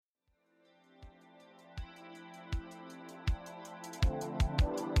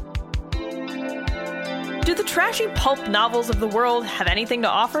Do the trashy pulp novels of the world have anything to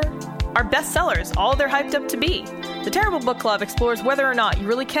offer? Are bestsellers all they're hyped up to be? The Terrible Book Club explores whether or not you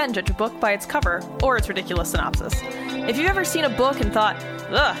really can judge a book by its cover or its ridiculous synopsis. If you've ever seen a book and thought,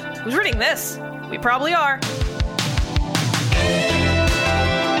 ugh, who's reading this? We probably are.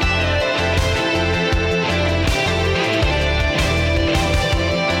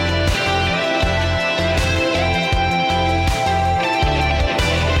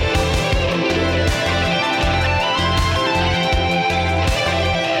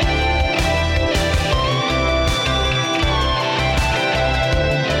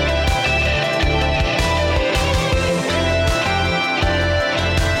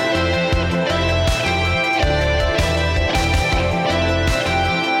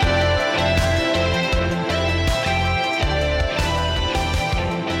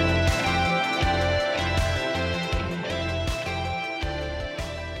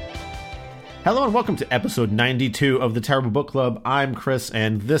 Hello and welcome to episode 92 of the Terrible Book Club. I'm Chris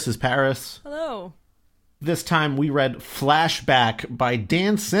and this is Paris. Hello. This time we read Flashback by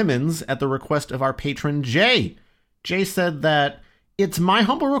Dan Simmons at the request of our patron Jay. Jay said that it's my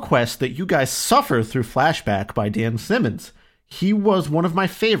humble request that you guys suffer through Flashback by Dan Simmons. He was one of my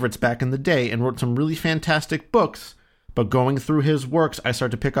favorites back in the day and wrote some really fantastic books, but going through his works I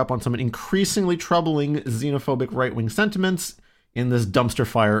start to pick up on some increasingly troubling xenophobic right-wing sentiments in this dumpster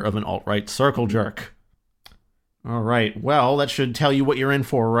fire of an alt-right circle jerk. All right, well, that should tell you what you're in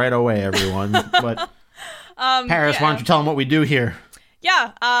for right away, everyone. But Paris, why don't you tell them what we do here?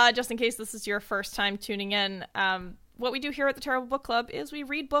 Yeah, just in case this is your first time tuning in, what we do here at the Terrible Book Club is we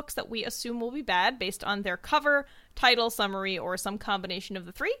read books that we assume will be bad based on their cover, title, summary, or some combination of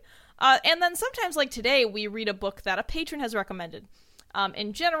the three. And then sometimes, like today, we read a book that a patron has recommended.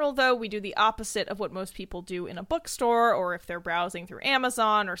 In general, though, we do the opposite of what most people do in a bookstore or if they're browsing through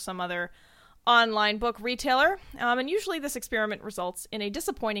Amazon or some other online book retailer. And usually this experiment results in a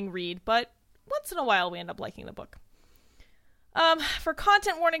disappointing read, but once in a while we end up liking the book. For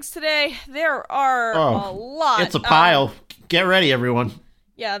content warnings today, there are a lot. It's a pile. Get ready, everyone.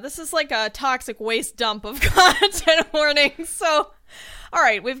 Yeah, this is like a toxic waste dump of content warnings, so... All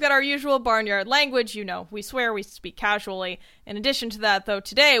right, we've got our usual barnyard language. You know, we swear, we speak casually. In addition to that, though,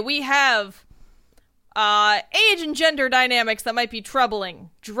 today we have age and gender dynamics that might be troubling,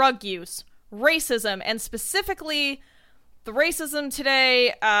 drug use, racism, and specifically the racism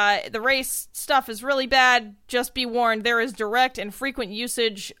today, the race stuff is really bad. Just be warned, there is direct and frequent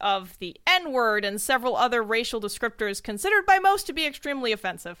usage of the N-word and several other racial descriptors considered by most to be extremely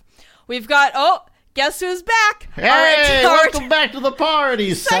offensive. We've got, guess who's back? Hey, welcome back to the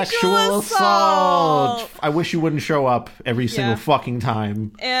party. Sexual assault. I wish you wouldn't show up every single fucking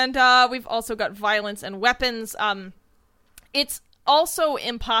time. And we've also got violence and weapons. It's also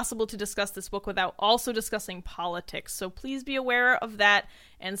impossible to discuss this book without also discussing politics. So please be aware of that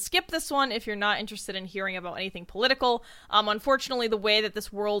and skip this one if you're not interested in hearing about anything political. Unfortunately, the way that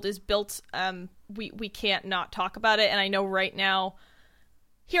this world is built, we can't not talk about it. And I know right now,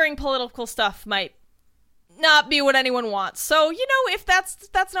 hearing political stuff might not be what anyone wants. So, you know, if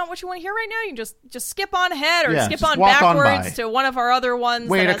that's not what you want to hear right now, you can just skip on ahead or skip on backwards to one of our other ones.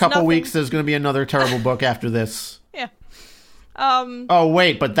 Wait a couple weeks, there's going to be another terrible book after this. Yeah. Oh,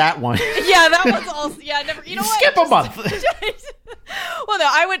 wait, but that one. Yeah, that one's also, never, you know what? Skip a month. Well, no,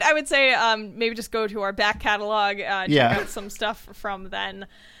 I would say maybe just go to our back catalog, check out some stuff from then.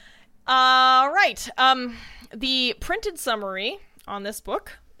 Right. The printed summary on this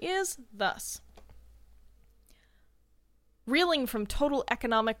book is thus. Reeling from total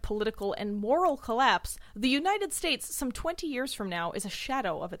economic, political, and moral collapse, the United States some 20 years from now is a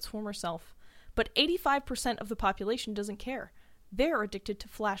shadow of its former self. But 85% of the population doesn't care. They're addicted to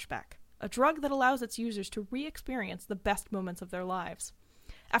Flashback, a drug that allows its users to re-experience the best moments of their lives.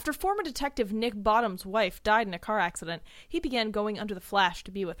 After former detective Nick Bottom's wife died in a car accident, he began going under the flash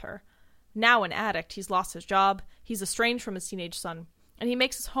to be with her. Now an addict, he's lost his job, he's estranged from his teenage son, and he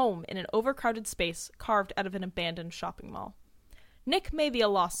makes his home in an overcrowded space carved out of an abandoned shopping mall. Nick may be a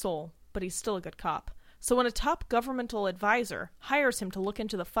lost soul, but he's still a good cop. So when a top governmental advisor hires him to look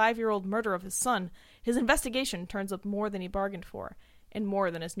into the 5-year-old murder of his son, his investigation turns up more than he bargained for, and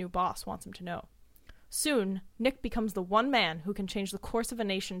more than his new boss wants him to know. Soon, Nick becomes the one man who can change the course of a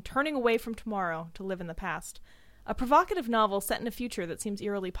nation turning away from tomorrow to live in the past. A provocative novel set in a future that seems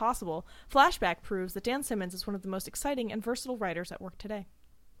eerily possible, Flashback proves that Dan Simmons is one of the most exciting and versatile writers at work today.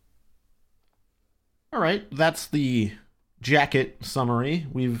 All right, that's the jacket summary.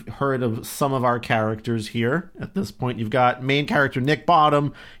 We've heard of some of our characters here. At this point, you've got main character Nick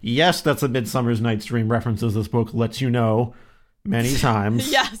Bottom. Yes, that's a Midsummer's Night's Dream references this book lets you know many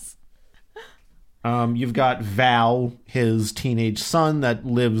times. Yes. You've got Val, his teenage son that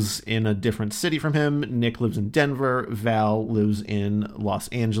lives in a different city from him. Nick lives in Denver. Val lives in Los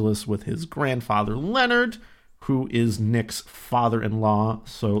Angeles with his grandfather, Leonard, who is Nick's father-in-law,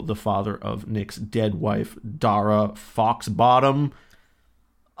 so the father of Nick's dead wife, Dara Foxbottom.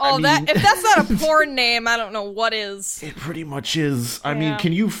 Oh, if that's not a porn name, I don't know what is. It pretty much is. I mean, Yeah.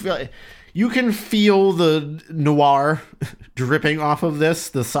 can you feel... You can feel the noir dripping off of this,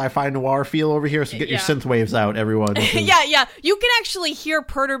 the sci-fi noir feel over here. So get your Yeah. synth waves out, everyone. Yeah. You can actually hear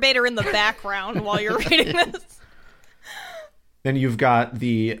Perturbator in the background while you're reading this. Then you've got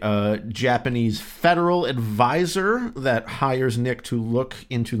the Japanese federal advisor that hires Nick to look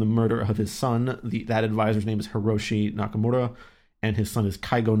into the murder of his son. That advisor's name is Hiroshi Nakamura, and his son is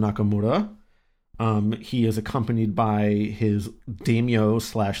Kaigo Nakamura. He is accompanied by his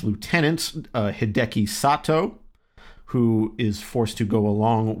daimyo/lieutenant, Hideki Sato, who is forced to go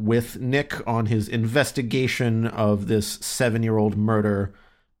along with Nick on his investigation of this 7-year-old murder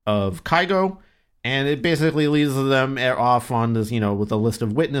of Kaigo. And it basically leads them off on this, with a list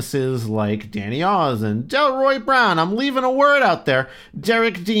of witnesses like Danny Oz and Delroy Brown. I'm leaving a word out there.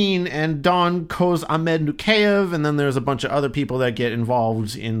 Derek Dean and Don Koz Ahmed Nukayev. And then there's a bunch of other people that get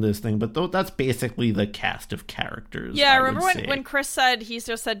involved in this thing. But that's basically the cast of characters. Yeah, I remember would say. when Chris said he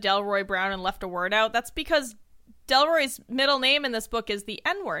just said Delroy Brown and left a word out? That's because Delroy's middle name in this book is the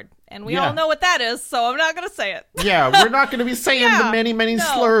N-word. And we all know what that is, so I'm not going to say it. Yeah, we're not going to be saying the many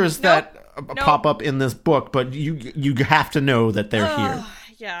slurs that pop up in this book, but you have to know that they're here.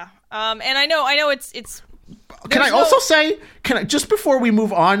 Yeah. And I know it's Can I also say, just before we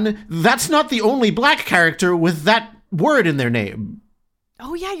move on, that's not the only black character with that word in their name.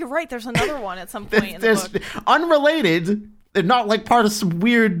 Oh yeah, you're right. There's another one at some point in the book. Unrelated. They're not like part of some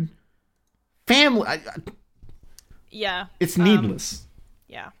weird family. Yeah. It's needless.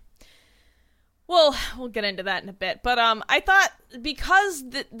 Yeah. Well, we'll get into that in a bit. But I thought because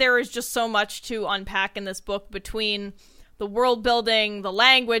there is just so much to unpack in this book between the world building, the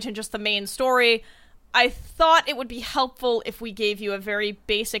language, and just the main story, I thought it would be helpful if we gave you a very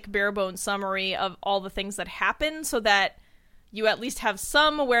basic, bare-bones summary of all the things that happen so that you at least have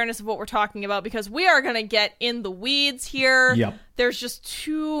some awareness of what we're talking about, because we are going to get in the weeds here. Yep. There's just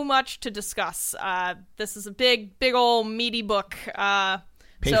too much to discuss. This is a big old meaty book.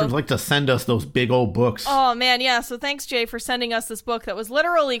 Patrons like to send us those big old books. Oh man, yeah. So thanks, Jay, for sending us this book that was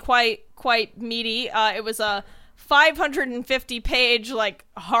literally quite meaty. It was a 550-page, like,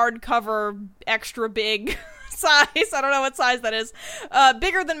 hardcover, extra big size. I don't know what size that is.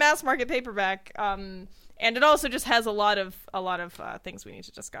 Bigger than mass market paperback. And it also just has a lot of things we need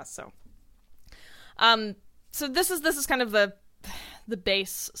to discuss. So this is kind of the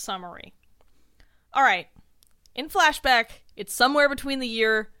base summary. All right. In flashback, it's somewhere between the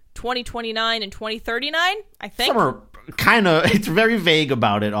year 2029 and 2039, I think. It's very vague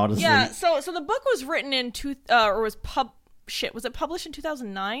about it, honestly. Yeah, so the book was written in was it published in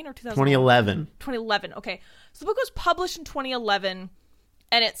 2009 or 2011? 2011, okay. So the book was published in 2011,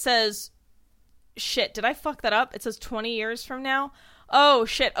 and it says, shit, did I fuck that up? It says 20 years from now? Oh,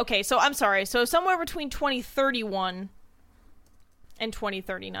 shit, okay, so I'm sorry. So somewhere between 2031 and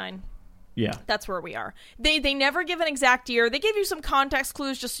 2039. Yeah. That's where we are. They never give an exact year. They give you some context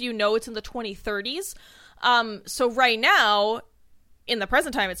clues just so you know it's in the 2030s. So right now, in the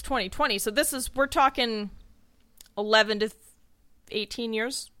present time, it's 2020. So we're talking 11 to 18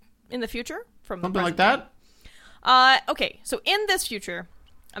 years in the future from something like that. Okay, so in this future,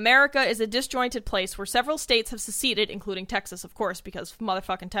 America is a disjointed place where several states have seceded, including Texas, of course, because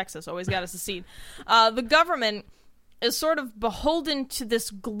motherfucking Texas always got to secede. The government is sort of beholden to this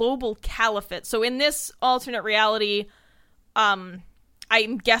global caliphate. So in this alternate reality, I'm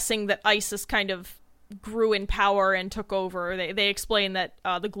guessing that ISIS kind of grew in power and took over. They explain that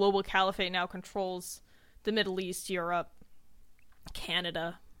the global caliphate now controls the Middle East, Europe,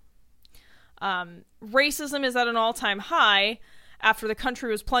 Canada. Racism is at an all-time high after the country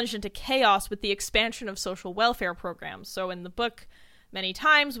was plunged into chaos with the expansion of social welfare programs. So in the book, many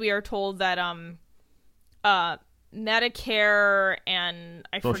times we are told that Medicare and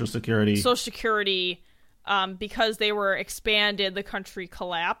Social Security, because they were expanded, the country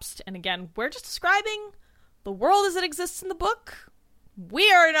collapsed. And again, we're just describing the world as it exists in the book.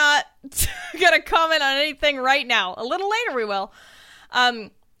 We are not going to comment on anything right now. A little later we will.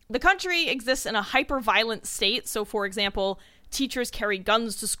 The country exists in a hyper-violent state. So, for example, teachers carry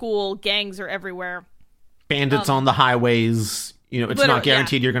guns to school, gangs are everywhere. Bandits on the highways. It's not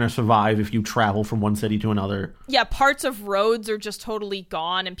guaranteed you're going to survive if you travel from one city to another. Yeah, parts of roads are just totally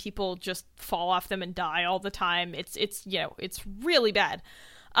gone and people just fall off them and die all the time. It's really bad.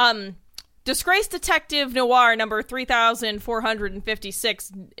 Disgraced detective noir number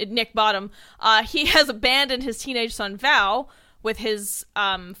 3456, Nick Bottom, he has abandoned his teenage son Val with his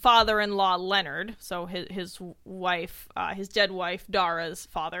father-in-law Leonard, so his wife, his dead wife Dara's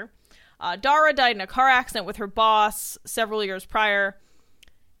father. Dara died in a car accident with her boss several years prior.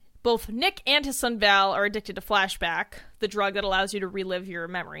 Both Nick and his son Val are addicted to Flashback, the drug that allows you to relive your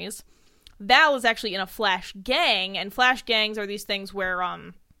memories. Val is actually in a Flash gang, and Flash gangs are these things where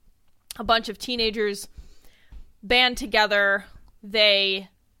a bunch of teenagers band together, they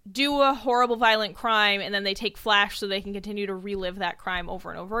do a horrible violent crime, and then they take Flash so they can continue to relive that crime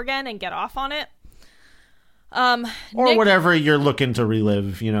over and over again and get off on it. Or Nick, whatever you're looking to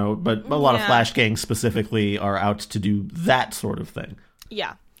relive, but a lot of Flash gangs specifically are out to do that sort of thing.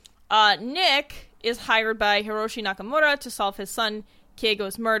 Yeah. Nick is hired by Hiroshi Nakamura to solve his son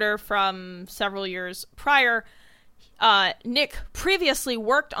Keigo's murder from several years prior. Nick previously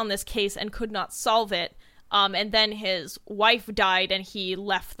worked on this case and could not solve it, and then his wife died and he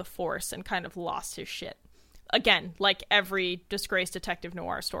left the force and kind of lost his shit. Again, like every disgraced detective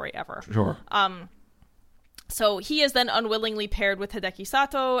noir story ever. Sure. So he is then unwillingly paired with Hideki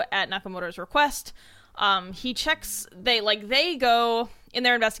Sato at Nakamura's request. He checks, they go, in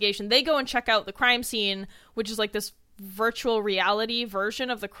their investigation, they go and check out the crime scene, which is like this virtual reality version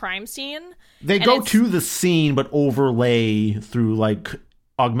of the crime scene. They go to the scene, but overlay through like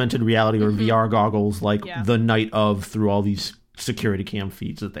augmented reality or VR goggles, the night of, through all these security cam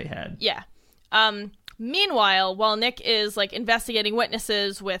feeds that they had. Yeah. Meanwhile, while Nick is like investigating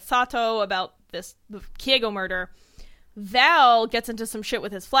witnesses with Sato about the Keigo murder, Val gets into some shit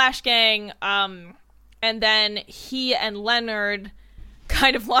with his Flash gang, and then he and Leonard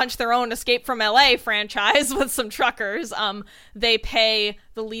kind of launch their own Escape from LA franchise with some truckers. They pay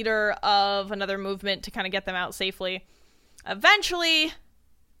the leader of another movement to kind of get them out safely. Eventually,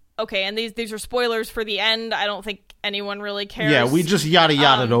 okay, and these are spoilers for the end. I don't think anyone really cares. Yeah, we just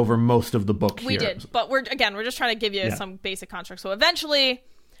yada-yada'd over most of the book here. We did, but we're just trying to give you some basic context. So eventually,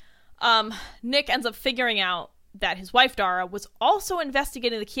 Nick ends up figuring out that his wife Dara was also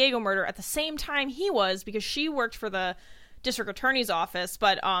investigating the Keigo murder at the same time he was, because she worked for the district attorney's office,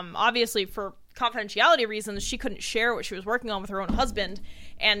 but obviously for confidentiality reasons she couldn't share what she was working on with her own husband,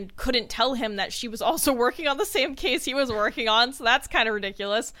 and couldn't tell him that she was also working on the same case he was working on, so that's kind of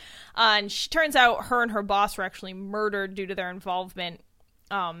ridiculous. And she turns out her and her boss were actually murdered due to their involvement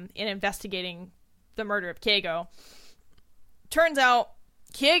in investigating the murder of Keigo. Turns out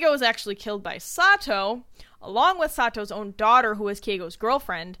Keigo was actually killed by Sato, along with Sato's own daughter, who was Keigo's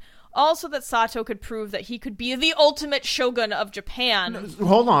girlfriend. Also that Sato could prove that he could be the ultimate shogun of Japan.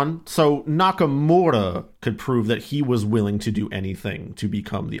 Hold on. So Nakamura could prove that he was willing to do anything to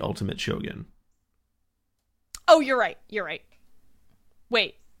become the ultimate shogun. Oh, you're right.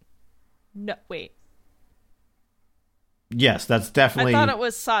 Wait. No, wait. Yes, that's definitely... I thought it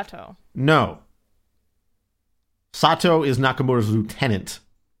was Sato. No. Sato is Nakamura's lieutenant.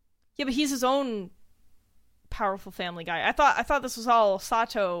 Yeah, but he's his own powerful family guy. I thought this was all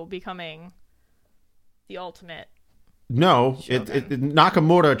Sato becoming the ultimate. No,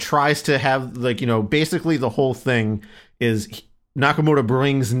 Nakamura tries to have, basically the whole thing is Nakamura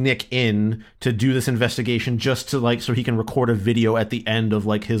brings Nick in to do this investigation just to, so he can record a video at the end of,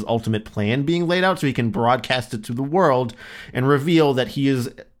 his ultimate plan being laid out, so he can broadcast it to the world and reveal that he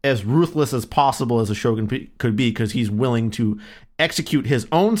is as ruthless as possible as a shogun could be, because he's willing to execute his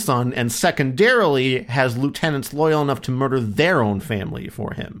own son, and secondarily has lieutenants loyal enough to murder their own family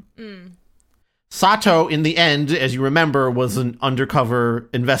for him. Sato, in the end, as you remember, was an undercover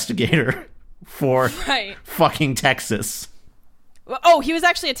investigator for fucking Texas. Oh, he was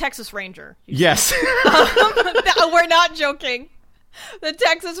actually a Texas Ranger. Yes. We're not joking. The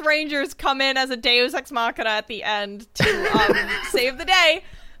Texas Rangers come in as a Deus Ex Machina at the end to save the day.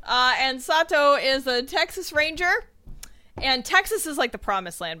 And Sato is a Texas Ranger. And Texas is the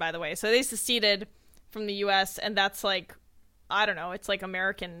promised land, by the way. So they seceded from the U.S., and that's I don't know, it's like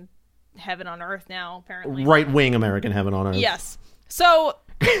American heaven on earth now, apparently. Right-wing American heaven on earth. Yes. So...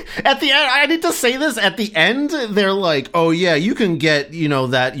 At the end, I need to say this, at the end, they're like, oh yeah, you can get,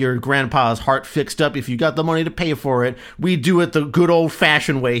 that your grandpa's heart fixed up if you got the money to pay for it. We do it the good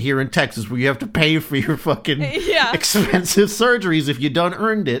old-fashioned way here in Texas, where you have to pay for your fucking expensive surgeries if you done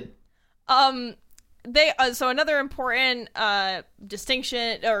earned it. So another important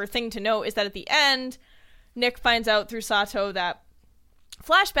distinction or thing to note is that at the end, Nick finds out through Sato that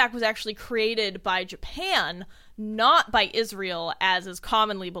Flashback was actually created by Japan, not by Israel, as is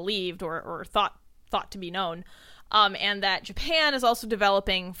commonly believed or thought to be known. and that Japan is also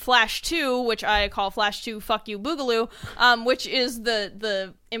developing Flash 2, which I call Flash 2 Fuck You Boogaloo, which is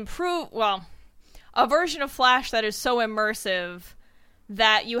the a version of Flash that is so immersive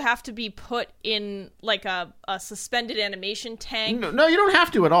that you have to be put in like a suspended animation tank. No, you don't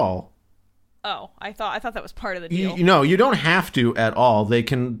have to at all. Oh, I thought that was part of the deal. No, you don't have to at all. They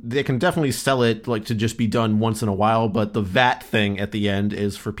can definitely sell it like to just be done once in a while, but the VAT thing at the end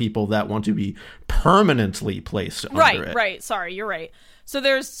is for people that want to be permanently placed under it. Right. Sorry, you're right. So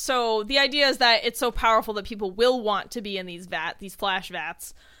the idea is that it's so powerful that people will want to be in these Flash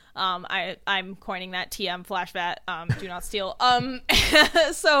VATs. I'm coining that TM Flash VAT. Do not steal.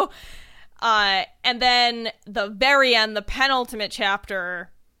 So, and then the very end, the penultimate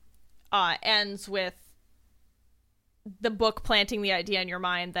chapter, ends with the book planting the idea in your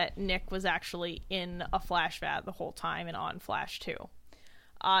mind that Nick was actually in a Flash VAT the whole time and on Flash 2.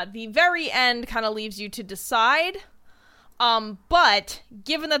 The very end kind of leaves you to decide, but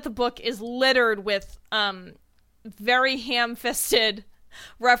given that the book is littered with very ham-fisted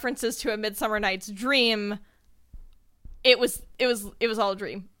references to A Midsummer Night's Dream, it was all a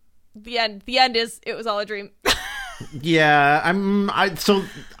dream. The end is it was all a dream. Yeah,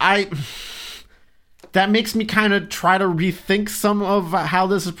 that makes me kind of try to rethink some of how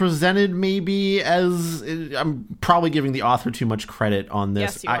this is presented, maybe, as I'm probably giving the author too much credit on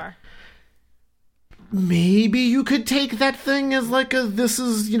this. Yes, you are. Maybe you could take that thing as like this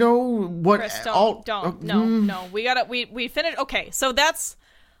is, what... Chris, no. We finished. Okay, so that's...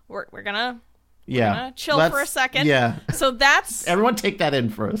 We're gonna chill for a second. Yeah. So that's... Everyone take that in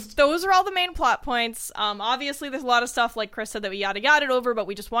first. Those are all the main plot points. Obviously, there's a lot of stuff, like Chris said, that we yada-yada over, but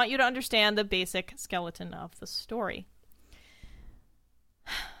we just want you to understand the basic skeleton of the story.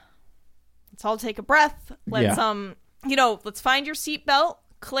 Let's all take a breath. Let's, let's find your seatbelt.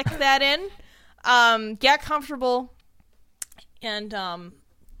 Click that in. Get comfortable. And,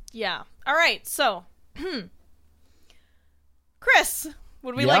 yeah. All right, so... Chris...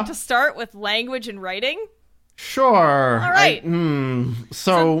 Would we like to start with language and writing? Sure. All right.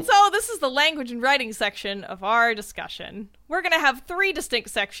 So this is the language and writing section of our discussion. We're going to have 3 distinct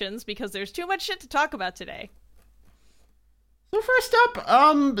sections because there's too much shit to talk about today. So first up,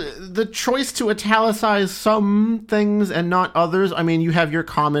 the choice to italicize some things and not others. I mean, you have your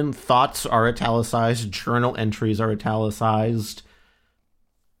common thoughts are italicized, journal entries are italicized.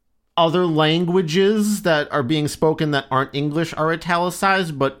 Other languages that are being spoken that aren't English are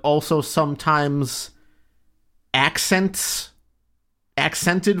italicized, but also sometimes accented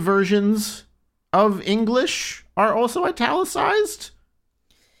versions of English are also italicized.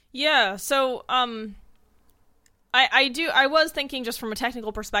 Yeah, so I was thinking just from a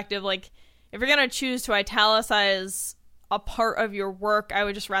technical perspective, like if you're going to choose to italicize a part of your work, I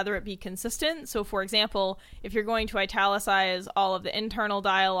would just rather it be consistent. So, for example, if you're going to italicize all of the internal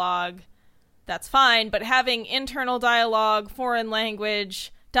dialogue, that's fine. But having internal dialogue, foreign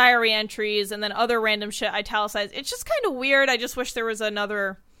language, diary entries, and then other random shit italicized, it's just kind of weird. I just wish there was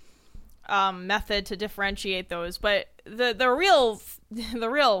another method to differentiate those. But the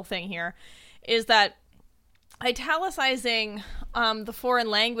real thing here is that italicizing the foreign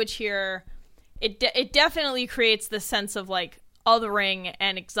language here, it definitely creates this sense of like othering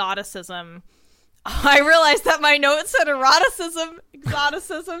and exoticism. I realized that my note said eroticism.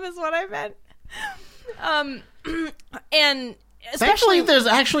 Exoticism is what I meant. And especially there's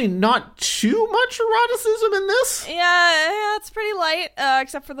actually not too much eroticism in this. Yeah, it's pretty light,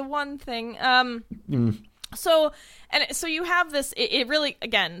 except for the one thing. So you have this, it really,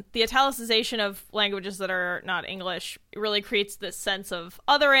 again, the italicization of languages that are not English really creates this sense of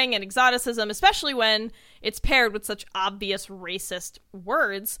othering and exoticism, especially when it's paired with such obvious racist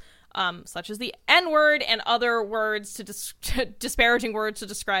words, such as the N-word and other words disparaging words to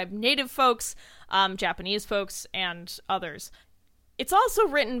describe native folks, Japanese folks, and others. It's also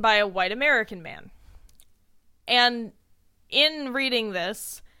written by a white American man. And in reading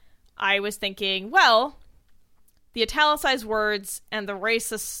this, I was thinking, well, the italicized words and the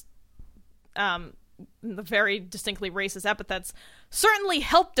racist, the very distinctly racist epithets certainly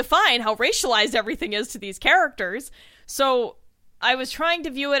help define how racialized everything is to these characters. So I was trying to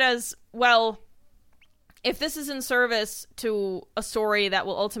view it as, well, if this is in service to a story that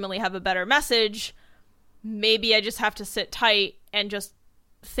will ultimately have a better message, maybe I just have to sit tight and just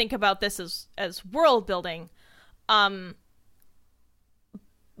think about this as world building.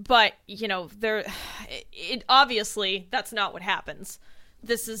 But, obviously that's not what happens.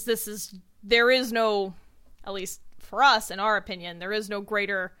 There is no, at least for us, in our opinion, there is no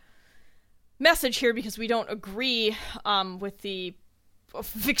greater message here because we don't agree with the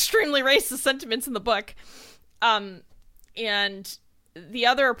extremely racist sentiments in the book. And the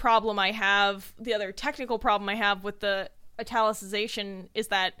other technical problem I have with the italicization is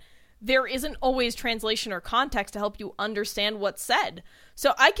that there isn't always translation or context to help you understand what's said.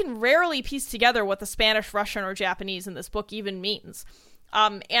 So I can rarely piece together what the Spanish, Russian, or Japanese in this book even means.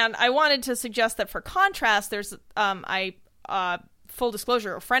 And I wanted to suggest that for contrast, there's, full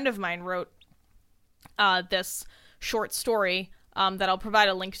disclosure, a friend of mine wrote this short story that I'll provide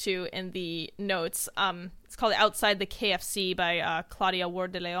a link to in the notes. It's called Outside the KFC by Claudia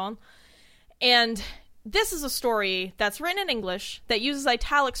Ward de Leon. And this is a story that's written in English that uses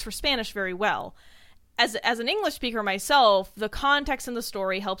italics for Spanish very well. As an English speaker myself, the context in the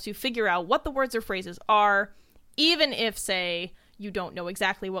story helps you figure out what the words or phrases are, even if, say, you don't know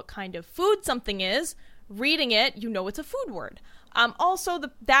exactly what kind of food something is. Reading it, you know it's a food word. Also,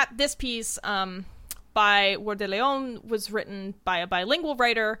 this piece by Ward de Leon was written by a bilingual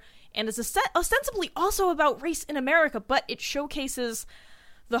writer and is ostensibly also about race in America, but it showcases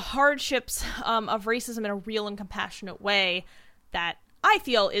the hardships of racism in a real and compassionate way that I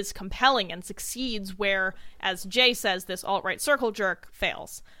feel is compelling and succeeds where, as Jay says, this alt-right circle jerk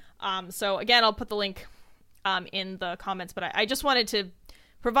fails. So again, I'll put the link in the comments, but I just wanted to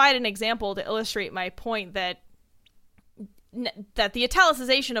provide an example to illustrate my point that the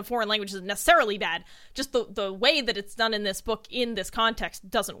italicization of foreign languages is necessarily bad. Just the way that it's done in this book, in this context,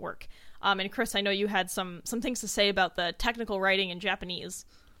 doesn't work. And Chris, I know you had some things to say about the technical writing in Japanese.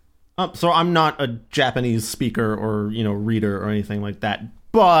 So I'm not a Japanese speaker or, reader or anything like that.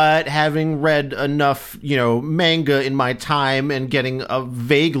 But having read enough, manga in my time and getting a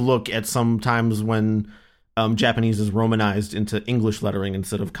vague look at sometimes when Japanese is romanized into English lettering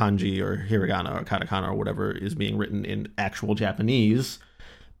instead of kanji or hiragana or katakana or whatever is being written in actual Japanese.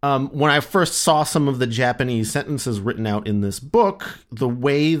 When I first saw some of the Japanese sentences written out in this book, the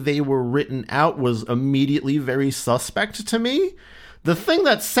way they were written out was immediately very suspect to me. The thing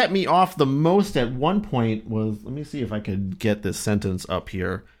that set me off the most at one point was, let me see if I could get this sentence up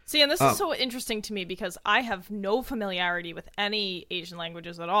here. See, and this is so interesting to me because I have no familiarity with any Asian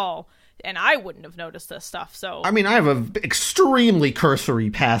languages at all, and I wouldn't have noticed this stuff. So I mean, I have an extremely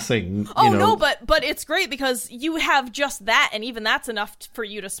cursory passing. No, but it's great because you have just that, and even that's enough for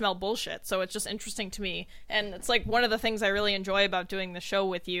you to smell bullshit. So it's just interesting to me, and it's like one of the things I really enjoy about doing the show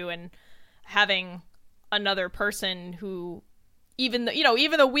with you and having another person who, even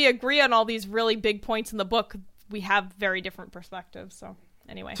though we agree on all these really big points in the book, we have very different perspectives. So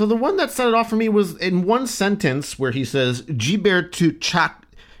anyway. So the one that set it off for me was in one sentence where he says, Jiber to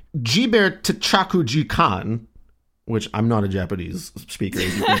chakujikan, which I'm not a Japanese speaker,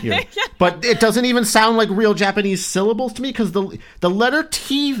 as you can hear. Yeah. But it doesn't even sound like real Japanese syllables to me because the letter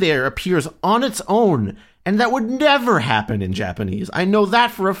T there appears on its own. And that would never happen in Japanese. I know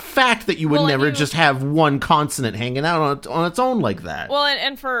that for a fact that you would never just have one consonant hanging out on its own like that. Well,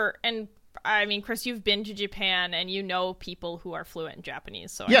 and I mean, Chris, you've been to Japan and you know people who are fluent in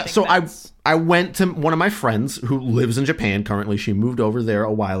Japanese. So yeah, I went to one of my friends who lives in Japan currently. She moved over there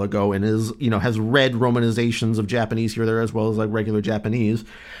a while ago and has read romanizations of Japanese here or there as well as like regular Japanese.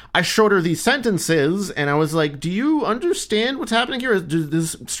 I showed her these sentences and I was like, do you understand what's happening here? Does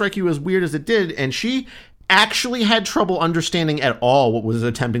this strike you as weird as it did? And she actually had trouble understanding at all what was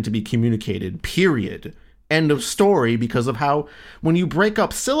attempting to be communicated, period. End of story, because of how when you break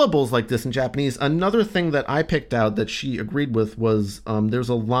up syllables like this in Japanese. Another thing that I picked out that she agreed with was there's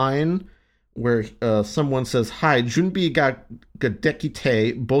a line where someone says, Hi, junbi ga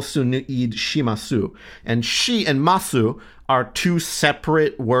dekite bosu nu id shimasu. And shi and masu are two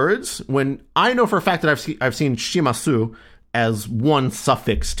separate words. When I know for a fact that I've seen shimasu as one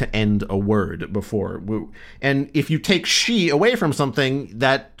suffix to end a word before. And if you take she away from something,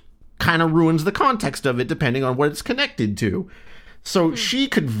 that kind of ruins the context of it depending on what it's connected to. So she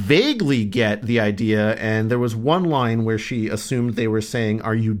could vaguely get the idea, and there was one line where she assumed they were saying,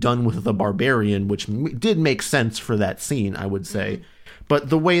 are you done with the barbarian, which did make sense for that scene, I would say. But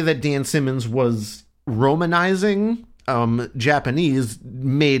the way that Dan Simmons was romanizing Japanese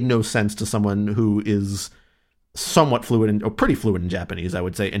made no sense to someone who is somewhat fluent or pretty fluent in Japanese, I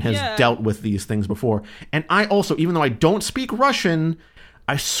would say, and has dealt with these things before. And I also, even though I don't speak Russian,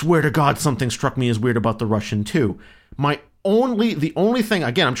 I swear to God, something struck me as weird about the Russian too. The only thing,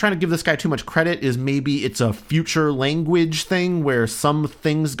 again, I'm trying to give this guy too much credit, is maybe it's a future language thing where some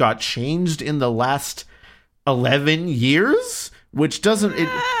things got changed in the last 11 years, which doesn't,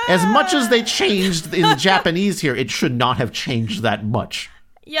 as much as they changed in the Japanese here, it should not have changed that much.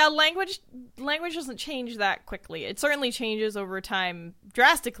 Yeah, language doesn't change that quickly. It certainly changes over time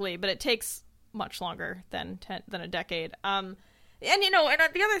drastically, but it takes much longer than a decade. And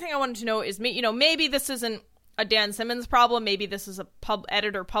the other thing I wanted to know is, maybe this isn't a Dan Simmons problem. Maybe this is a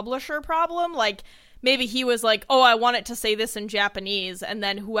editor-publisher problem. Like, maybe he was like, oh, I want it to say this in Japanese, and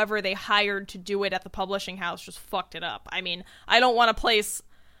then whoever they hired to do it at the publishing house just fucked it up. I mean, I don't want to place...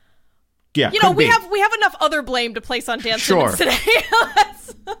 Yeah, you know, we have enough other blame to place on Dan Simmons today.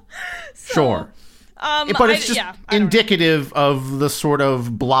 Sure. But it's just indicative of the sort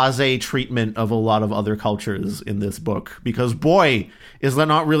of blasé treatment of a lot of other cultures in this book. Because, boy, is there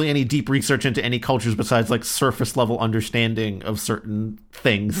not really any deep research into any cultures besides, like, surface-level understanding of certain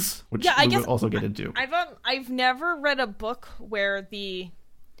things, which we will also get into. I've never read a book where the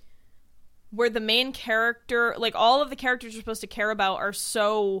main character, like, all of the characters you're supposed to care about are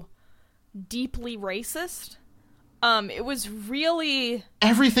so deeply racist. It was really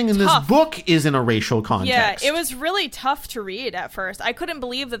everything in tough. This book is in a racial context. Yeah, it was really tough to read at first. I couldn't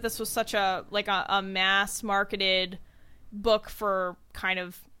believe that this was such a mass marketed book for kind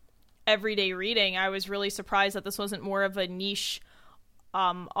of everyday reading. I was really surprised that this wasn't more of a niche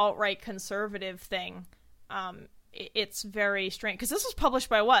alt-right conservative thing. It's very strange because this was published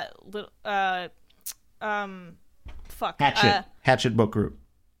by what? Hatchet Book Group.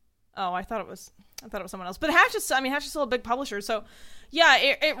 Oh, I thought it was someone else. But Hatchet's still a big publisher, so yeah,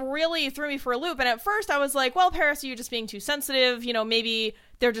 it really threw me for a loop. And at first I was like, well, Paris, you're just being too sensitive. You know, maybe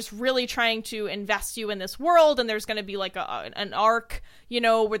they're just really trying to invest you in this world, and there's going to be like an arc, you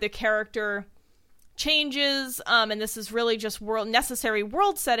know, where the character changes, and this is really just necessary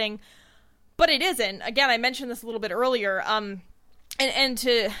world setting. But it isn't. Again, I mentioned this a little bit earlier. And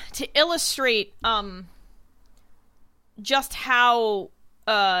to illustrate just how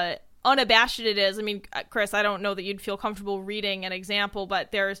unabashed it is. I mean, Chris, I don't know that you'd feel comfortable reading an example,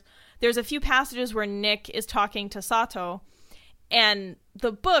 but there's a few passages where Nick is talking to Sato, and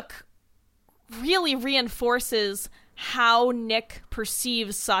the book really reinforces how Nick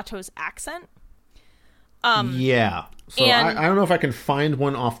perceives Sato's accent. Yeah. So I don't know if I can find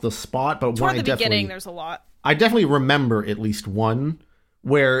one off the spot, but toward the beginning, there's a lot. I definitely remember at least one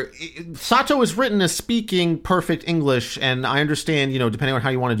where Sato is written as speaking perfect English, and I understand, you know, depending on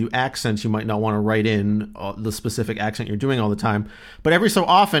how you want to do accents, you might not want to write in the specific accent you're doing all the time. But every so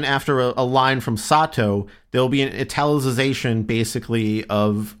often, after a line from Sato, there'll be an italicization, basically,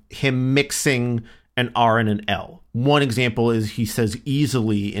 of him mixing an R and an L. One example is he says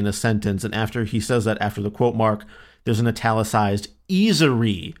easily in a sentence, and after he says that, after the quote mark, there's an italicized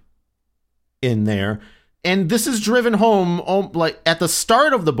easery in there. And this is driven home, like, at the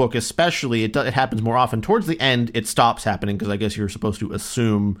start of the book especially. It happens more often. Towards the end, it stops happening, because I guess you're supposed to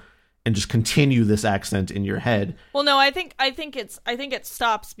assume and just continue this accent in your head. Well, no, I think it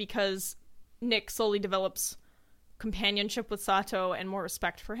stops because Nick slowly develops companionship with Sato and more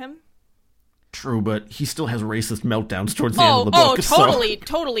respect for him. True, but he still has racist meltdowns towards the end of the book.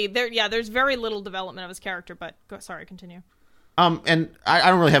 Totally. There's very little development of his character, but sorry, continue. And I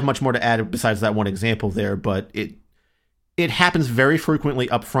don't really have much more to add besides that one example there, but it happens very frequently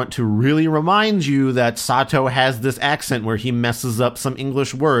up front to really remind you that Sato has this accent where he messes up some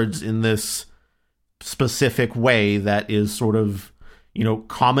English words in this specific way that is sort of, you know,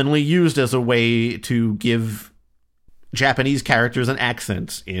 commonly used as a way to give Japanese characters an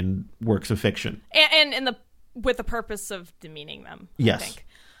accent in works of fiction. And with the purpose of demeaning them, yes. I think.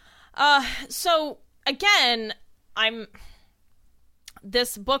 So, again,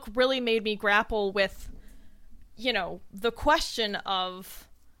 this book really made me grapple with, you know, the question of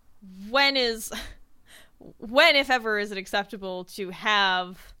when, if ever, is it acceptable to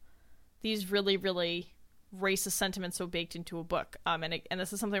have these really, really racist sentiments so baked into a book. And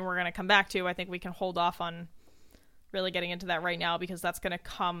this is something we're going to come back to. I think we can hold off on really getting into that right now, because that's going to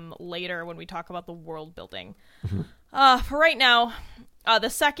come later when we talk about the world building. Mm-hmm. For right now, the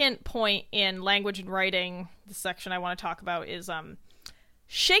second point in language and writing, the section I want to talk about, is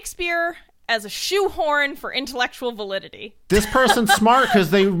Shakespeare as a shoehorn for intellectual validity. This person's smart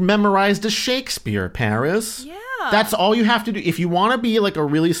because they memorized a Shakespeare, Paris. Yeah. That's all you have to do. If you want to be like a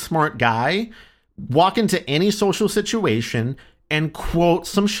really smart guy, walk into any social situation and quote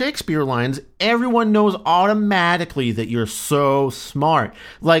some Shakespeare lines. Everyone knows automatically that you're so smart.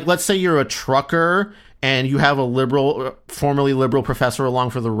 Like, let's say you're a trucker and you have a formerly liberal professor along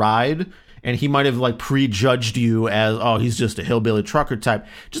for the ride, and he might have like prejudged you as, oh, he's just a hillbilly trucker type.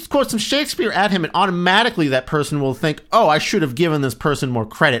 Just quote some Shakespeare at him, and automatically that person will think, oh, I should have given this person more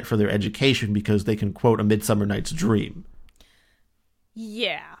credit for their education because they can quote A Midsummer Night's Dream.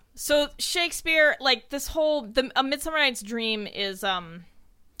 Yeah. So Shakespeare, like this whole, A Midsummer Night's Dream is a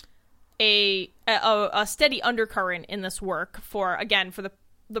steady undercurrent in this work for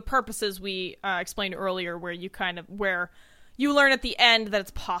the purposes we explained earlier, where you you learn at the end that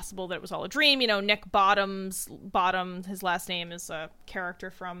it's possible that it was all a dream. You know, Nick Bottom, his last name is a character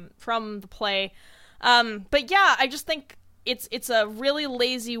from the play. But yeah, I just think it's a really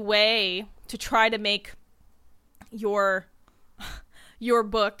lazy way to try to make your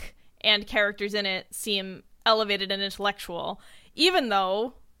book and characters in it seem elevated and intellectual, even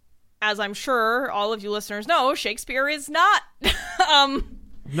though, as I'm sure all of you listeners know, Shakespeare is not.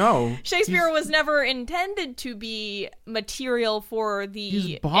 No. Shakespeare was never intended to be material for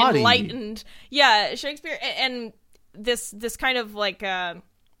the body. Enlightened. Yeah, Shakespeare, and this kind of like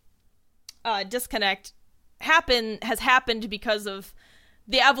disconnect has happened because of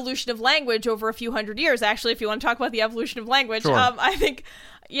the evolution of language over a few hundred years. Actually, if you want to talk about the evolution of language, sure. I think,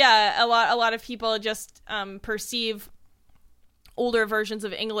 yeah, a lot of people just perceive older versions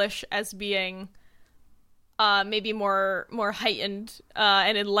of English as being maybe more heightened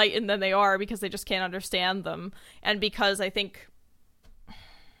and enlightened than they are, because they just can't understand them. And because I think,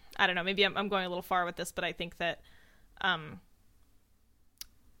 I don't know, maybe I'm going a little far with this, but I think that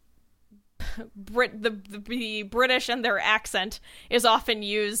the British and their accent is often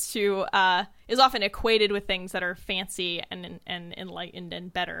used to is often equated with things that are fancy and enlightened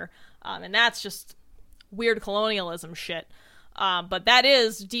and better, and that's just weird colonialism shit. But that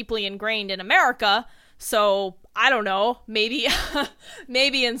is deeply ingrained in America. So I don't know. Maybe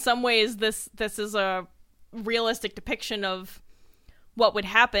maybe in some ways this is a realistic depiction of what would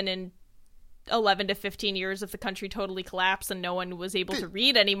happen in 11 to 15 years if the country totally collapsed and no one was able to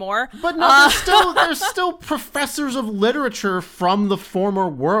read anymore. But no, there's still professors of literature from the former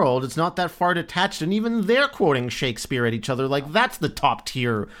world. It's not that far detached, and even they're quoting Shakespeare at each other. Like, that's the top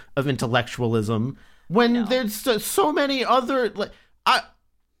tier of intellectualism. When there's so many other...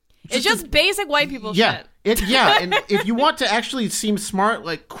 It's just basic white people shit. Yeah, and if you want to actually seem smart,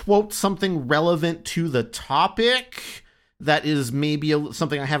 like, quote something relevant to the topic that is maybe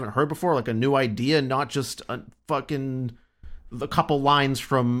something I haven't heard before, like a new idea, not just a couple lines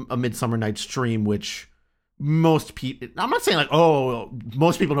from A Midsummer Night's Dream, which most people... I'm not saying like, oh,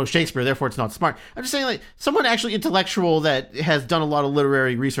 most people know Shakespeare, therefore it's not smart. I'm just saying like someone actually intellectual that has done a lot of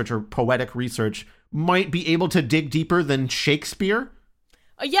literary research or poetic research might be able to dig deeper than Shakespeare.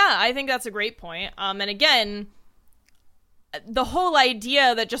 Yeah, I think that's a great point. And again, the whole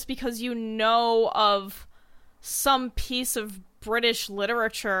idea that just because you know of some piece of British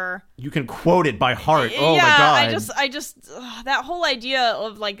literature, you can quote it by heart. Oh yeah, my god. I just that whole idea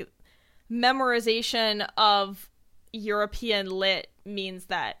of like memorization of European lit means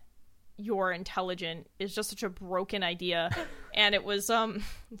that you're intelligent is just such a broken idea. And it was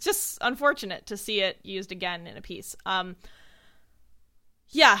just unfortunate to see it used again in a piece.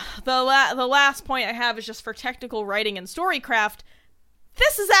 Yeah, the last point I have is just for technical writing and storycraft.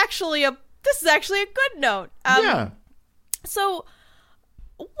 This is actually a good note. Yeah. So,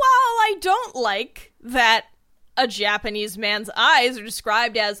 while I don't like that a Japanese man's eyes are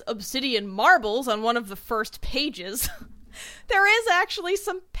described as obsidian marbles on one of the first pages, there is actually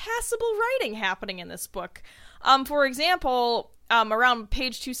some passable writing happening in this book. For example, around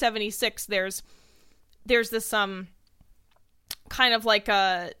page 276, there's this kind of like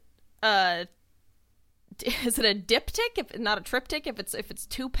a is it a diptych? If not a triptych, if it's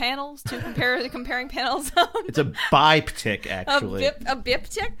two panels, comparing panels. It's a biptych, actually. A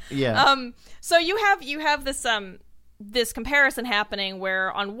biptych. Yeah. So you have this this comparison happening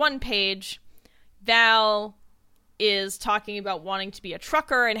where on one page, Val is talking about wanting to be a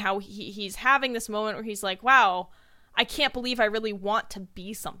trucker and how he's having this moment where he's like, wow, I can't believe I really want to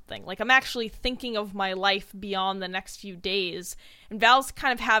be something. Like, I'm actually thinking of my life beyond the next few days. And Val's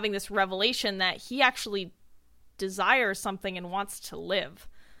kind of having this revelation that he actually desires something and wants to live.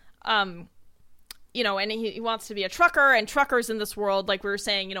 You know, and he wants to be a trucker, and truckers in this world, like we were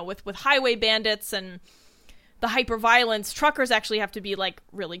saying, you know, with highway bandits and the hyperviolence, truckers actually have to be, like,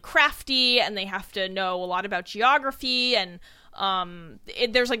 really crafty, and they have to know a lot about geography, and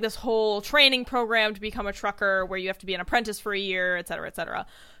there's like this whole training program to become a trucker where you have to be an apprentice for a year, etc., etc.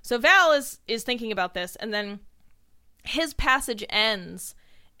 So Val is thinking about this, and then his passage ends,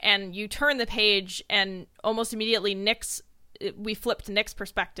 and you turn the page, and almost immediately we flip to Nick's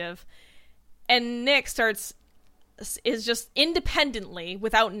perspective, and Nick is just independently,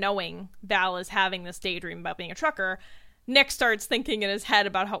 without knowing Val is having this daydream about being a trucker, Nick starts thinking in his head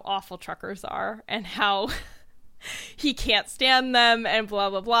about how awful truckers are, and how he can't stand them, and blah,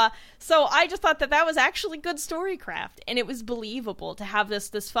 blah, blah. So I just thought that was actually good storycraft, and it was believable to have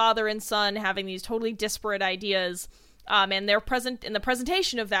this father and son having these totally disparate ideas, and the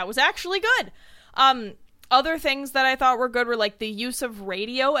presentation of that was actually good. Other things that I thought were good were, like, the use of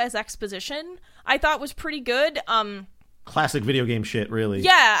radio as exposition, I thought was pretty good. classic video game shit, really.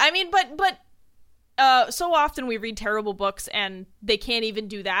 Yeah, I mean, but so often we read terrible books and they can't even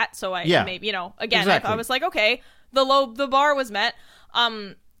do that. So maybe, you know, again, exactly. I was like, okay, the bar was met.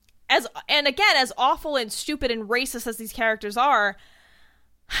 As awful and stupid and racist as these characters are,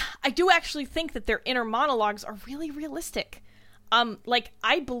 I do actually think that their inner monologues are really realistic. Like,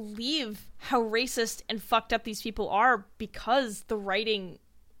 I believe how racist and fucked up these people are because the writing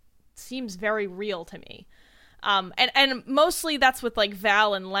seems very real to me. And mostly that's with, like,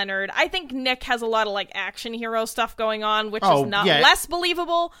 Val and Leonard. I think Nick has a lot of, like, action hero stuff going on, which is not less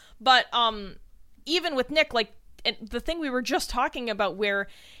believable. But even with Nick, like, the thing we were just talking about where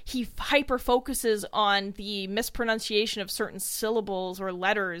he hyper-focuses on the mispronunciation of certain syllables or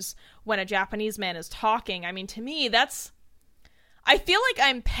letters when a Japanese man is talking. I mean, to me, that's... I feel like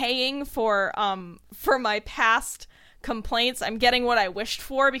I'm paying for my past complaints. I'm getting what I wished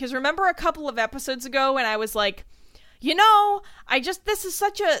for, because remember a couple of episodes ago when I was like, you know, this is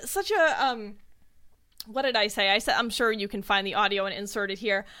such a what did I say? I said, I'm sure you can find the audio and insert it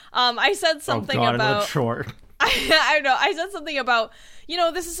here. I said something about short. I know. I said something about, you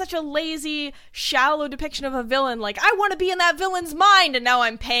know, this is such a lazy, shallow depiction of a villain. Like, I want to be in that villain's mind, and now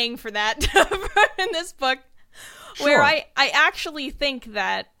I'm paying for that in this book. Sure. Where I actually think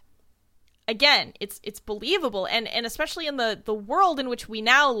that, again, it's believable, and especially in the world in which we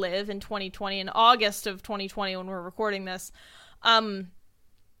now live in 2020, in August of 2020 when we're recording this,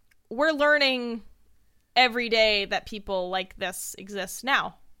 we're learning every day that people like this exist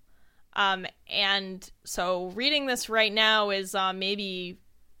now. And so reading this right now is maybe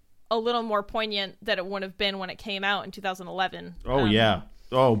a little more poignant than it would have been when it came out in 2011. Oh, yeah.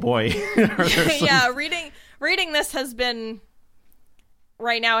 Oh, boy. Yeah, reading this has been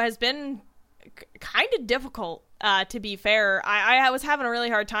kind of difficult, to be fair. I was having a really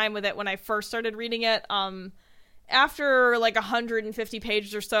hard time with it when I first started reading it. After like 150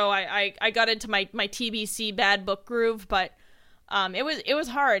 pages or so, I got into my TBC bad book groove, but it was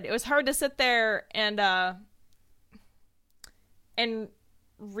hard. It was hard to sit there and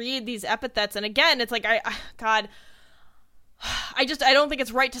read these epithets. And again, it's like I don't think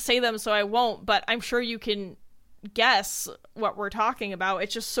it's right to say them, so I won't. But I'm sure you can guess what we're talking about.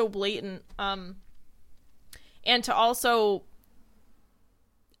 It's just so blatant. And to also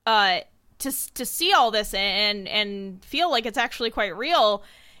to see all this and feel like it's actually quite real,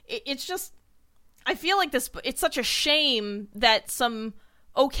 it's just, I feel like it's such a shame that some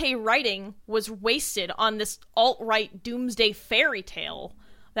okay writing was wasted on this alt-right doomsday fairy tale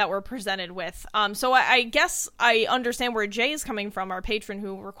that we're presented with. So I guess I understand where Jay is coming from, our patron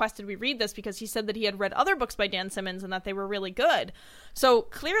who requested we read this, because he said that he had read other books by Dan Simmons and that they were really good. So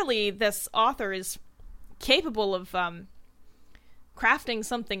clearly this author is capable of crafting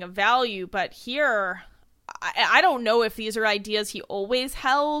something of value, but here, I don't know if these are ideas he always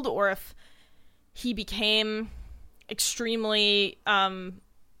held or if he became extremely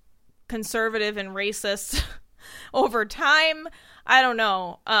conservative and racist over time. I don't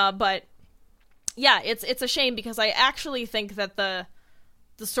know. But yeah, it's a shame, because I actually think that the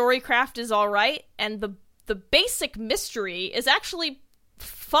storycraft is all right, and the basic mystery is actually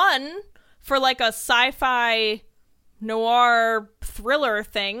fun for like a sci-fi noir thriller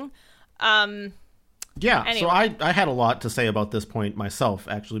thing. Yeah, anyway. So I had a lot to say about this point myself,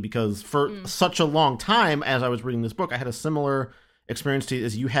 actually, because for such a long time as I was reading this book, I had a similar experience to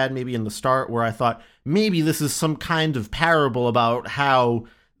as you had maybe in the start, where I thought maybe this is some kind of parable about how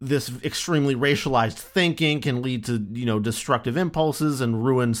this extremely racialized thinking can lead to, you know, destructive impulses and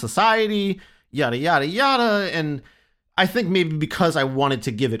ruin society, yada, yada, yada. And I think maybe because I wanted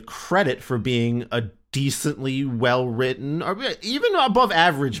to give it credit for being a decently well-written, or even above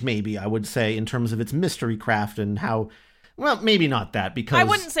average, maybe, I would say, in terms of its mystery craft and how, well, maybe not that, because... I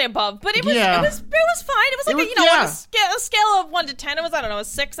wouldn't say above, but it was fine. It was like, on a scale of 1 to 10, it was, I don't know, a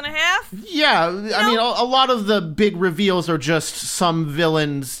 6.5? Yeah, I mean, a lot of the big reveals are just some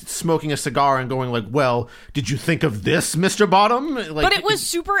villains smoking a cigar and going like, well, did you think of this, Mr. Bottom? Like, but it was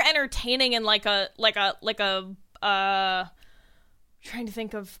super entertaining and like a trying to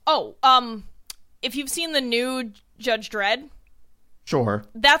think of, if you've seen the new Judge Dredd, sure,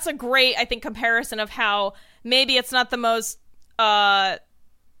 that's a great, I think, comparison of how maybe it's not the most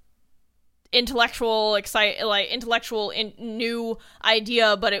intellectual new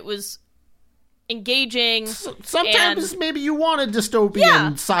idea, but it was engaging. Sometimes maybe you want a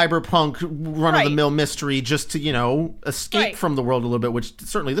dystopian cyberpunk run-of-the-mill mystery just to, you know, escape from the world a little bit, which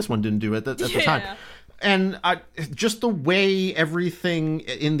certainly this one didn't do at the time. And just the way everything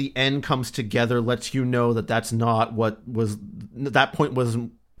in the end comes together lets you know that that's not what was... That point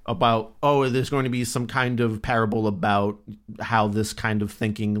wasn't about, oh, there's going to be some kind of parable about how this kind of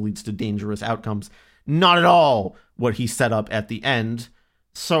thinking leads to dangerous outcomes. Not at all what he set up at the end.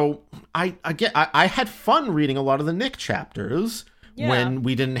 So I had fun reading a lot of the Nick chapters when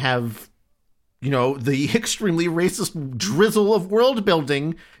we didn't have, the extremely racist drizzle of world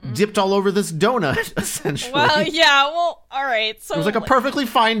building dipped all over this donut, essentially. Well, yeah, well, all right. So it was like a perfectly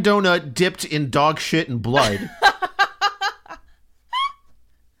fine donut dipped in dog shit and blood.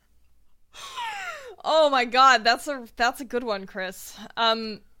 Oh my god, that's a good one, Chris.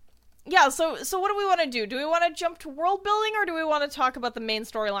 Yeah, so what do we want to do? Do we want to jump to world building, or do we want to talk about the main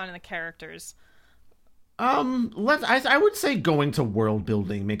storyline and the characters? I would say going to world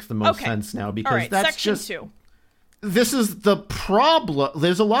building makes the most sense now, because that's section just 2. This is the problem.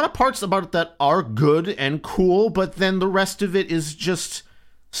 There's a lot of parts about it that are good and cool, but then the rest of it is just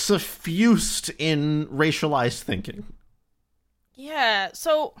suffused in racialized thinking. Yeah,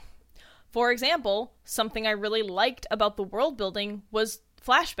 so for example, something I really liked about the world building was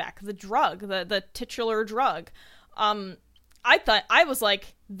flashback, the drug, the titular drug. I was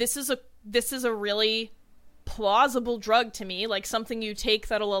like, this is a really plausible drug to me, like something you take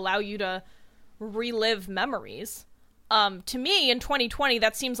that'll allow you to relive memories. To me, in 2020,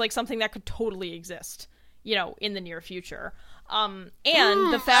 that seems like something that could totally exist, in the near future. And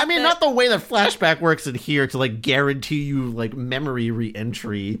the fact not the way that flashback works in here to like guarantee you like memory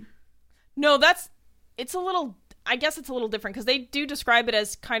re-entry. No, it's a little different, because they do describe it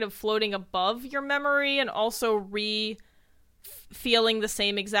as kind of floating above your memory and also feeling the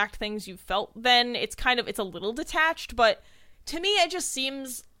same exact things you felt then. It's a little detached, but to me it just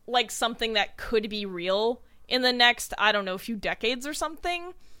seems like something that could be real in the next, I don't know, few decades or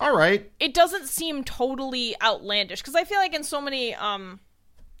something. All right. It doesn't seem totally outlandish, because I feel like in so many,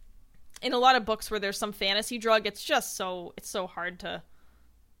 in a lot of books where there's some fantasy drug, it's so hard to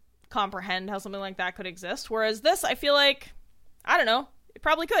comprehend how something like that could exist. Whereas this, I feel like, I don't know, it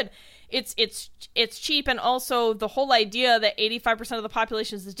probably could. It's cheap, and also the whole idea that 85% of the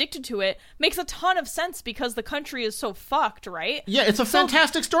population is addicted to it makes a ton of sense because the country is so fucked, right? Yeah, it's a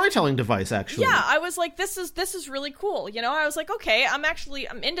fantastic storytelling device, actually. Yeah, I was like, this is really cool. I was like, okay, I'm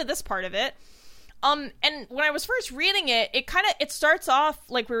into this part of it. And when I was first reading it, it starts off,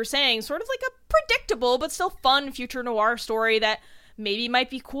 like we were saying, sort of like a predictable but still fun future noir story that maybe might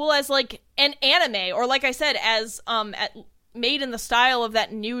be cool as like an anime, or like I said, as made in the style of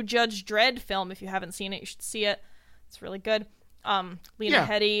that new Judge Dredd film. If you haven't seen it, you should see it. It's really good. Lena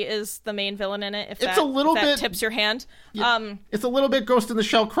Headey is the main villain in it. If that tips your hand. Yeah, it's a little bit Ghost in the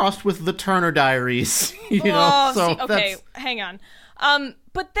Shell crossed with the Turner Diaries. Hang on.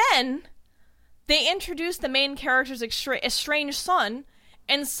 But then they introduced the main character's estranged son,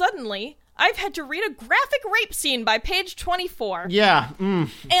 and suddenly I've had to read a graphic rape scene by page 24. Yeah.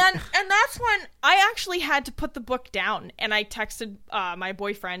 And that's when I actually had to put the book down, and I texted my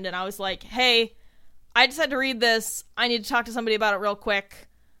boyfriend, and I was like, hey, I just had to read this. I need to talk to somebody about it real quick.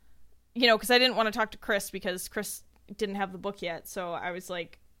 Because I didn't want to talk to Chris, because Chris didn't have the book yet. So I was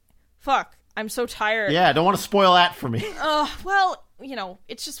like, fuck, I'm so tired. Yeah, don't want to spoil that for me. Well,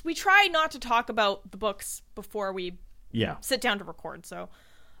 it's just, we try not to talk about the books before we sit down to record. So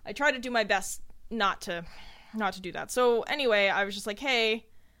I try to do my best not to do that. So anyway, I was just like, hey,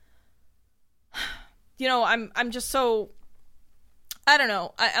 I'm just so, I don't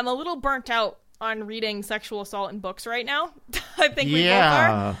know. I'm a little burnt out on reading sexual assault in books right now. I think we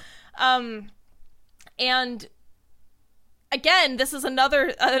both are. And again, this is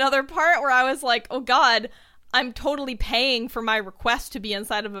another part where I was like, oh God, I'm totally paying for my request to be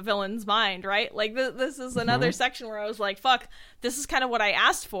inside of a villain's mind, right? Like, this is another section where I was like, fuck, this is kind of what I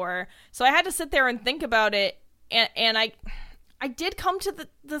asked for. So I had to sit there and think about it, and I did come to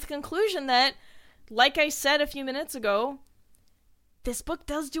the conclusion that, like I said a few minutes ago, this book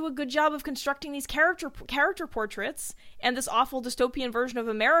does do a good job of constructing these character portraits and this awful dystopian version of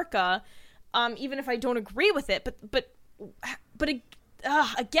America, even if I don't agree with it. But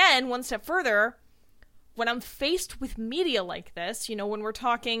again, one step further, when I'm faced with media like this, when we're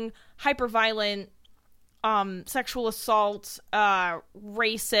talking hyper-violent, sexual assault,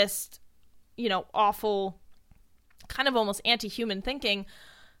 racist, awful, kind of almost anti-human thinking,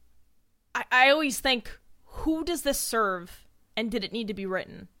 I always think, who does this serve, and did it need to be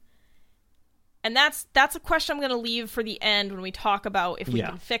written? And that's a question I'm going to leave for the end when we talk about if we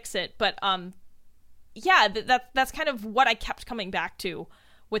can fix it. But that's kind of what I kept coming back to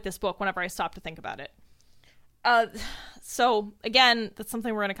with this book whenever I stopped to think about it. So again, that's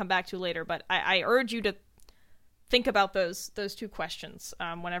something we're going to come back to later, but I urge you to think about those two questions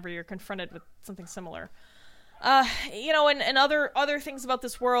whenever you're confronted with something similar. And other things about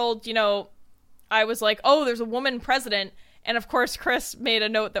this world, I was like, oh, there's a woman president. And of course, Chris made a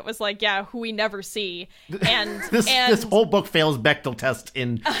note that was like, yeah, who we never see. And this whole book fails Bechdel test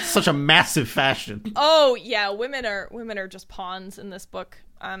in such a massive fashion. Oh yeah, women are just pawns in this book.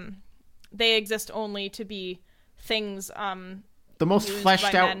 They exist only to be things. The most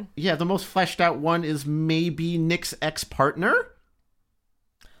fleshed out, men. Yeah, the most fleshed out one is maybe Nick's ex-partner.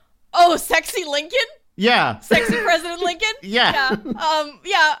 Oh, Sexy Lincoln. Yeah. Sexy President Lincoln? Yeah. You know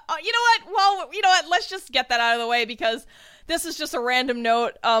what? Well, you know what? Let's just get that out of the way because this is just a random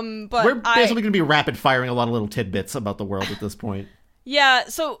note. But we're basically going to be rapid firing a lot of little tidbits about the world at this point. Yeah,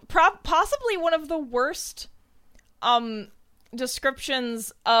 so possibly one of the worst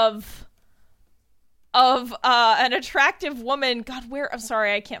descriptions of an attractive woman. God, I'm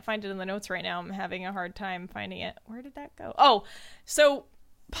sorry, I can't find it in the notes right now. I'm having a hard time finding it. Where did that go? Oh, so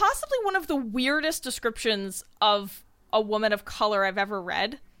possibly one of the weirdest descriptions of a woman of color I've ever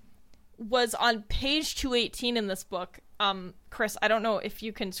read was on page 218 in this book. Chris, I don't know if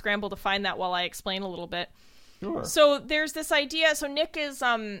you can scramble to find that while I explain a little bit. Sure. So there's this idea. So Nick is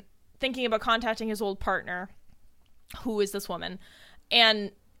thinking about contacting his old partner, who is this woman,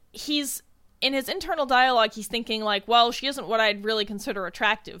 and he's in his internal dialogue. He's thinking like, well, she isn't what I'd really consider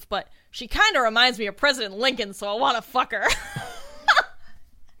attractive, but she kind of reminds me of President Lincoln, so I want to fuck her.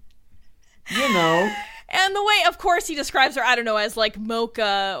 And the way, of course, he describes her, I don't know, as like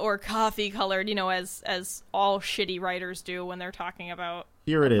mocha or coffee colored, as all shitty writers do when they're talking about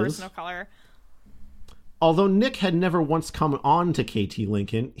a person of color. Although Nick had never once come on to KT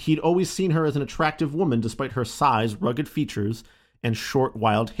Lincoln, he'd always seen her as an attractive woman despite her size, rugged features, and short,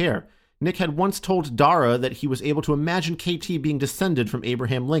 wild hair. Nick had once told Dara that he was able to imagine KT being descended from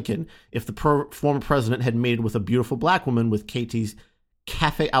Abraham Lincoln if the former president had mated with a beautiful black woman with KT's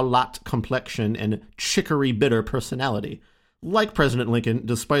cafe au lait complexion and chicory bitter personality. Like President Lincoln,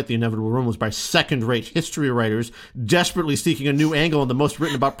 despite the inevitable rumors by second-rate history writers desperately seeking a new angle on the most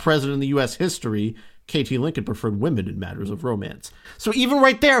written about president in the U.S. history, KT Lincoln preferred women in matters of romance. So even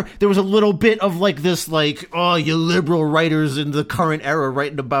right there was a little bit of like this, like, oh, you liberal writers in the current era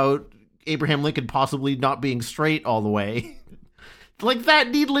writing about Abraham Lincoln possibly not being straight all the way. Like that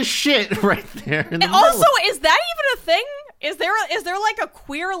needless shit right there. And also, is that even a thing? Is there like a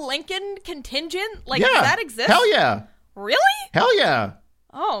queer Lincoln contingent? Like, does that exist? Hell yeah. Really? Hell yeah.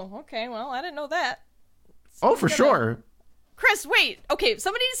 Oh, okay. Well, I didn't know that. So for sure. Chris, wait. Okay,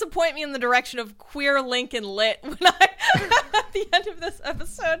 somebody needs to point me in the direction of queer Lincoln lit at the end of this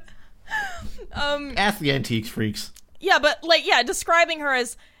episode. Ask the Antiques Freaks. Yeah, but describing her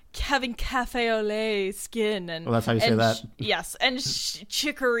as having cafe au lait skin and that's how you say that. Yes, and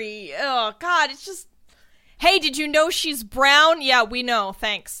chicory. Oh God, it's just. Hey, did you know she's brown? Yeah, we know.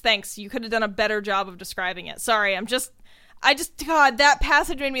 Thanks. You could have done a better job of describing it. Sorry, God, that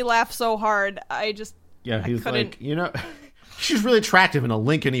passage made me laugh so hard. Yeah, he's like, she's really attractive in a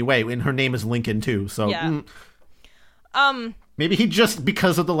Lincoln-y way, and her name is Lincoln too, so. Yeah. Maybe he just,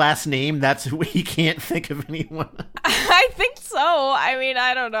 because of the last name, that's who he can't think of anyone. I think so. I mean,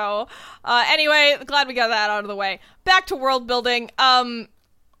 I don't know. Anyway, glad we got that out of the way. Back to world building.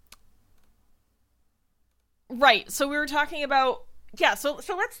 Right, so we were talking about, so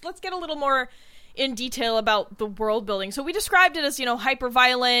let's get a little more in detail about the world building. So we described it as,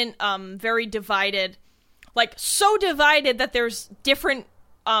 hyper-violent, very divided, like so divided that there's different,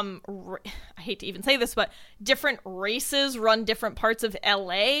 I hate to even say this, but different races run different parts of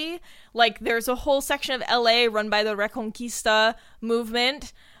LA. Like there's a whole section of LA run by the Reconquista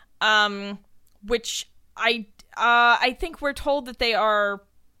movement, which I think we're told that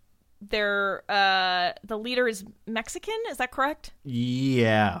the leader is Mexican, is that correct?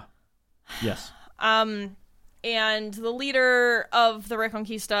 Yeah. Yes. And the leader of the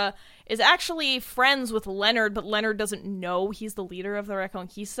Reconquista is actually friends with Leonard, but Leonard doesn't know he's the leader of the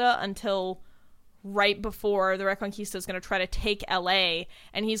Reconquista until right before the Reconquista is going to try to take LA.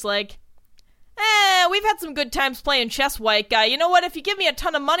 And he's like, we've had some good times playing chess, white guy. You know what? If you give me a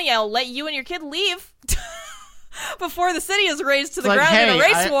ton of money, I'll let you and your kid leave. Before the city is razed to the ground in a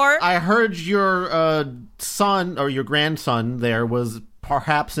race war. I heard your son or your grandson there was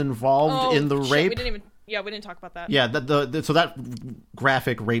perhaps involved in the rape. We didn't talk about that. Yeah, so that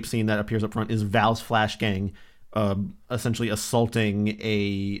graphic rape scene that appears up front is Val's Flash Gang essentially assaulting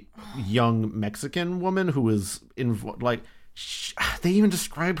a young Mexican woman who is they even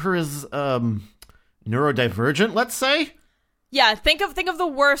describe her as neurodivergent, let's say. Yeah, think of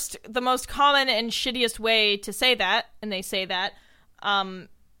the most common and shittiest way to say that, and they say that. And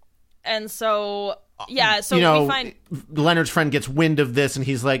so Yeah, so we find Leonard's friend gets wind of this, and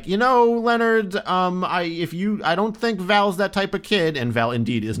he's like, Leonard, I don't think Val's that type of kid, and Val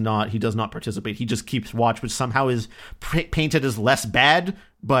indeed is not. He does not participate. He just keeps watch, which somehow is painted as less bad.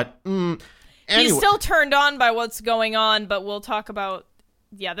 But anyway. He's still turned on by what's going on. But we'll talk about.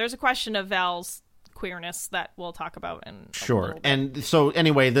 Yeah, there's a question of Val's queerness that we'll talk about in sure. And so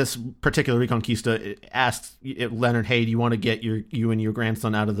anyway, this particular Reconquista asks Leonard, hey, do you want to get you and your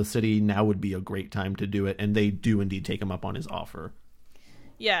grandson out of the city? Now would be a great time to do it. And they do indeed take him up on his offer.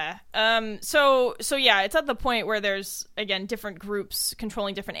 Yeah. So yeah, it's at the point where there's, again, different groups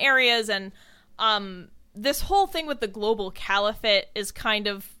controlling different areas. And this whole thing with the global caliphate is kind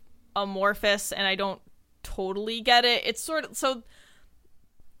of amorphous, and I don't totally get it. It's sort of, so...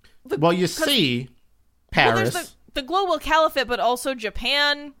 you see... Paris. Well, there's the global caliphate, but also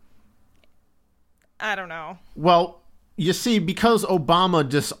Japan. I don't know. Well, you see, because Obama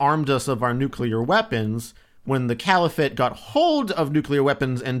disarmed us of our nuclear weapons, when the caliphate got hold of nuclear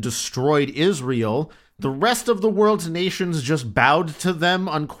weapons and destroyed Israel, the rest of the world's nations just bowed to them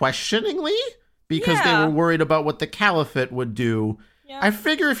unquestioningly because they were worried about what the caliphate would do. Yeah. I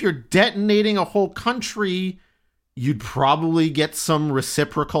figure if you're detonating a whole country, you'd probably get some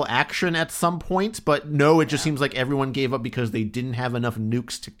reciprocal action at some point, but no, it just seems like everyone gave up because they didn't have enough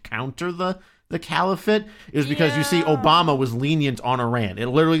nukes to counter the caliphate. It was because you see Obama was lenient on Iran. It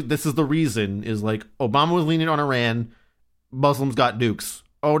literally, this is the reason, is like Obama was lenient on Iran, Muslims got nukes.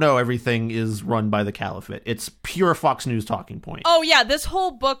 Oh no, everything is run by the caliphate. It's pure Fox News talking point. Oh yeah, this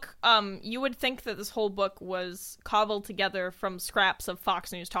whole book, you would think that this whole book was cobbled together from scraps of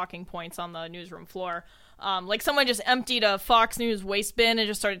Fox News talking points on the newsroom floor. Like someone just emptied a Fox News waste bin and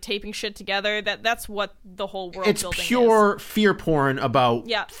just started taping shit together. That's what the whole world building is. It's pure fear porn about,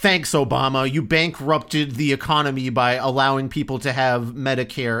 thanks, Obama, you bankrupted the economy by allowing people to have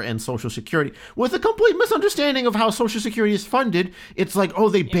Medicare and Social Security. With a complete misunderstanding of how Social Security is funded, it's like, oh,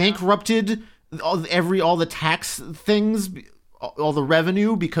 they bankrupted all the tax things, all the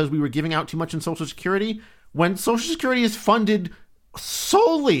revenue because we were giving out too much in Social Security. When Social Security is funded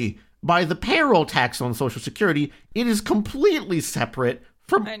solely by the payroll tax on Social Security, it is completely separate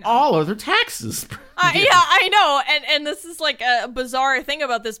from all other taxes. Yeah, I know. And this is like a bizarre thing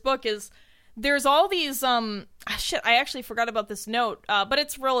about this book is there's all these, I actually forgot about this note, but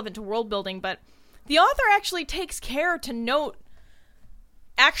it's relevant to world building, but the author actually takes care to note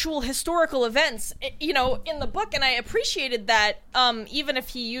actual historical events, in the book, and I appreciated that, even if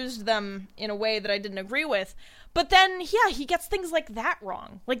he used them in a way that I didn't agree with. But then, he gets things like that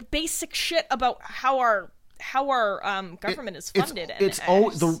wrong, like basic shit about how our government is funded.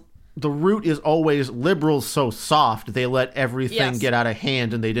 The root is always liberals so soft they let everything get out of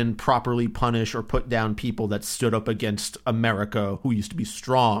hand, and they didn't properly punish or put down people that stood up against America who used to be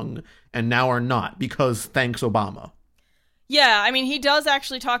strong and now are not because thanks Obama. Yeah, I mean, he does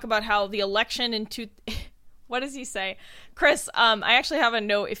actually talk about how the election in what does he say? Chris, I actually have a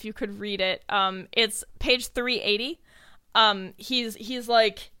note if you could read it. It's page 380. He's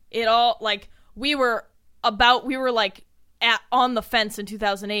like, it all, like, we were like on the fence in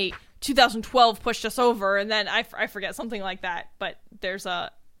 2008. 2012 pushed us over, and then I forget, something like that. But there's I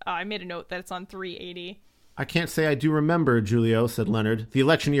made a note that it's on 380. I can't say I do remember, Julio, said Leonard. The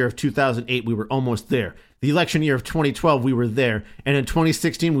election year of 2008, we were almost there. The election year of 2012, we were there. And in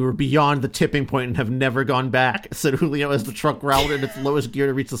 2016, we were beyond the tipping point and have never gone back, said Julio as the truck growled in its lowest gear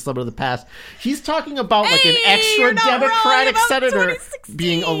to reach the summit of the pass. He's talking about like an extra Democratic senator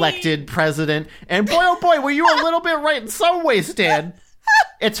being elected president. And boy, oh boy, were you a little bit right in some ways, Stan.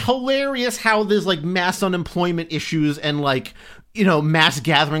 It's hilarious how there's like mass unemployment issues and like, mass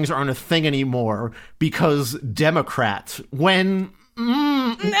gatherings aren't a thing anymore because Democrats, when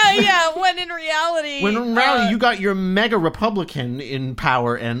in reality, you got your mega Republican in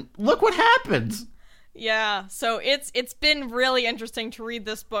power, and look what happens. Yeah, so it's been really interesting to read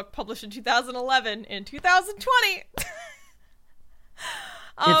this book published in 2011 in 2020.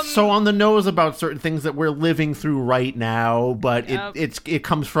 It's so on the nose about certain things that we're living through right now, but it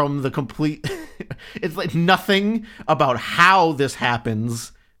comes from the complete. It's like nothing about how this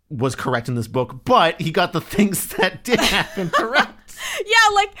happens was correct in this book, but he got the things that did happen correct.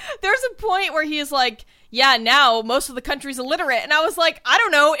 Yeah, like there's a point where he's like, yeah, now most of the country's illiterate, and I was like, I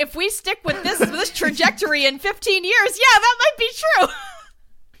don't know, if we stick with this trajectory in 15 years, yeah, that might be true.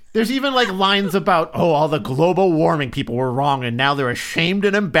 There's even like lines about, oh, all the global warming people were wrong, and now they're ashamed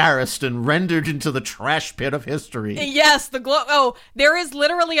and embarrassed and rendered into the trash pit of history. Yes, there is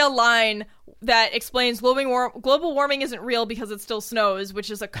literally a line that explains global warming isn't real because it still snows, which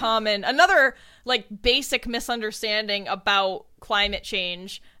is another like basic misunderstanding about climate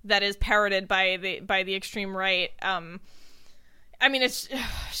change that is parroted by the extreme right. I mean, it's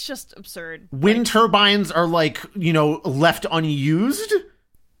just absurd. Wind turbines are like, left unused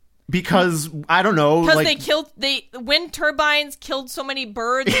because, I don't know. Because wind turbines killed so many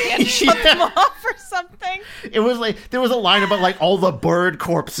birds, they had to shut them off or something. It was like, there was a line about like all the bird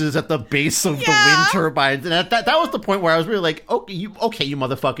corpses at the base of the wind turbines. And that was the point where I was really like, okay, you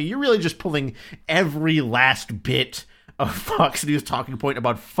motherfucker, you're really just pulling every last bit of Fox News talking point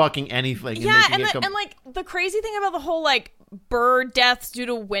about fucking anything. Yeah, and like the crazy thing about the whole like bird deaths due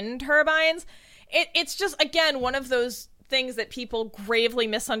to wind turbines, it's just, again, one of those things that people gravely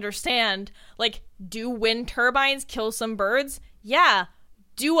misunderstand. Like, do wind turbines kill some birds? Yeah.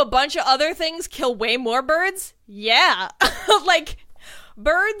 Do a bunch of other things kill way more birds? Yeah. Like,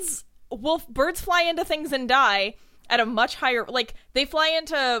 birds fly into things and die at a much higher, like, they fly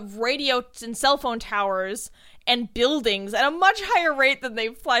into radio and cell phone towers and buildings at a much higher rate than they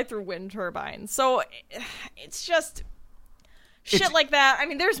fly through wind turbines. So it's just shit like that. I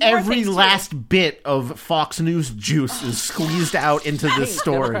mean, there's more every things last bit of Fox News juice is squeezed out into this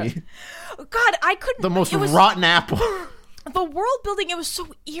story. God, I couldn't. The most rotten apple. The world building, it was so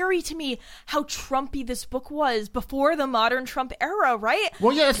eerie to me how Trumpy this book was before the modern Trump era, right?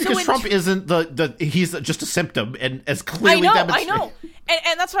 Well, yeah, it's because Trump isn't he's just a symptom, and as clearly demonstrated. I know.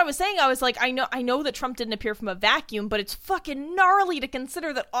 And that's what I was saying. I was like, I know that Trump didn't appear from a vacuum, but it's fucking gnarly to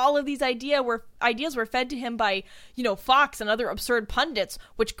consider that all of these ideas were fed to him by, Fox and other absurd pundits,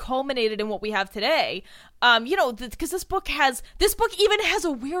 which culminated in what we have today. Because this book even has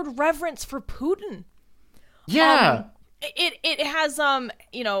a weird reverence for Putin. Yeah. It has,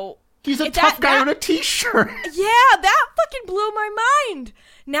 he's a tough guy on a t-shirt. Yeah, that fucking blew my mind.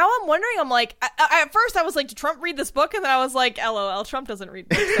 Now I'm wondering, I'm like, at first I was like, did Trump read this book? And then I was like, LOL, Trump doesn't read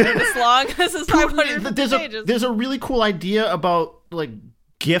books that are this long. This is 550 pages. There's a really cool idea about, like,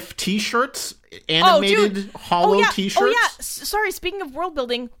 GIF t-shirts, animated hollow t-shirts. Oh, yeah. Sorry, speaking of world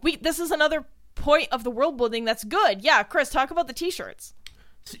building, this is another point of the world building that's good. Yeah, Chris, talk about the t-shirts.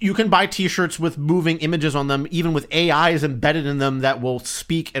 You can buy t-shirts with moving images on them, even with AIs embedded in them that will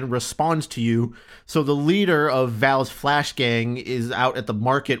speak and respond to you. So the leader of Val's Flash Gang is out at the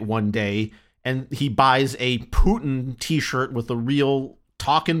market one day, and he buys a Putin t-shirt with a real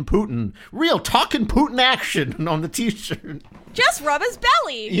talking Putin action on the t-shirt. Just rub his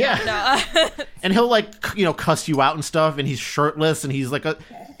belly. Yeah. No. And he'll, like, cuss you out and stuff, and he's shirtless, and he's like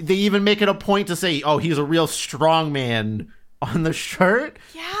they even make it a point to say, oh, he's a real strong man on the shirt.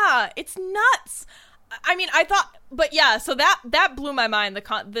 Yeah, it's nuts. I mean, I thought, but yeah, so that blew my mind,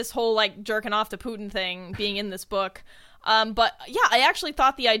 this whole, like, jerking off to Putin thing being in this book. But yeah, I actually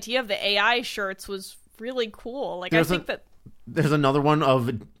thought the idea of the AI shirts was really cool. Like, there's another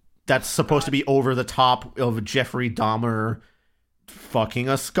one that's supposed to be over the top of Jeffrey Dahmer fucking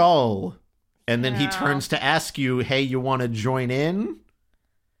a skull. And then he turns to ask you, hey, you want to join in?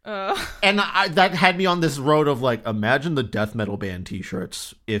 And that had me on this road of, like, imagine the death metal band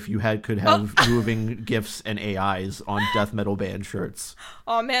t-shirts if you could have moving GIFs and AIs on death metal band shirts.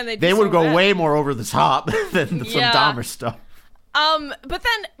 Oh man, they would go way more over the top than some Dahmer stuff. But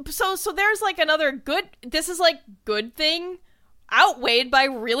then so there's, like, another good thing outweighed by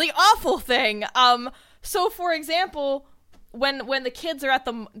really awful thing. So for example, when the kids are at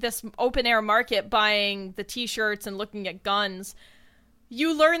this open air market buying the t-shirts and looking at guns,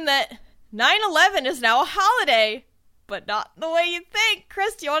 you learn that 9/11 is now a holiday, but not the way you think.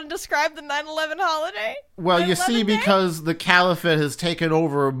 Chris, do you want to describe the 9/11 holiday? Well, you see, because the caliphate has taken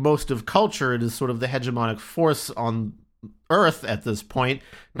over most of culture, it is sort of the hegemonic force on Earth at this point.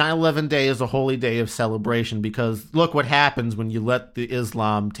 9/11 Day is a holy day of celebration because look what happens when you let the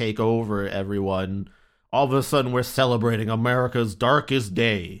Islam take over everyone. All of a sudden, we're celebrating America's darkest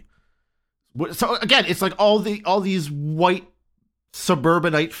day. So again, it's like all these white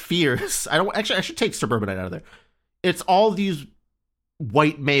suburbanite fears. I should take suburbanite out of there. It's all these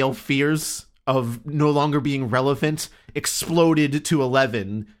white male fears of no longer being relevant exploded to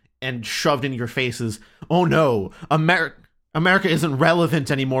 11 and shoved in your faces. Oh no, America isn't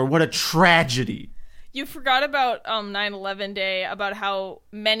relevant anymore. What a tragedy. You forgot about 9/11 Day, about how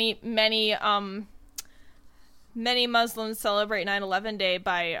many Muslims celebrate 9/11 Day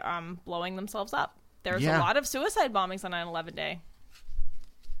by blowing themselves up. There's a lot of suicide bombings on 9/11 Day.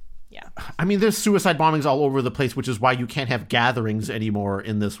 Yeah. I mean, there's suicide bombings all over the place, which is why you can't have gatherings anymore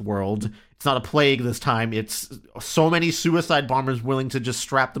in this world. It's not a plague this time. It's so many suicide bombers willing to just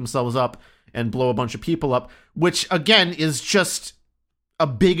strap themselves up and blow a bunch of people up, which, again, is just a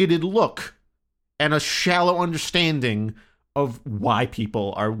bigoted look and a shallow understanding of why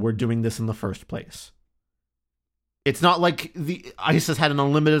people were doing this in the first place. It's not like the ISIS had an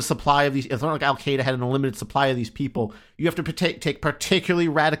unlimited supply of these. It's not like Al-Qaeda had an unlimited supply of these people. You have to take particularly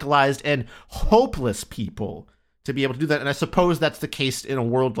radicalized and hopeless people to be able to do that. And I suppose that's the case in a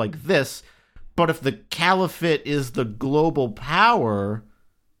world like this. But if the caliphate is the global power,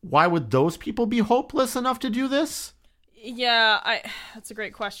 why would those people be hopeless enough to do this? Yeah, that's a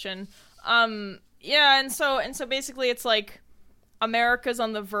great question. Yeah, and so basically it's like America's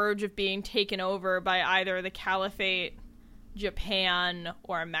on the verge of being taken over by either the Caliphate, Japan,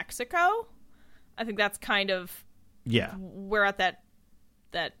 or Mexico. I think that's kind of... Yeah. We're at that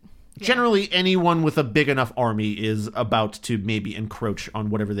Generally, anyone with a big enough army is about to maybe encroach on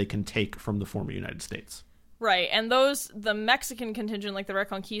whatever they can take from the former United States. Right, and the Mexican contingent, like the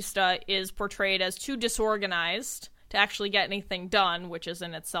Reconquista, is portrayed as too disorganized to actually get anything done, which is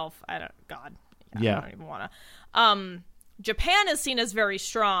in itself, I don't even want to... Japan is seen as very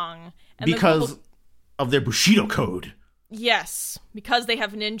strong. And because of their Bushido code. Yes, because they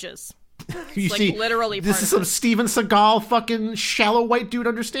have ninjas. You like see, literally this is some Steven Seagal fucking shallow white dude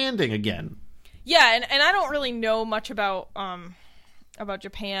understanding again. Yeah, and I don't really know much about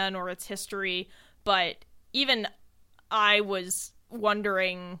Japan or its history, but even I was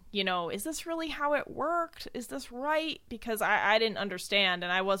wondering, is this really how it worked? Is this right? Because I didn't understand,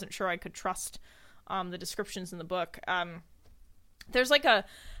 and I wasn't sure I could trust the descriptions in the book. There's like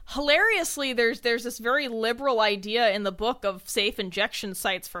hilariously, there's this very liberal idea in the book of safe injection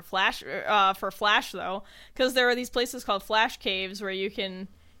sites for Flash though, because there are these places called Flash caves where you can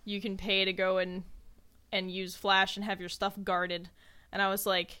pay to go and use Flash and have your stuff guarded. And I was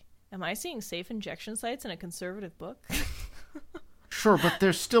like, am I seeing safe injection sites in a conservative book? Sure, but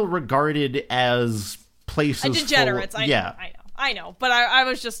they're still regarded as places degenerates. I know. But I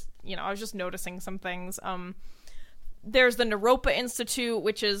was just, I was just noticing some things. There's the Naropa Institute,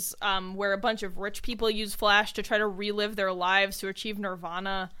 which is where a bunch of rich people use Flash to try to relive their lives to achieve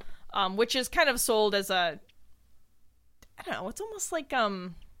nirvana, which is kind of sold as I don't know, it's almost like almost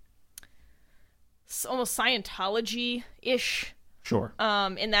Scientology-ish. Sure.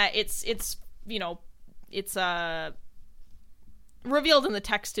 In that it's revealed in the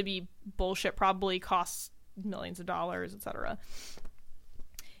text to be bullshit, probably costs millions of dollars, etc.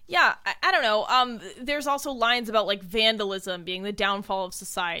 Yeah, I don't know. There's also lines about like vandalism being the downfall of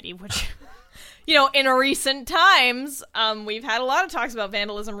society, which, in recent times, we've had a lot of talks about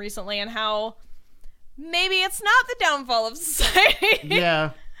vandalism recently and how maybe it's not the downfall of society.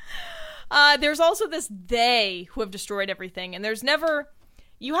 Yeah. There's also this they who have destroyed everything, and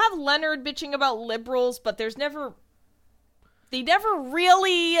you have Leonard bitching about liberals, but they never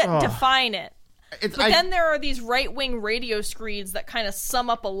really define it. Then there are these right-wing radio screeds that kind of sum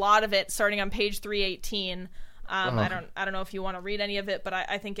up a lot of it, starting on page 318. I don't know if you want to read any of it, but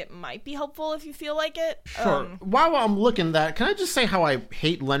I think it might be helpful if you feel like it. Sure. While I'm looking at that, can I just say how I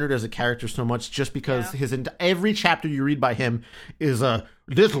hate Leonard as a character so much, just because every chapter you read by him is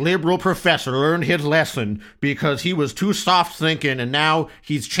this liberal professor learned his lesson because he was too soft thinking, and now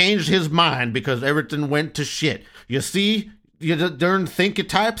he's changed his mind because everything went to shit. You see, you darn thinky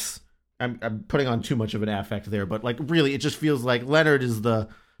types. I'm putting on too much of an affect there, but like really, it just feels like Leonard is the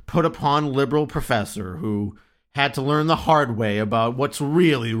put upon liberal professor who had to learn the hard way about what's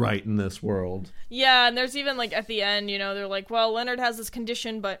really right in this world. Yeah, and there's even like at the end, they're like, well, Leonard has this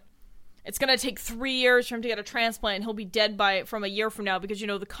condition, but it's going to take 3 years for him to get a transplant, and he'll be dead from a year from now because,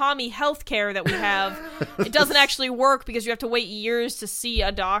 the commie healthcare that we have, it doesn't actually work because you have to wait years to see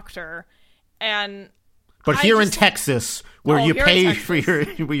a doctor. But here in Texas, where you pay for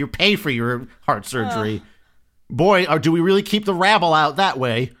your heart surgery, boy, do we really keep the rabble out that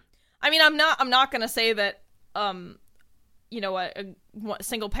way? I mean, I'm not going to say that, a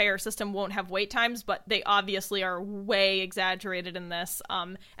single payer system won't have wait times, but they obviously are way exaggerated in this.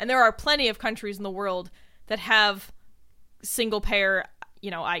 And there are plenty of countries in the world that have single payer,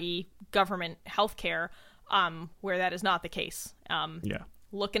 i.e. government healthcare, where that is not the case. Yeah.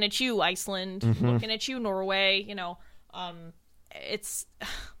 Looking at you, Iceland. Mm-hmm. Looking at you, Norway. It's...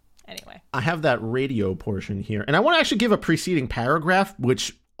 Anyway. I have that radio portion here. And I want to actually give a preceding paragraph,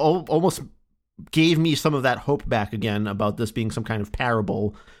 which almost gave me some of that hope back again about this being some kind of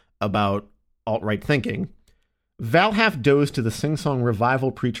parable about alt-right thinking. Val half dozed to the sing-song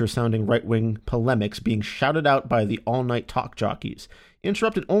revival preacher-sounding right-wing polemics being shouted out by the all-night talk jockeys,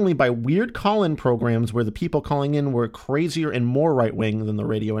 interrupted only by weird call-in programs where the people calling in were crazier and more right-wing than the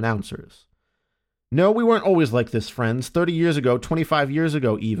radio announcers. No, we weren't always like this, friends. 30 years ago, 25 years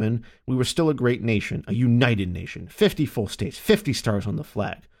ago even, we were still a great nation, a united nation, 50 full states, 50 stars on the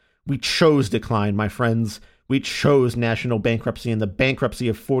flag. We chose decline, my friends. We chose national bankruptcy and the bankruptcy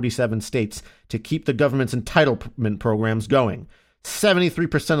of 47 states to keep the government's entitlement programs going.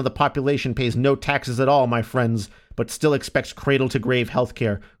 73% of the population pays no taxes at all, my friends, but still expects cradle-to-grave health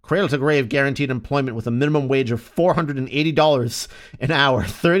care, cradle-to-grave guaranteed employment with a minimum wage of $480 an hour,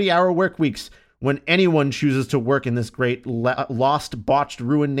 30-hour work weeks. When anyone chooses to work in this great, lost, botched,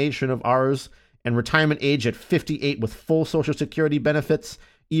 ruined nation of ours, and retirement age at 58 with full Social Security benefits,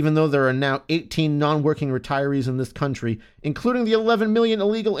 even though there are now 18 non-working retirees in this country, including the 11 million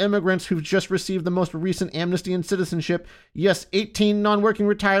illegal immigrants who've just received the most recent amnesty and citizenship. Yes, 18 non-working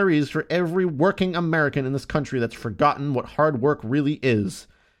retirees for every working American in this country that's forgotten what hard work really is.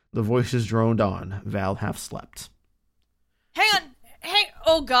 The voices droned on. Val half slept. Hang on.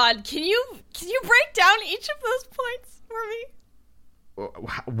 Oh God, can you break down each of those points for me?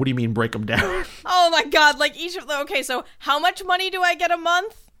 What do you mean break them down? Oh my God, like each of them. Okay, so how much money do I get a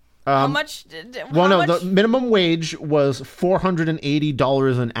month? How much? The minimum wage was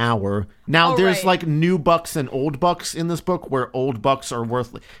 $480 an hour. Now there's like new bucks and old bucks in this book, where old bucks are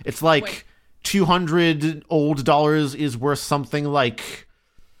worth. It's like $200 old dollars is worth something like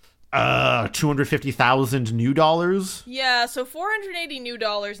 250,000 new dollars. Yeah, so 480 new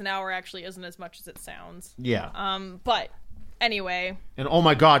dollars an hour actually isn't as much as it sounds. Yeah. But anyway. And oh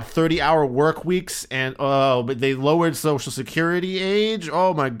my God, 30-hour work weeks, and but they lowered Social Security age.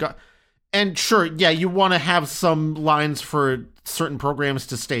 Oh my God. And sure, yeah, you want to have some lines for certain programs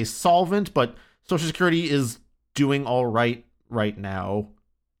to stay solvent, but Social Security is doing all right now.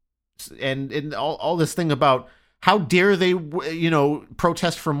 And all this thing about how dare they,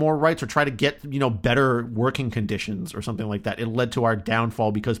 protest for more rights or try to get, better working conditions or something like that. It led to our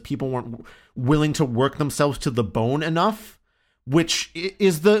downfall because people weren't willing to work themselves to the bone enough, which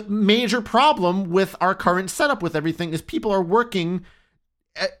is the major problem with our current setup with everything, is people are working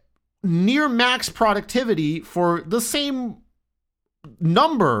at near max productivity for the same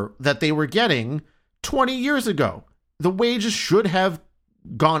number that they were getting 20 years ago. The wages should have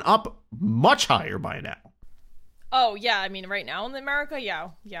gone up much higher by now. Oh, yeah, I mean, right now in America, yeah,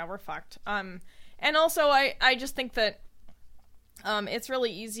 we're fucked. And also, I just think that it's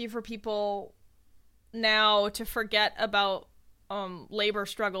really easy for people now to forget about labor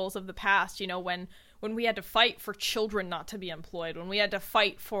struggles of the past, when we had to fight for children not to be employed, when we had to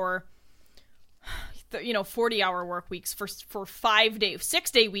fight for, 40-hour work weeks, for 5-day,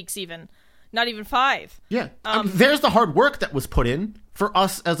 6-day weeks even, not even 5. Yeah, there's the hard work that was put in for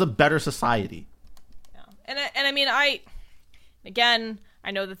us as a better society. And I mean, I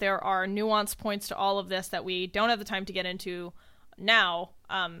know that there are nuanced points to all of this that we don't have the time to get into now.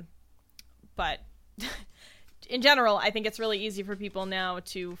 But in general, I think it's really easy for people now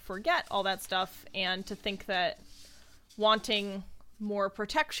to forget all that stuff and to think that wanting more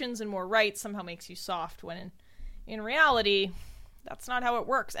protections and more rights somehow makes you soft, when in reality, that's not how it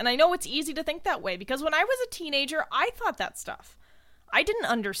works. And I know it's easy to think that way because when I was a teenager, I thought that stuff. I didn't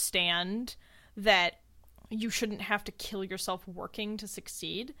understand that you shouldn't have to kill yourself working to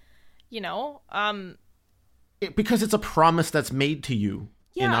succeed, because it's a promise that's made to you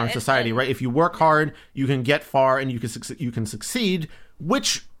in our society, right? If you work hard, you can get far and you can succeed,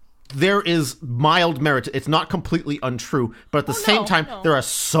 which there is mild merit. It's not completely untrue, but at the same time, there are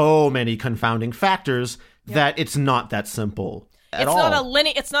so many confounding factors that it's not that simple.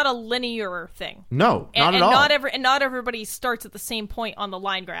 It's not a linear thing. No, not at all. Not everybody starts at the same point on the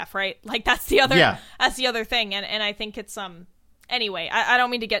line graph, right? Like that's the other. Yeah. That's the other thing, and I think it's Anyway, I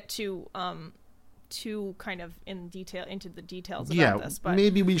don't mean to get too kind of into the details about this, but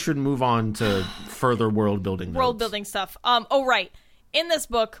maybe we should move on to further world building. World building stuff. Oh right, in this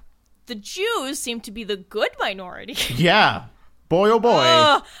book, the Jews seem to be the good minority. Yeah. Boy, oh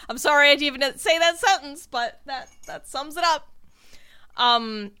boy. I'm sorry I didn't even say that sentence, but that sums it up.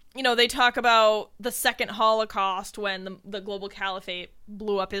 They talk about the second Holocaust when the global caliphate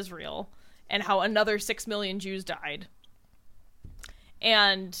blew up Israel and how another 6 million Jews died.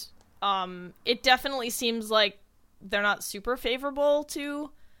 And it definitely seems like they're not super favorable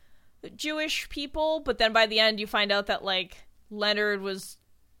to Jewish people, but then by the end you find out that Leonard was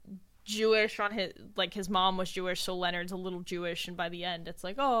Jewish on his mom was Jewish, so Leonard's a little Jewish, and by the end it's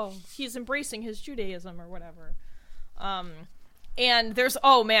he's embracing his Judaism or whatever. And there's,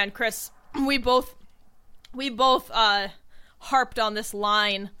 oh man, Chris, we both we both harped on this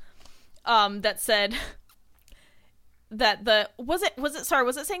line that said that was it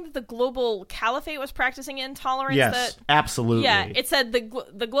saying that the global caliphate was practicing intolerance? Yes, absolutely. Yeah, it said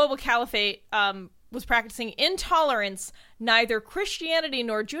the global caliphate was practicing intolerance neither Christianity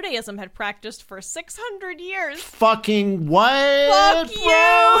nor Judaism had practiced for 600 years. Fucking what? Fuck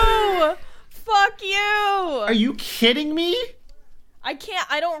you! Fuck you! Are you kidding me? I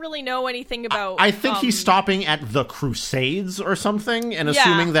don't really know anything about... I think he's stopping at the Crusades or something, and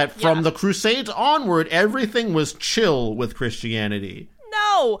assuming that from the Crusades onward, everything was chill with Christianity.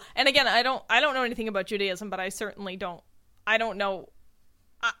 No! And again, I don't know anything about Judaism, but I certainly don't... I don't know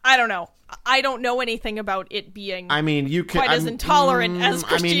anything about it being quite as intolerant as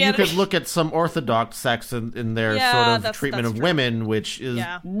Christianity. I mean, you could look at some Orthodox sects in their sort of treatment of women, which is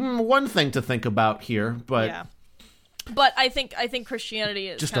one thing to think about here, but... Yeah. But I think Christianity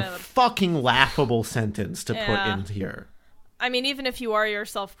is just kind a of fucking laughable sentence to put in here. I mean, even if you are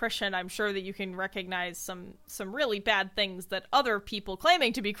yourself Christian, I'm sure that you can recognize some really bad things that other people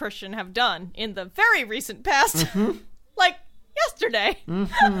claiming to be Christian have done in the very recent past. Mm-hmm. Like yesterday.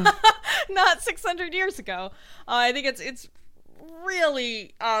 Mm-hmm. Not 600 years ago. I think it's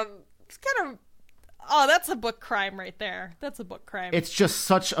really it's kind of... Oh, that's a book crime right there. That's a book crime. It's just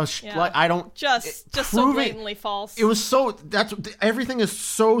such a I don't just so blatantly false. It was so everything is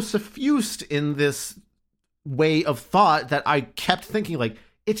so suffused in this way of thought that I kept thinking like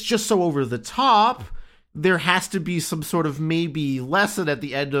it's just so over the top. There has to be some sort of maybe lesson at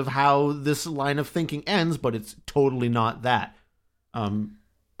the end of how this line of thinking ends, but it's totally not that. I don't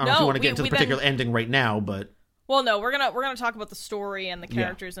know if you want to get into the particular ending right now, but. Well, no, we're gonna talk about the story and the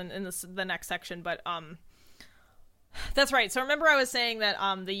characters in the next section, but that's right. So remember, I was saying that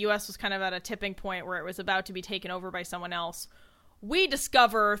the U.S. was kind of at a tipping point where it was about to be taken over by someone else. We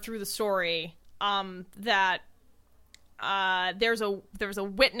discover through the story that there's a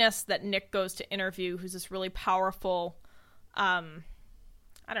witness that Nick goes to interview, who's this really powerful, I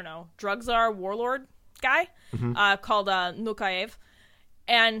don't know, drug czar warlord guy called Nukayev,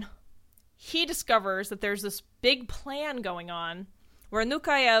 and he discovers that there's this big plan going on where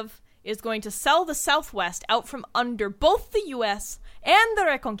Nukayev is going to sell the Southwest out from under both the U.S. and the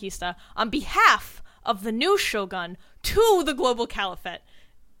Reconquista on behalf of the new shogun to the global caliphate.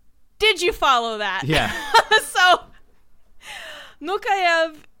 Did you follow that? Yeah. So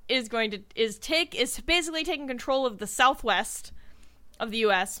Nukayev is basically taking control of the Southwest of the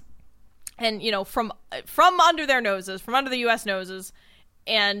U.S. and from under their noses, from under the U.S. noses,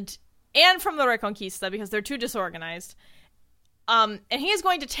 and from the Reconquista, because they're too disorganized. And he is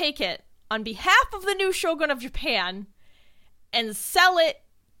going to take it on behalf of the new shogun of Japan and sell it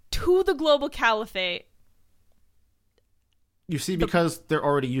to the global caliphate. You see, because they're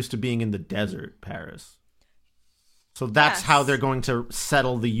already used to being in the desert, Paris. So that's how they're going to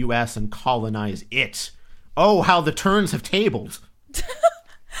settle the U.S. and colonize it. Oh, how the turns have tabled.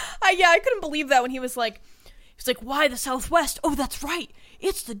 I couldn't believe that when he was like, why the Southwest? Oh, that's right.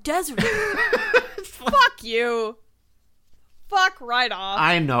 It's the desert. Fuck you. Fuck right off.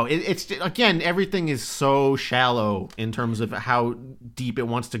 I know. It's again, everything is so shallow in terms of how deep it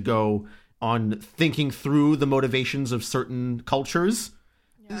wants to go on thinking through the motivations of certain cultures.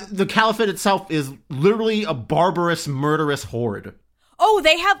 Yeah. The caliphate itself is literally a barbarous, murderous horde. Oh,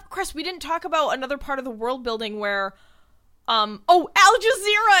 Chris, we didn't talk about another part of the world building where Al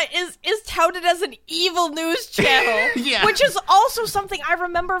Jazeera is touted as an evil news channel, yeah. Which is also something I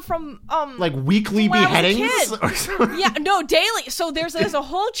remember from like weekly beheadings or something. Yeah, no, daily. So there's a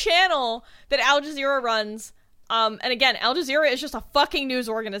whole channel that Al Jazeera runs, and again, Al Jazeera is just a fucking news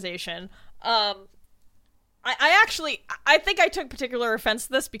organization. I think I took particular offense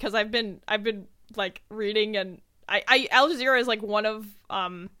to this because I've been like reading, and Al Jazeera is like one of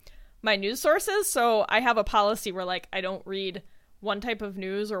my news sources, so I have a policy where like I don't read one type of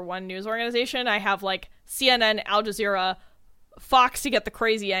news or one news organization. I have like CNN, Al Jazeera, Fox to get the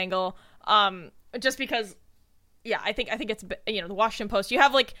crazy angle, just because I think it's the Washington Post. You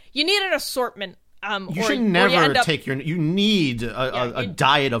have you need an assortment. You should never take you need a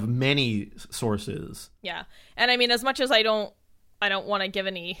diet of many sources. Yeah, and I mean, as much as I don't want to give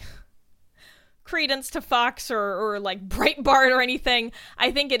any credence to Fox or like Breitbart or anything,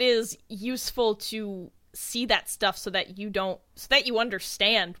 I think it is useful to see that stuff so that you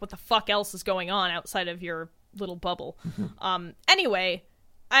understand what the fuck else is going on outside of your little bubble. Mm-hmm. Anyway,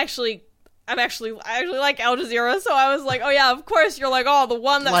 I actually like Al Jazeera, so I was like, oh yeah, of course you're like, oh, the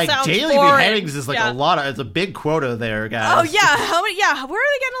one that sounds daily boring. Beheadings is it's a big quota there, guys. Oh yeah, how many? Yeah, where are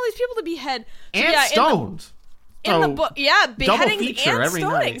they getting all these people to behead? So, and stoned. In the book, beheadings feature and every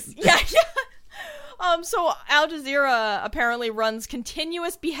stonings. Night. Yeah. So Al Jazeera apparently runs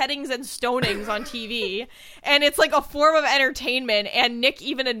continuous beheadings and stonings on TV, and it's like a form of entertainment, and Nick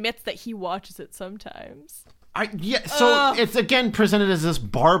even admits that he watches it sometimes. So it's again presented as this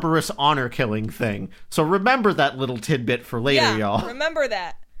barbarous honor killing thing. So remember that little tidbit for later, y'all. Remember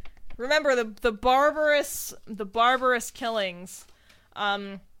that. Remember the barbarous killings.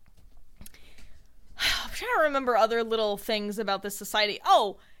 I'm trying to remember other little things about this society.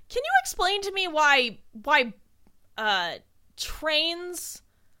 Oh, can you explain to me why trains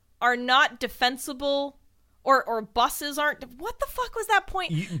are not defensible or buses aren't? What the fuck was that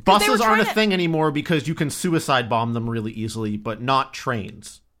point? Buses aren't a thing anymore because you can suicide bomb them really easily, but not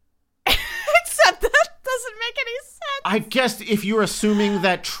trains. Except that doesn't make any sense. I guess if you're assuming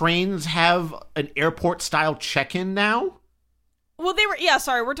that trains have an airport style check-in now. Well,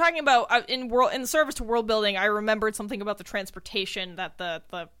 we're talking about in service to world building. I remembered something about the transportation that the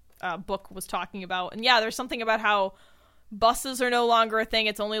book was talking about, and there's something about how buses are no longer a thing.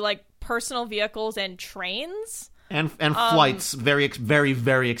 It's only like personal vehicles and trains and flights, very very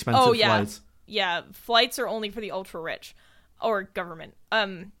very expensive flights. Yeah, flights are only for the ultra rich or government.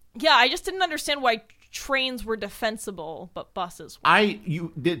 I just didn't understand why trains were defensible, but buses weren't.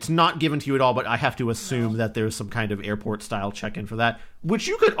 It's not given to you at all, but I have to assume that there's some kind of airport style check-in for that, which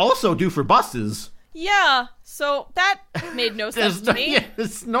you could also do for buses. Yeah, so that made no sense to me. Yeah,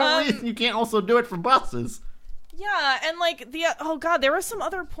 there's no reason you can't also do it for buses. Yeah, and like there was some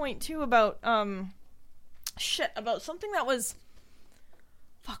other point too about about something that was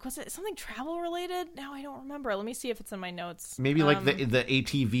was it something travel related? Now I don't remember. Let me see if it's in my notes. Maybe like the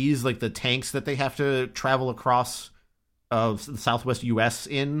ATVs, like the tanks that they have to travel across the Southwest US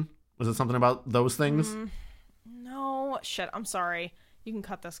in. Was it something about those things? No, I'm sorry. You can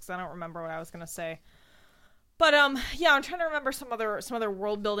cut this because I don't remember what I was gonna say. But I'm trying to remember some other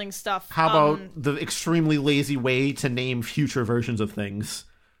world building stuff. How about the extremely lazy way to name future versions of things?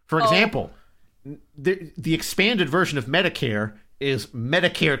 For example, the expanded version of Medicare is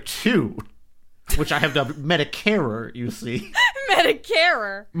Medicare 2, which I have dubbed Medicarer, you see.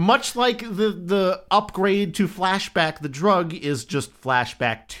 Medicarer. Much like the upgrade to Flashback, the drug is just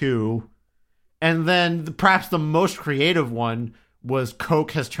Flashback 2. And then perhaps the most creative one was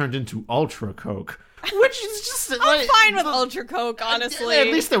Coke has turned into Ultra Coke. Which is just... I'm fine with Ultra Coke, honestly. At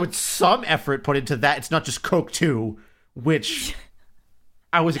least there was some effort put into that. It's not just Coke 2, which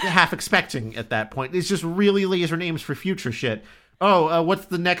I was half expecting at that point. It's just really laser names for future shit. What's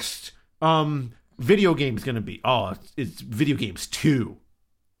the next video game's gonna be? Oh, it's Video Games 2.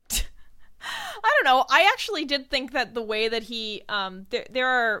 I don't know. I actually did think that the way that he... there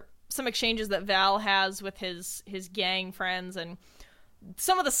are some exchanges that Val has with his gang friends, and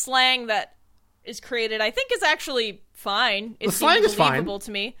some of the slang that is created, I think, is actually fine. The slang is fine. Believable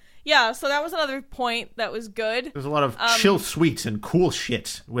to me. Yeah, so that was another point that was good. There's a lot of chill sweets and cool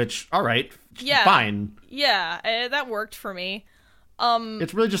shit, which, alright, fine. Yeah, that worked for me.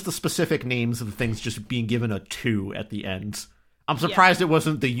 It's really just the specific names of the things just being given a 2 at the end. I'm surprised it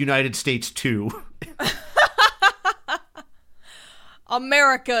wasn't the United States 2.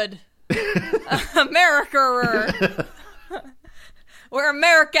 America. America. We're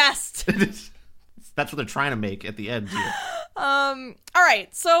Americast. That's what they're trying to make at the end here.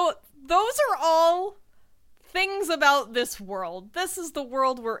 Alright, so those are all things about this world. This is the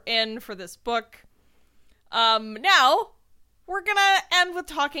world we're in for this book. Now, we're gonna end with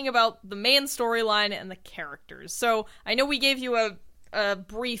talking about the main storyline and the characters. So, I know we gave you a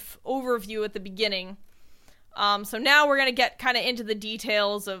brief overview at the beginning. So now we're gonna get kind of into the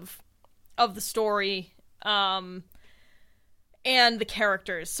details of the story, and the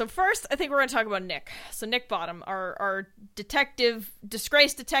characters. So first, I think we're going to talk about Nick. So Nick Bottom, our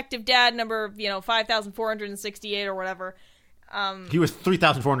disgraced detective dad, number 5,468 or whatever. He was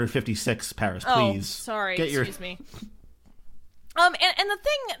 3,456, Paris, please. Oh, sorry, excuse me. And the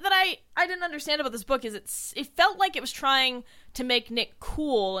thing that I didn't understand about this book is it felt like it was trying to make Nick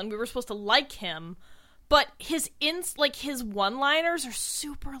cool, and we were supposed to like him, but his one-liners are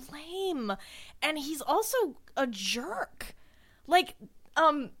super lame, and he's also a jerk. Like,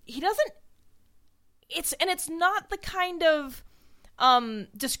 he doesn't... It's not the kind of,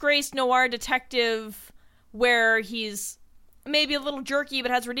 disgraced noir detective where he's maybe a little jerky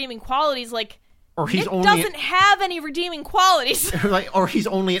but has redeeming qualities. Like, or he's Nick doesn't have any redeeming qualities. Or he's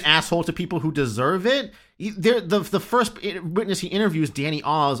only an asshole to people who deserve it. The first witness he interviews, Danny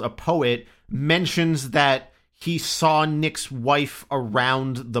Oz, a poet, mentions that he saw Nick's wife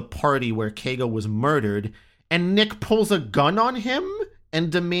around the party where Kago was murdered, and Nick pulls a gun on him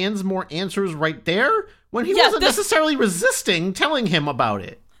and demands more answers right there when he wasn't necessarily resisting telling him about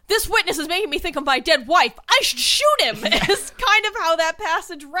it. this witness is making me think of my dead wife. I should shoot him. Is kind of how that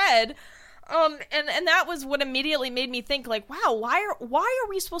passage read. And that was what immediately made me think, like, wow, why are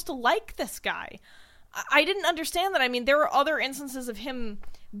we supposed to like this guy? I didn't understand that. I mean, there are other instances of him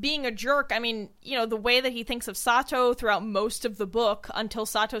being a jerk. I mean, you know, the way that he thinks of Sato throughout most of the book until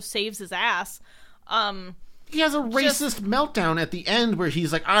Sato saves his ass. He has a racist meltdown at the end where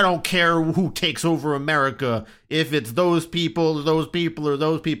he's like, I don't care who takes over America. If it's those people, or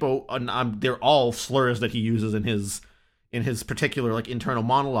those people. And they're all slurs that he uses in his particular, like, internal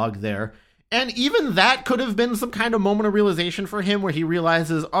monologue there. And even that could have been some kind of moment of realization for him where he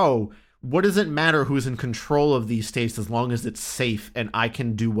realizes, oh, what does it matter who's in control of these states as long as it's safe and I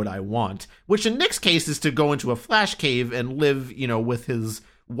can do what I want? Which in Nick's case is to go into a flash cave and live, you know, with his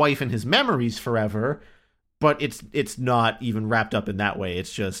wife and his memories forever. But it's not even wrapped up in that way.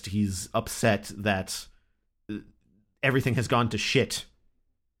 It's just he's upset that everything has gone to shit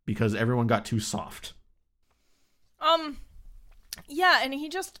because everyone got too soft. Yeah, and he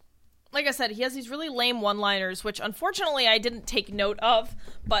just, like I said, he has these really lame one-liners, which unfortunately I didn't take note of,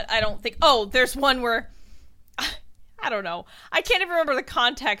 but I don't think... Oh, there's one where... I don't know. I can't even remember the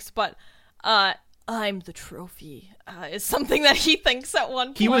context, but I'm the trophy is something that he thinks at one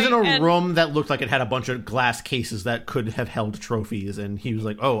point. He was in a room that looked like it had a bunch of glass cases that could have held trophies, and he was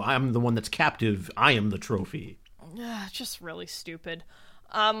like, oh, I'm the one that's captive. I am the trophy. Just really stupid.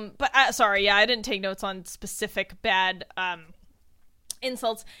 But sorry, yeah, I didn't take notes on specific bad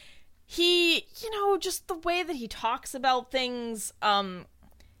insults. He, you know, just the way that he talks about things,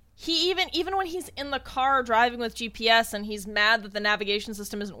 he even when he's in the car driving with GPS and he's mad that the navigation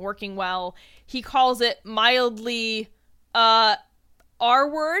system isn't working well, he calls it mildly,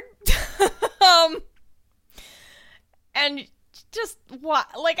 R-word. And just what,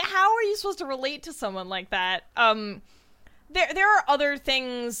 like, how are you supposed to relate to someone like that? There are other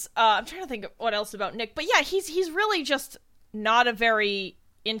things, I'm trying to think of what else about Nick, but yeah, he's really just not a very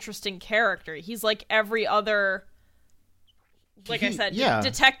interesting character. He's like every other, like I said,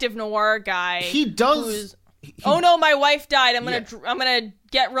 detective noir guy. He does. Oh no, my wife died. I'm gonna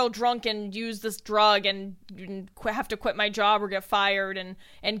get real drunk and use this drug and have to quit my job or get fired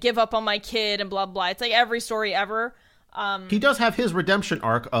and give up on my kid and blah blah. It's like every story ever. He does have his redemption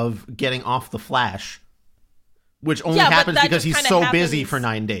arc of getting off the Flash, which only happens because he's so busy for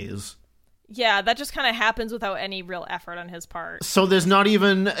 9 days. Yeah, that just kind of happens without any real effort on his part. So there's not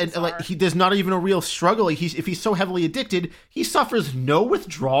even there's not even a real struggle. If he's so heavily addicted, he suffers no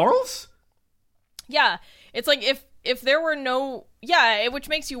withdrawals. Yeah, it's like if there were no which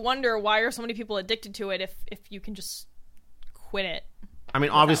makes you wonder, why are so many people addicted to it if you can just quit it. I mean,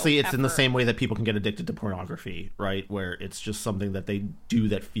 obviously, it's in the same way that people can get addicted to pornography, right? Where it's just something that they do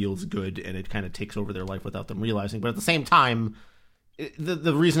that feels good, and it kind of takes over their life without them realizing. But at the same time,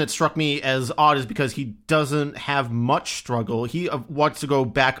 the reason it struck me as odd is because he doesn't have much struggle. He wants to go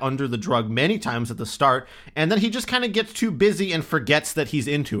back under the drug many times at the start, and then he just kind of gets too busy and forgets that he's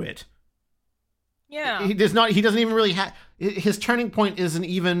into it. Yeah. He doesn't even really have... His turning point isn't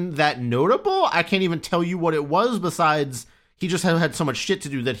even that notable. I can't even tell you what it was, besides he just had so much shit to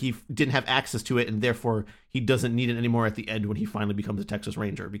do that he didn't have access to it, and therefore he doesn't need it anymore at the end when he finally becomes a Texas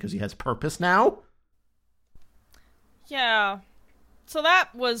Ranger, because he has purpose now. Yeah. So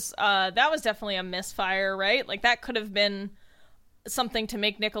that was definitely a misfire, right? Like, that could have been something to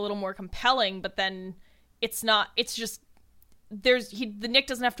make Nick a little more compelling, but then it's not. It's just the Nick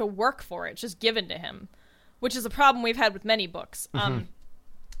doesn't have to work for it; it's just given to him, which is a problem we've had with many books. Mm-hmm.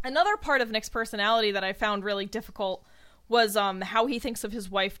 Another part of Nick's personality that I found really difficult was how he thinks of his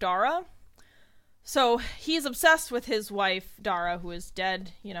wife Dara. So he's obsessed with his wife Dara, who is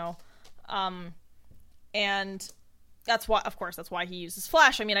dead, you know, and that's why he uses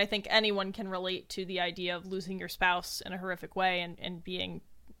Flash. I mean, I think anyone can relate to the idea of losing your spouse in a horrific way and being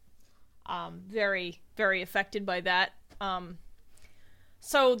very, very affected by that.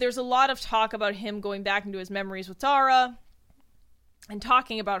 So there's a lot of talk about him going back into his memories with Dara and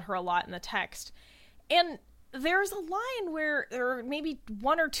talking about her a lot in the text. And there's a line where there are maybe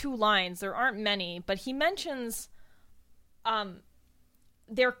one or two lines, there aren't many, but he mentions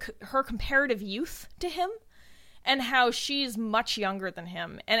her comparative youth to him, and how she's much younger than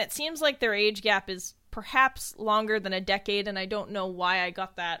him. And it seems like their age gap is perhaps longer than a decade, and I don't know why I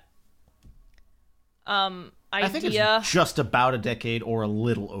got that idea. I think it's just about a decade or a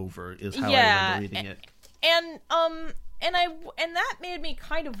little over is how I remember reading it. And that made me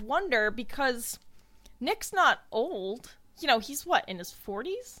kind of wonder, because Nick's not old. You know, he's what, in his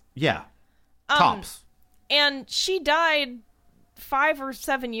 40s? Yeah. Tops. And she died 5 or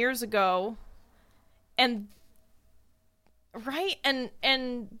 7 years ago, and Right?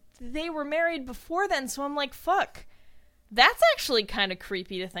 And they were married before then, so I'm like, fuck. That's actually kind of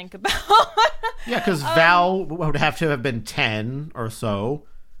creepy to think about. Yeah, because Val would have to have been 10 or so,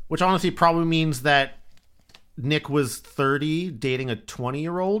 which honestly probably means that Nick was 30, dating a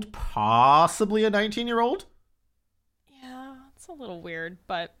 20-year-old, possibly a 19-year-old. Yeah, it's a little weird,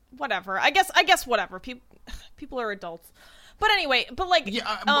 but whatever. I guess whatever. People are adults. But anyway, but like,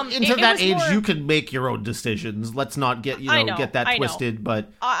 into that age, you can make your own decisions. Let's not get get that twisted.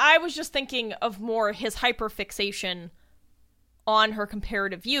 But I was just thinking of more his hyperfixation on her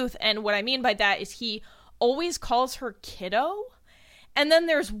comparative youth, and what I mean by that is he always calls her kiddo, and then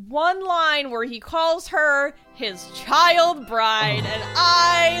there's one line where he calls her his child bride, and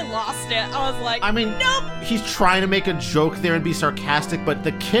I lost it. I was like, nope. He's trying to make a joke there and be sarcastic, but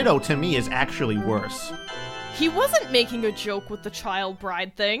the kiddo to me is actually worse. He wasn't making a joke with the child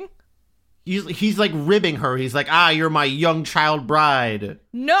bride thing. He's like ribbing her. He's like, you're my young child bride.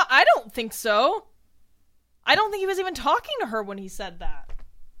 No, I don't think so. I don't think he was even talking to her when he said that.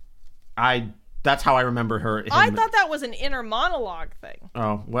 That's how I remember her. I thought that was an inner monologue thing.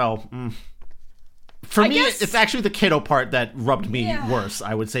 Oh, well. For me, it's actually the kiddo part that rubbed me worse,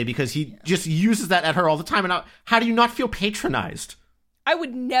 I would say, because he just uses that at her all the time. And how do you not feel patronized? I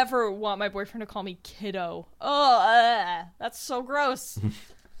would never want my boyfriend to call me kiddo. Oh, that's so gross.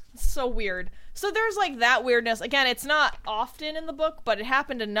 It's so weird. So there's like that weirdness. Again, it's not often in the book, but it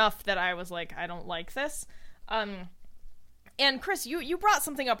happened enough that I was like, I don't like this. And Chris, you brought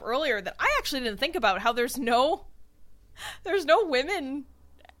something up earlier that I actually didn't think about, how there's no women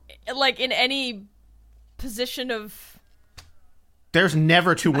like in any position of... There's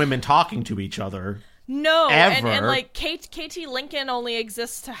never two women talking to each other. No, ever. And like Katie Lincoln only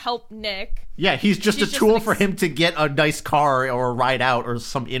exists to help Nick. Yeah, she's just a tool for him to get a nice car or a ride out or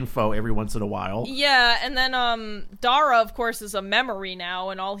some info every once in a while. Yeah, and then Dara, of course, is a memory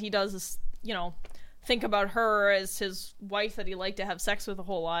now, and all he does is, think about her as his wife that he liked to have sex with a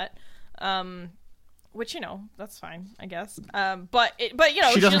whole lot. Which, that's fine, I guess. But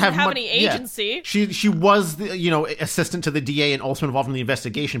she doesn't have any agency. Yeah. She was the, assistant to the DA and also involved in the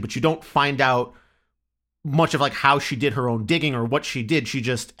investigation, but you don't find out much of like how she did her own digging or what she did. She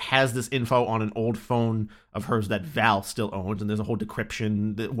just has this info on an old phone of hers that Val still owns, and there's a whole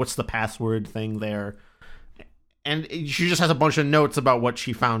decryption, what's the password thing there. And she just has a bunch of notes about what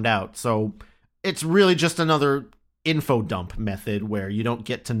she found out. So it's really just another info dump method where you don't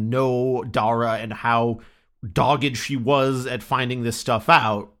get to know Dara and how dogged she was at finding this stuff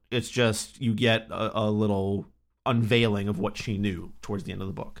out. It's just you get a little unveiling of what she knew towards the end of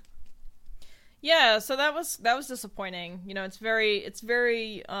the book. Yeah, so that was disappointing. It's very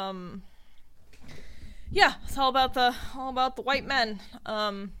yeah, it's all about the white men.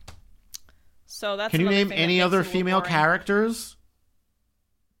 So that's... Can you name any other female characters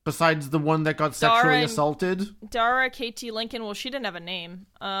besides the one that got sexually assaulted? Dara, Katie Lincoln. Well, she didn't have a name.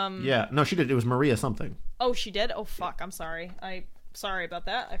 Yeah, no, she did. It was Maria something. Oh, she did? Oh, fuck. I'm sorry. Sorry about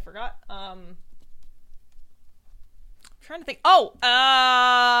that. I forgot. I'm trying to think.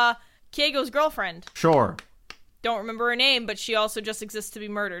 Oh, Kiego's girlfriend. Sure. Don't remember her name, but she also just exists to be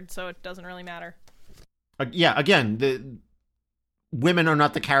murdered, so it doesn't really matter. Yeah, again, the women are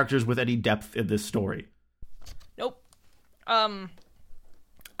not the characters with any depth in this story. Nope. I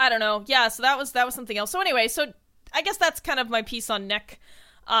don't know. Yeah, so that was something else. So anyway, so I guess that's kind of my piece on Nick.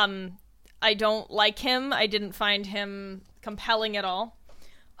 I don't like him. I didn't find him compelling at all.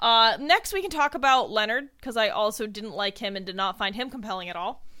 Next, we can talk about Leonard, because I also didn't like him and did not find him compelling at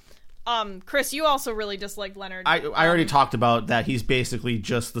all. Chris, you also really disliked Leonard. I already talked about that. He's basically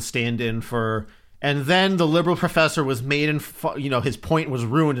just the stand-in for... And then the liberal professor was made in... his point was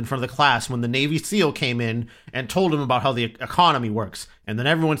ruined in front of the class when the Navy SEAL came in and told him about how the economy works. And then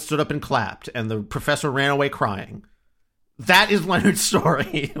everyone stood up and clapped, and the professor ran away crying. That is Leonard's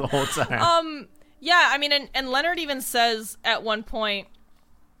story the whole time. Yeah, I mean, and Leonard even says at one point...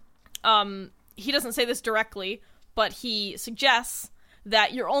 he doesn't say this directly, but he suggests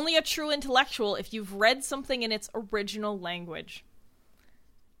that you're only a true intellectual if you've read something in its original language.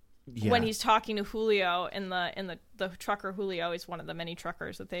 Yeah. When he's talking to Julio in the trucker, Julio is one of the many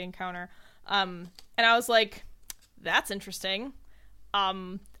truckers that they encounter. And I was like, that's interesting.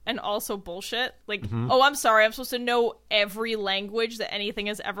 And also bullshit. Like, oh, I'm sorry, I'm supposed to know every language that anything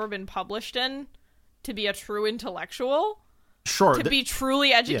has ever been published in to be a true intellectual? Sure. To be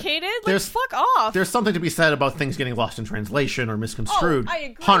truly educated? Yeah. Like, fuck off. There's something to be said about things getting lost in translation or misconstrued. Oh, I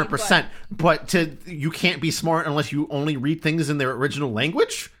agree. 100%. But you can't be smart unless you only read things in their original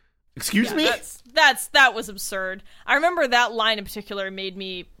language? Excuse me? That was absurd. I remember that line in particular made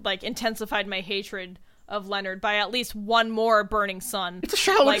me, intensified my hatred of Leonard by at least one more burning sun. It's a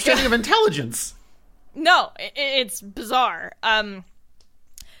shallow understanding of intelligence. No, it's bizarre.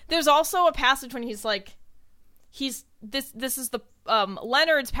 There's also a passage when he's like, this is the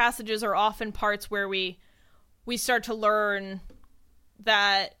Leonard's passages are often parts where we start to learn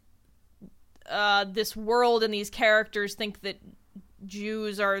that this world and these characters think that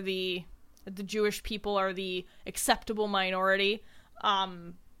Jews are the Jewish people are the acceptable minority,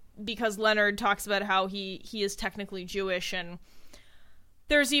 because Leonard talks about how he is technically Jewish, and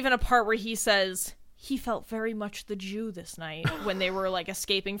there's even a part where he says he felt very much the Jew this night when they were like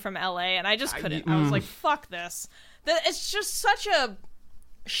escaping from LA, and I just couldn't. I was like, fuck this. It's just such a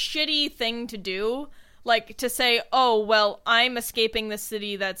shitty thing to do, like to say, oh, well, I'm escaping the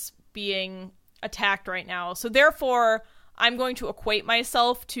city that's being attacked right now, so therefore I'm going to equate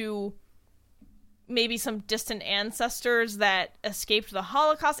myself to maybe some distant ancestors that escaped the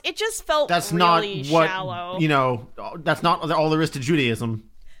Holocaust. It just felt that's really not what, shallow. That's not all there is to Judaism.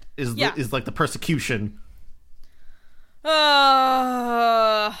 Is like the persecution. It's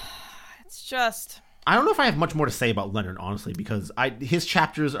just... I don't know if I have much more to say about Leonard, honestly, because his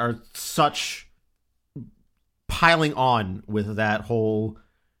chapters are such piling on with that whole...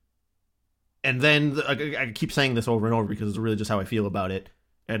 And then, I keep saying this over and over because it's really just how I feel about it.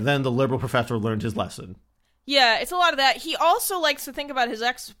 And then the liberal professor learned his lesson. Yeah, it's a lot of that. He also likes to think about his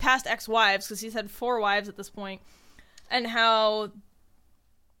past ex-wives, because he's had 4 wives at this point, and how...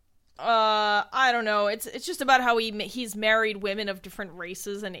 I don't know. It's just about how he's married women of different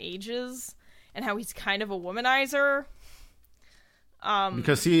races and ages, and how he's kind of a womanizer.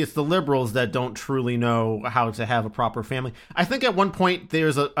 Because it's the liberals that don't truly know how to have a proper family. I think at one point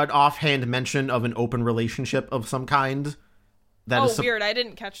there's an offhand mention of an open relationship of some kind. Weird. I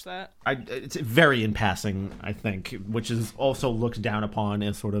didn't catch that. It's very in passing, I think, which is also looked down upon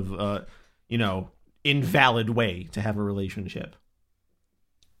as sort of, invalid way to have a relationship.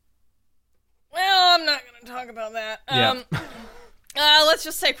 Well, I'm not going to talk about that. Yeah. Let's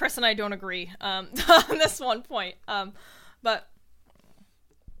just say Chris and I don't agree on this one point. But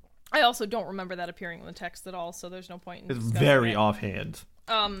I also don't remember that appearing in the text at all, so there's no point in It's discussing very it. offhand.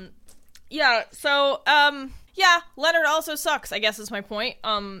 Leonard also sucks, I guess is my point.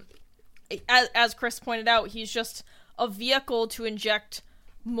 As Chris pointed out, he's just a vehicle to inject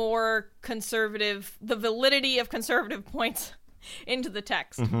more the validity of conservative points into the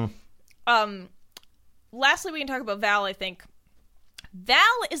text. Mm-hmm. Lastly, we can talk about Val, I think. Val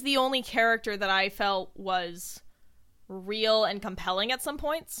is the only character that I felt was real and compelling at some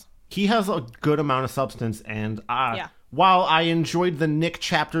points. He has a good amount of substance, and while I enjoyed the Nick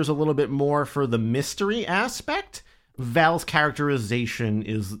chapters a little bit more for the mystery aspect, Val's characterization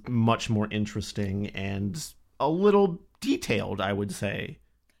is much more interesting and a little detailed, I would say.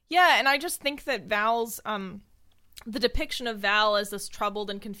 Yeah, and I just think that Val's... the depiction of Val as this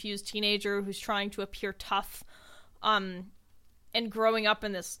troubled and confused teenager who's trying to appear tough, and growing up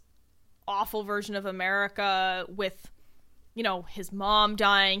in this awful version of America with, his mom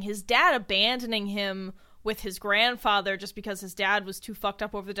dying, his dad abandoning him with his grandfather just because his dad was too fucked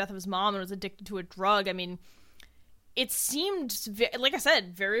up over the death of his mom and was addicted to a drug. I mean, it seemed, like I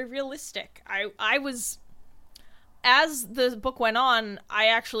said, very realistic. I was... As the book went on, I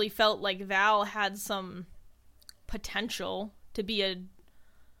actually felt like Val had some potential to be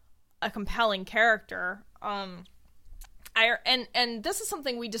a compelling character. And this is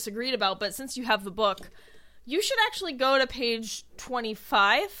something we disagreed about, but since you have the book, you should actually go to page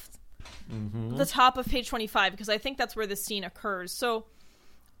 25, the top of page 25, because I think that's where this scene occurs. So,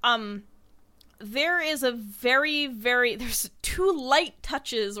 there is a very, there's 2 light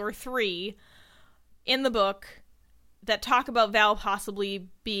touches, or 3, in the book that talk about Val possibly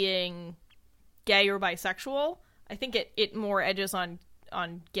being gay or bisexual. I think it more edges on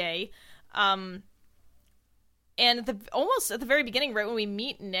gay. And almost at the very beginning, right when we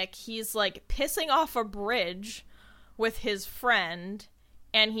meet Nick, he's like pissing off a bridge with his friend,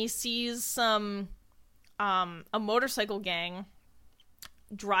 and he sees a motorcycle gang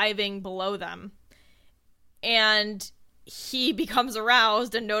driving below them, and he becomes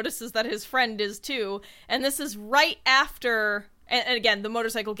aroused and notices that his friend is too. And this is right after, and again, the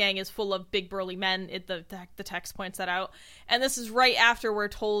motorcycle gang is full of big burly men. The text points that out. And this is right after we're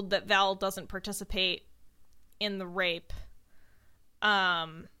told that Val doesn't participate in the rape.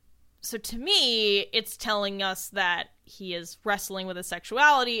 So to me, it's telling us that he is wrestling with his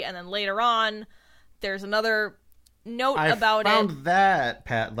sexuality, and then later on, there's another note about it. I found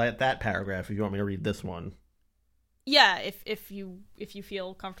that paragraph. If you want me to read this one, yeah, if you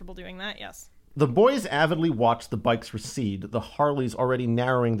feel comfortable doing that, yes. The boys avidly watched the bikes recede, the Harleys already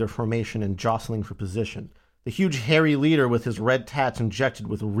narrowing their formation and jostling for position. The huge hairy leader with his red tats injected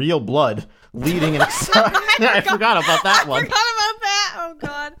with real blood, leading an I forgot about that one. I forgot about that. Oh,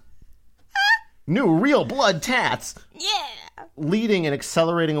 God. New real blood tats. Yeah. Leading and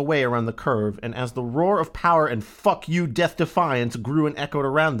accelerating away around the curve, and as the roar of power and fuck you death defiance grew and echoed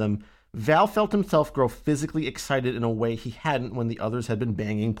around them, Val felt himself grow physically excited in a way he hadn't when the others had been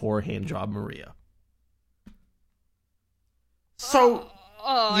banging poor handjob Maria. So,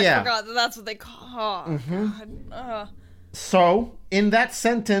 I forgot that's what they call. God. So, in that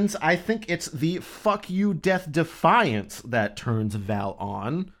sentence, I think it's the fuck you death defiance that turns Val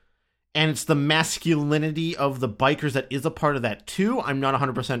on. And it's the masculinity of the bikers that is a part of that too. I'm not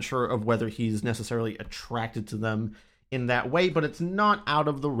 100% sure of whether he's necessarily attracted to them in that way, but it's not out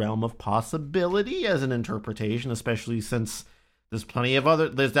of the realm of possibility as an interpretation, especially since there's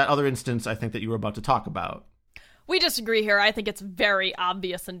that other instance I think that you were about to talk about. We disagree here. I think it's very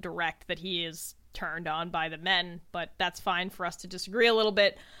obvious and direct that he is turned on by the men, but that's fine for us to disagree a little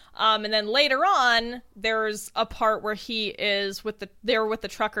bit. And then later on, there's a part where he is with the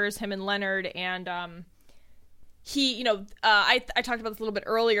truckers, him and Leonard, and I talked about this a little bit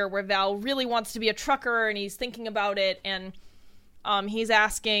earlier, where Val really wants to be a trucker, and he's thinking about it, and he's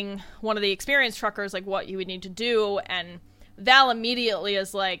asking one of the experienced truckers, like, what you would need to do, and Val immediately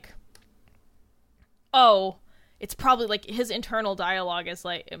is like, oh, it's probably, like, his internal monologue is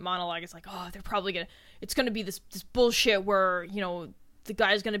like, oh, they're probably it's gonna be this bullshit where, you know, the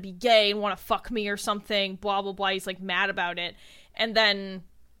guy's gonna be gay and want to fuck me or something, blah, blah, blah. He's, like, mad about it. And then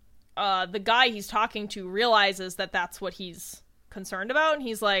the guy he's talking to realizes that that's what he's concerned about, and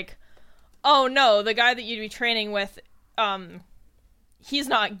he's like, oh, no, the guy that you'd be training with, he's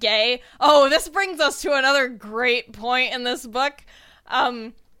not gay. Oh, this brings us to another great point in this book.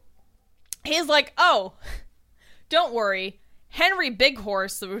 He's like, oh, don't worry, Henry Big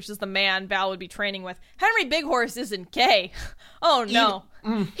Horse, which is the man Val would be training with, Henry Big Horse isn't gay. Oh no.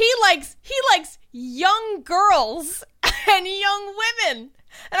 He likes young girls and young women.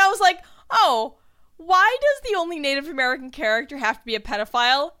 And I was like, oh, why does the only Native American character have to be a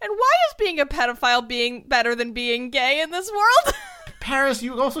pedophile? And why is being a pedophile being better than being gay in this world? Paris,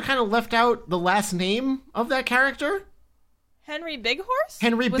 you also kind of left out the last name of that character. Henry Big Horse?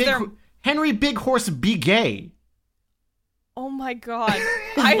 Henry Big Horse be gay. Oh my god.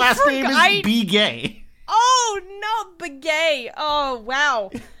 His last name is Be Gay. Oh no, Begay. Oh wow.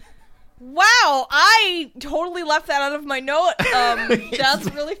 Wow, I totally left that out of my note.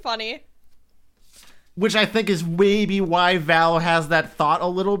 That's really funny. Which I think is maybe why Val has that thought a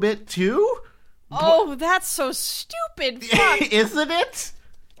little bit too. Oh, that's so stupid. Fuck. Isn't it?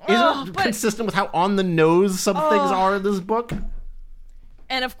 Isn't it consistent with how on the nose some things are in this book?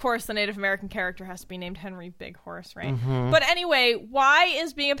 And of course, the Native American character has to be named Henry Big Horse, right? Mm-hmm. But anyway, why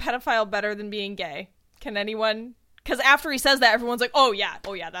is being a pedophile better than being gay? Can anyone? Because after he says that, everyone's like, oh yeah,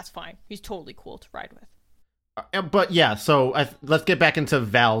 that's fine. He's totally cool to ride with. But yeah, so let's get back into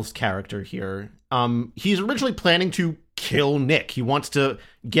Val's character here. He's originally planning to kill Nick. He wants to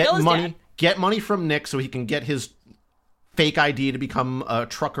get money from Nick so he can get his fake ID to become a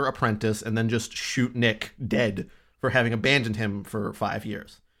trucker apprentice and then just shoot Nick dead for having abandoned him for 5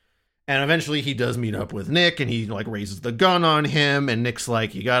 years. And eventually he does meet up with Nick, and he, like, raises the gun on him, and Nick's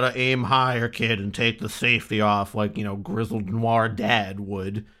like, you gotta aim higher, kid, and take the safety off, like, you know, grizzled noir dad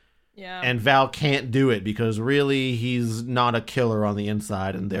would. Yeah. And Val can't do it, because really he's not a killer on the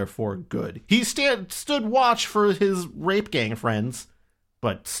inside, and therefore good. He stood watch for his rape gang friends,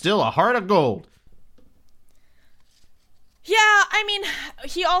 but still a heart of gold. Yeah, I mean,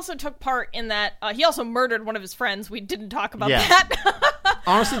 he also took part in that. He also murdered one of his friends. We didn't talk about that.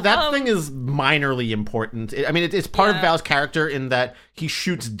 Honestly, that thing is minorly important. It's part of Val's character in that he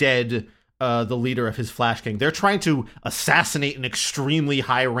shoots dead the leader of his Flash Gang. They're trying to assassinate an extremely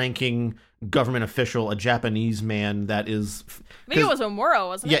high-ranking government official, a Japanese man that is... I think it was Omura,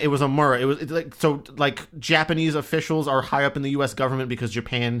 wasn't it? Yeah, it was Omura. Japanese officials are high up in the U.S. government because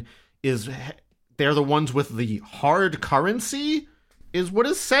Japan is... They're the ones with the hard currency, is what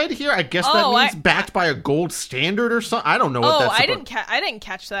is said here. I guess that means backed by a gold standard or something. I don't know what that's about. I didn't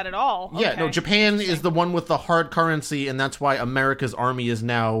catch that at all. Yeah, no, Japan is the one with the hard currency, and that's why America's army is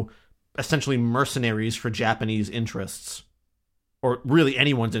now essentially mercenaries for Japanese interests. Or really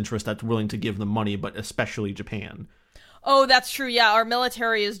anyone's interest that's willing to give them money, but especially Japan. Oh, that's true. Yeah, our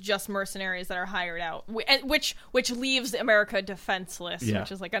military is just mercenaries that are hired out, which leaves America defenseless,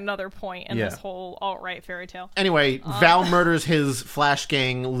 which is like another point in this whole alt-right fairy tale. Anyway, Val murders his Flash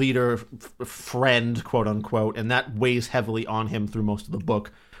Gang leader friend, quote unquote, and that weighs heavily on him through most of the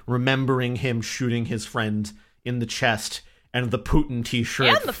book. remembering him shooting his friend in the chest, and the Putin t-shirt.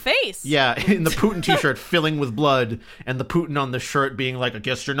 And the face. Yeah, in the Putin t-shirt filling with blood, and the Putin on the shirt being like, I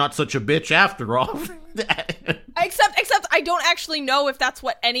guess you're not such a bitch after all. Except I don't actually know if that's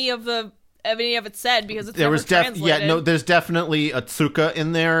what any of it said, because it's never translated. There's definitely a Tsuka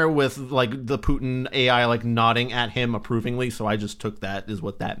in there with like the Putin AI like nodding at him approvingly, so I just took that as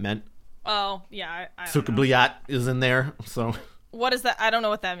what that meant. Oh, yeah, I Tsuka Bliat is in there, so... What is that? I don't know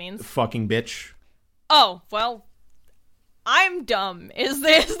what that means. Fucking bitch. Oh, well... I'm dumb, is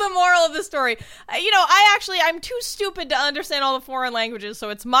the moral of the story. I'm too stupid to understand all the foreign languages,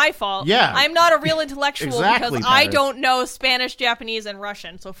 so it's my fault. Yeah. I'm not a real intellectual Exactly, because I Paris. don't know Spanish, Japanese, and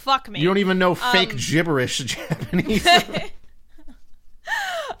Russian, so fuck me. You don't even know fake gibberish Japanese.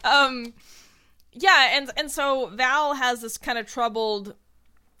 Yeah, and so Val has this kind of troubled...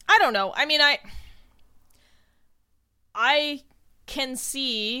 I don't know. I mean, I can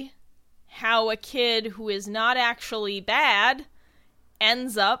see how a kid who is not actually bad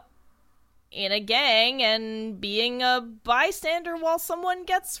ends up in a gang and being a bystander while someone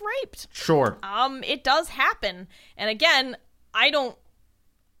gets raped. Sure. It does happen. And again, I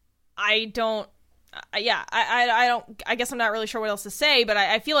guess I'm not really sure what else to say, but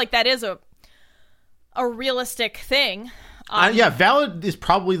I feel like that is a realistic thing. Val is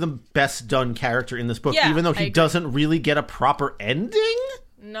probably the best done character in this book, even though he doesn't really get a proper ending.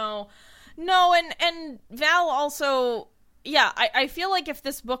 No, and Val also, I feel like if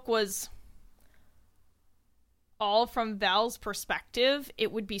this book was all from Val's perspective, it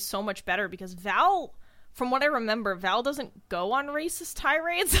would be so much better, because Val, from what I remember, Val doesn't go on racist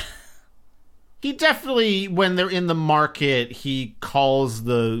tirades. He definitely, when they're in the market, he calls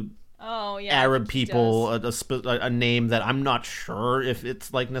the Arab people a name that I'm not sure if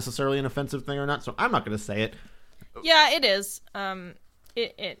it's like necessarily an offensive thing or not, so I'm not going to say it. Yeah, it is.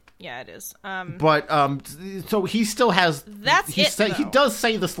 It is. But so he still has. He does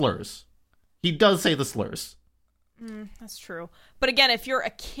say the slurs. He does say the slurs. That's true. But again, if you're a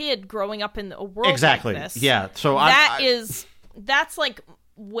kid growing up in a world exactly, like this, yeah. So that's like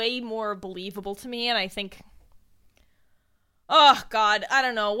way more believable to me, and I think. Oh, God, I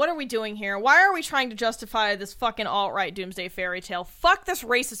don't know. What are we doing here? Why are we trying to justify this fucking alt-right doomsday fairy tale? Fuck this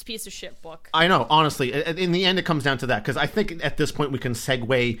racist piece of shit book. I know, honestly. In the end, it comes down to that, because I think at this point we can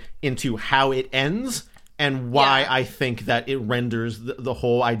segue into how it ends and why I think that it renders the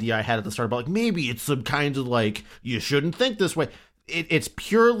whole idea I had at the start about, like, maybe it's some kind of, like, you shouldn't think this way. It's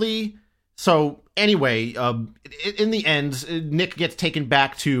purely... So, anyway, in the end, Nick gets taken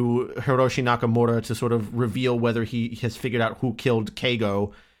back to Hiroshi Nakamura to sort of reveal whether he has figured out who killed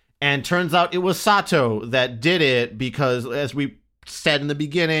Keigo. And turns out it was Sato that did it because, as we said in the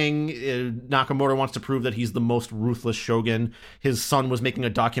beginning, Nakamura wants to prove that he's the most ruthless shogun. His son was making a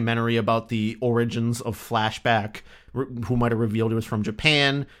documentary about the origins of Flashback, who might have revealed it was from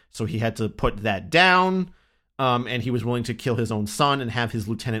Japan, so he had to put that down. And he was willing to kill his own son and have his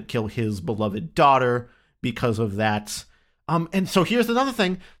lieutenant kill his beloved daughter because of that. And so here's another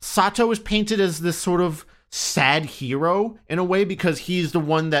thing. Sato is painted as this sort of sad hero in a way because he's the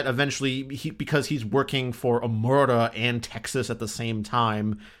one that eventually, because he's working for Omura and Texas at the same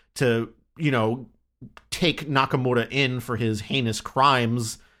time to, take Nakamura in for his heinous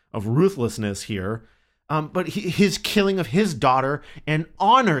crimes of ruthlessness here. But his killing of his daughter and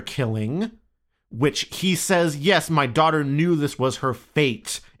honor killing... which he says, yes, my daughter knew this was her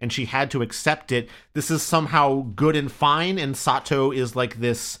fate, and she had to accept it. This is somehow good and fine, and Sato is like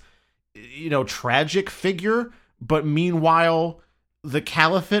this, tragic figure. But meanwhile, the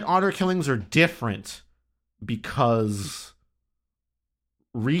Caliphate honor killings are different because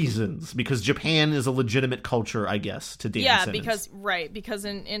reasons. Because Japan is a legitimate culture, I guess, to Dan Simmons. Because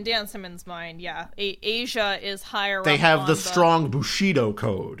in Dan Simmons' mind, Asia is higher. They have the strong Bushido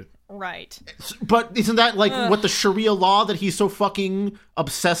code. Right. But isn't that like what the Sharia law that he's so fucking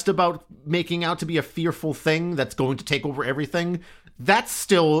obsessed about making out to be a fearful thing that's going to take over everything? That's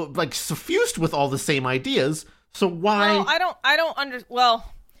still like suffused with all the same ideas. So why? No, I don't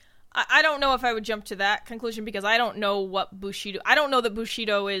know if I would jump to that conclusion because I don't know what Bushido. I don't know that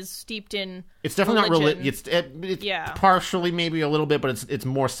Bushido is steeped in. It's definitely not religion. It's partially maybe a little bit, but it's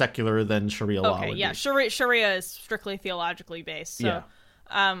more secular than Sharia law. Okay, yeah, Sharia is strictly theologically based. So. Yeah.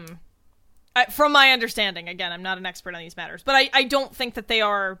 From my understanding, again, I'm not an expert on these matters, but I don't think that they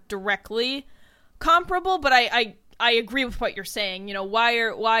are directly comparable. But I agree with what you're saying. Why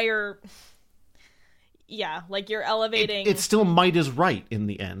are like you're elevating. It still might is right in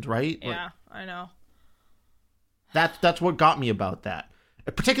the end, right? Yeah, I know. That's what got me about that,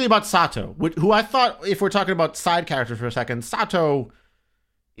 particularly about Sato, who I thought, if we're talking about side characters for a second, Sato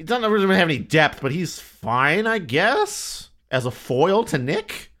He doesn't really have any depth, but he's fine, I guess, as a foil to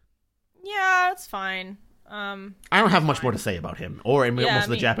Nick. Yeah, it's fine. I don't have much more to say about him or most of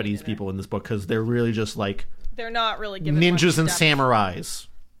the Japanese people in this book, because they're really just like they're not really giving ninjas and depth. Samurais.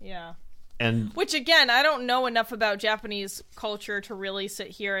 Yeah. And which, again, I don't know enough about Japanese culture to really sit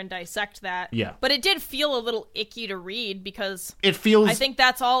here and dissect that. Yeah. But it did feel a little icky to read, because it feels... I think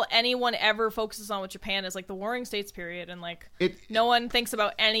that's all anyone ever focuses on with Japan is, like, the Warring States period, and, like, no one thinks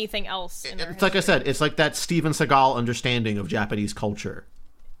about anything else in their It's like I said, it's like that Steven Seagal understanding of Japanese culture.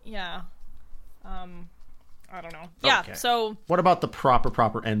 Yeah. I don't know. Yeah, okay. So... What about the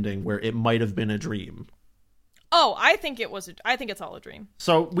proper ending, where it might have been a dream? Oh, I think it's all a dream.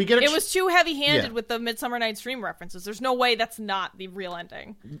 So we get it was too heavy-handed with the Midsummer Night's Dream references. There's no way that's not the real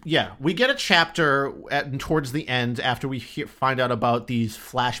ending. Yeah, we get a chapter towards the end after we find out about these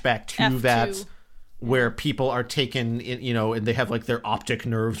flashback F2 vats where people are taken in, and they have like their optic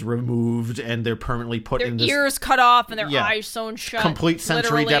nerves removed and they're permanently put in this... Their ears cut off and their eyes sewn shut. Complete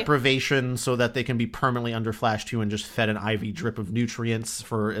sensory literally. deprivation so that they can be permanently under Flash 2 and just fed an IV drip of nutrients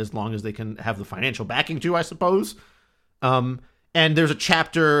for as long as they can have the financial backing to, I suppose. And there's a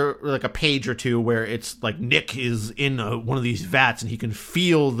chapter, like a page or two, where it's like Nick is in one of these vats and he can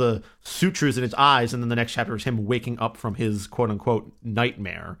feel the sutures in his eyes, and then the next chapter is him waking up from his quote-unquote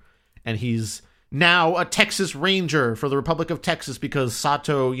nightmare. And he's now a Texas Ranger for the Republic of Texas because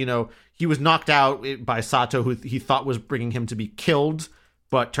Sato, he was knocked out by Sato, who he thought was bringing him to be killed.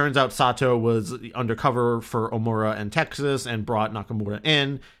 But turns out Sato was undercover for Omura and Texas and brought Nakamura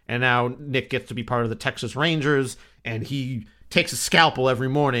in. And now Nick gets to be part of the Texas Rangers. And he takes a scalpel every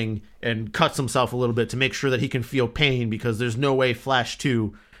morning and cuts himself a little bit to make sure that he can feel pain, because there's no way Flash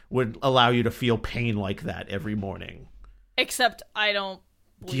 2 would allow you to feel pain like that every morning. Except I don't...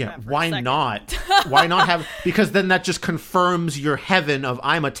 Yeah, why not? Why not have... Because then that just confirms your heaven of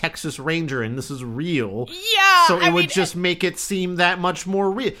I'm a Texas Ranger and this is real. Yeah! So it would just make it seem that much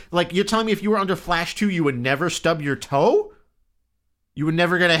more real. Like, you're telling me if you were under Flash 2, you would never stub your toe? You would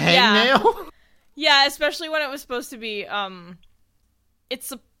never get a hangnail? Yeah, especially when it was supposed to be,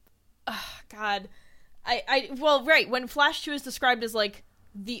 it's a... God. Well, right, when Flash 2 is described as, like,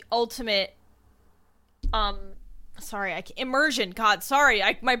 the ultimate, immersion. God, sorry,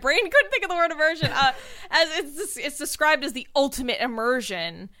 my brain couldn't think of the word immersion. As it's described as the ultimate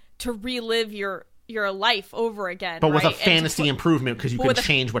immersion to relive your life over again, but with a fantasy improvement, because you can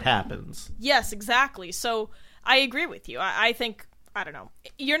change what happens. Yes, exactly. So I agree with you. I think, I don't know,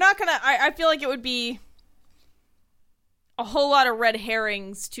 you're not gonna. I feel like it would be a whole lot of red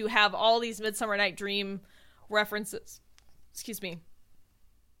herrings to have all these Midsummer Night Dream references. Excuse me.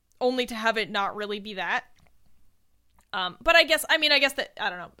 Only to have it not really be that. But I guess that, I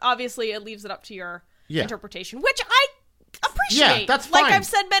don't know. Obviously, it leaves it up to your interpretation, which I appreciate. Yeah, that's fine. Like I've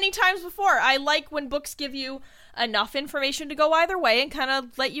said many times before, I like when books give you enough information to go either way and kind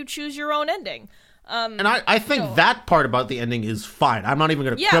of let you choose your own ending. And I think that part about the ending is fine. I'm not even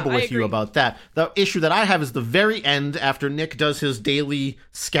going to quibble with you about that. The issue that I have is the very end, after Nick does his daily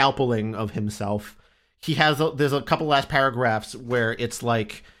scalpeling of himself. There's a couple last paragraphs where it's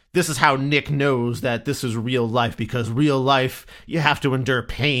like, this is how Nick knows that this is real life, because real life, you have to endure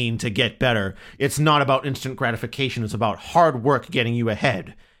pain to get better. It's not about instant gratification. It's about hard work getting you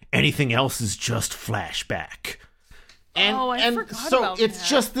ahead. Anything else is just flashback. And forgot so about it's that.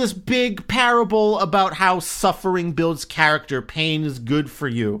 just this big parable about how suffering builds character. Pain is good for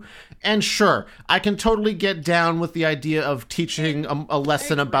you. And sure, I can totally get down with the idea of teaching a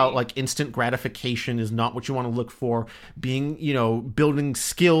lesson about, like, instant gratification is not what you want to look for. Being, building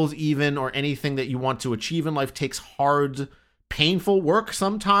skills even, or anything that you want to achieve in life takes hard, painful work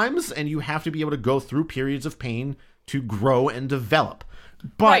sometimes, and you have to be able to go through periods of pain to grow and develop.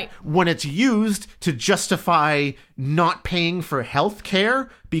 But when it's used to justify not paying for health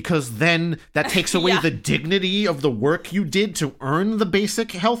care, because then that takes away the dignity of the work you did to earn the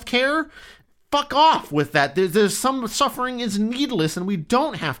basic health care, fuck off with that. There's some suffering is needless, and we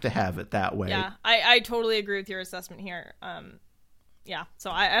don't have to have it that way. Yeah, I totally agree with your assessment here. Yeah, so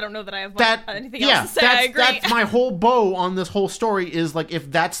I don't know that I have anything else to say. I agree. That's my whole bow on this whole story is, like,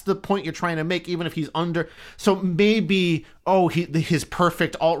 if that's the point you're trying to make, even if he's under... So maybe, his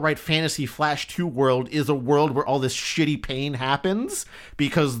perfect alt-right fantasy Flash 2 world is a world where all this shitty pain happens,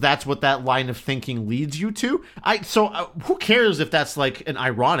 because that's what that line of thinking leads you to. Who cares if that's, like, an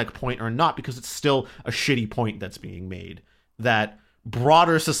ironic point or not, because it's still a shitty point that's being made. That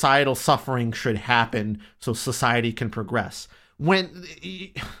broader societal suffering should happen so society can progress.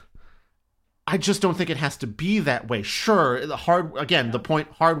 I just don't think it has to be that way. Sure, the point,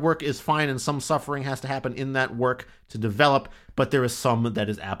 hard work is fine and some suffering has to happen in that work to develop, but there is some that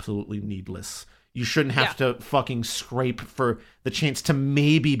is absolutely needless. You shouldn't have to fucking scrape for the chance to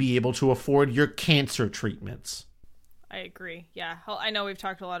maybe be able to afford your cancer treatments. I agree. Yeah. I know we've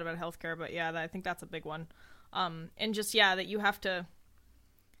talked a lot about healthcare, but yeah, I think that's a big one. And just, that you have to,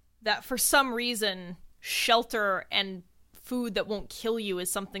 that for some reason, shelter and food that won't kill you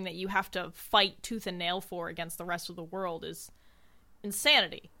is something that you have to fight tooth and nail for against the rest of the world is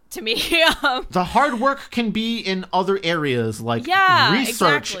insanity to me. The hard work can be in other areas like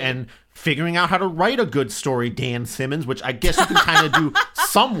research and figuring out how to write a good story, Dan Simmons, which I guess you can kind of do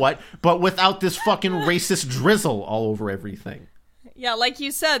somewhat, but without this fucking racist drizzle all over everything. Yeah, like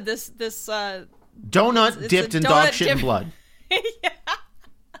you said, this donut it's dipped in dog shit and blood. Yeah.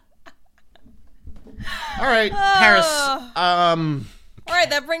 All right, Paris. All right,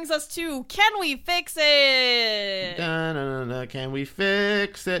 that brings us to Can We Fix It? Can we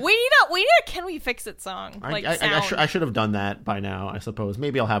fix it? We need a Can We Fix It song. I should have done that by now, I suppose.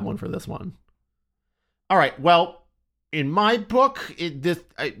 Maybe I'll have one for this one. All right. Well, in my book, this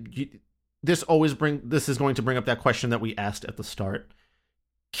is going to bring up that question that we asked at the start.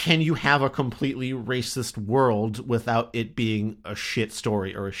 Can you have a completely racist world without it being a shit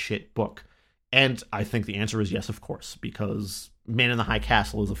story or a shit book? And I think the answer is yes, of course, because Man in the High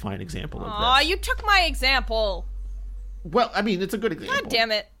Castle is a fine example of this. Aw, you took my example. Well, I mean, it's a good example. God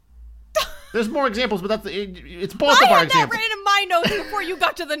damn it. There's more examples, but it's both of our examples. I had that written in my notes before you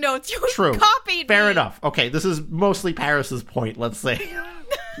got to the notes. You True. Copied Fair me. enough. Okay, this is mostly Paris's point, let's say.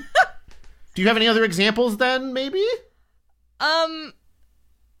 Do you have any other examples then, maybe?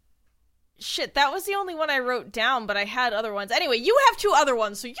 Shit, that was the only one I wrote down, but I had other ones. Anyway, you have 2 other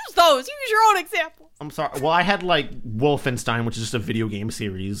ones, so use those. Use your own examples. I'm sorry. Well, I had, Wolfenstein, which is just a video game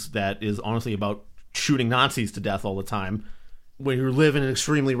series that is honestly about shooting Nazis to death all the time, where you live in an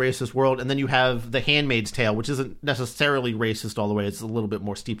extremely racist world. And then you have The Handmaid's Tale, which isn't necessarily racist all the way. It's a little bit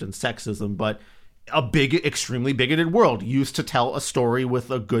more steeped in sexism, but a extremely bigoted world used to tell a story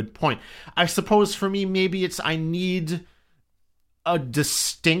with a good point. I suppose for me, maybe I need a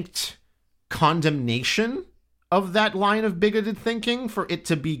distinct condemnation of that line of bigoted thinking for it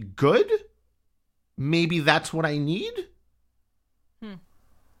to be good. Maybe that's what I need.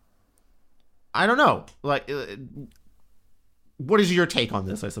 I don't know. What is your take on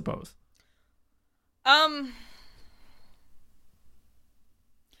this, I suppose?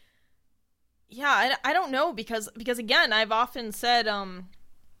 Yeah, I don't know because again, I've often said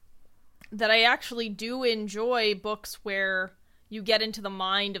that I actually do enjoy books where you get into the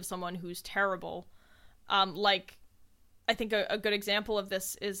mind of someone who's terrible. I think a good example of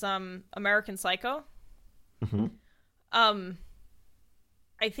this is American Psycho. Mm-hmm.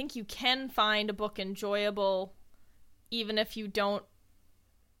 I think you can find a book enjoyable even if you don't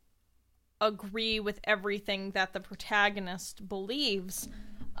agree with everything that the protagonist believes.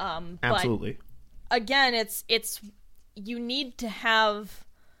 Absolutely. But again, it's you need to have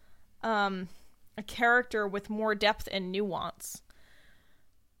a character with more depth and nuance.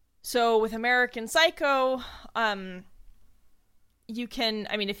 So with American Psycho, you can,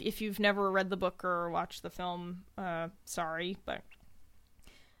 I mean, if you've never read the book or watched the film, sorry, but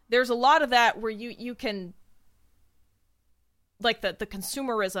there's a lot of that where you can, like the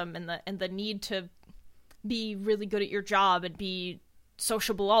consumerism and the need to be really good at your job and be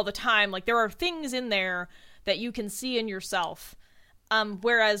sociable all the time. Like there are things in there that you can see in yourself.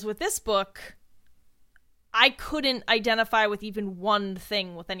 Whereas with this book, I couldn't identify with even one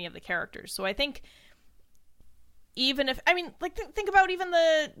thing with any of the characters. So I think even if, I mean, like think about even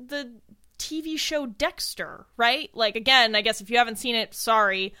the TV show Dexter, right? Like again, I guess if you haven't seen it,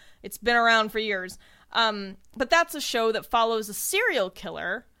 sorry, it's been around for years. But that's a show that follows a serial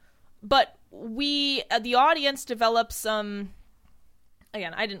killer, but the audience develops, again,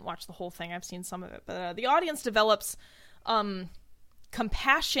 I didn't watch the whole thing, I've seen some of it, but the audience develops,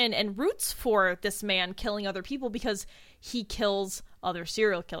 compassion and roots for this man killing other people because he kills other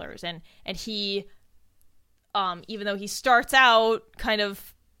serial killers. And he, even though he starts out kind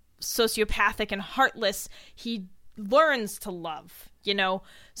of sociopathic and heartless, he learns to love, you know?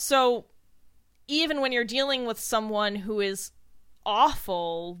 So even when you're dealing with someone who is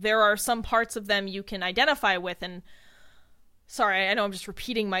awful, there are some parts of them you can identify with. And sorry, I know I'm just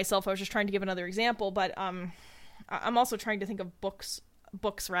repeating myself. I was just trying to give another example, but I'm also trying to think of books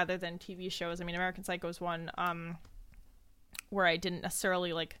rather than TV shows. I mean, American Psycho is one where I didn't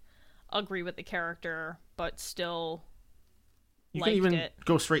necessarily like agree with the character, but still liked it. You can even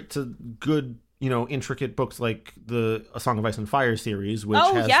go straight to good intricate books like the A Song of Ice and Fire series, which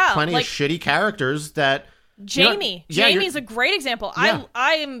Oh, has yeah, plenty like- of shitty characters that... Jamie. Yeah, Jamie's a great example. Yeah.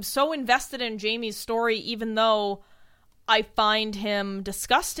 I am so invested in Jamie's story, even though I find him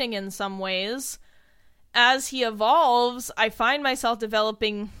disgusting in some ways. As he evolves, I find myself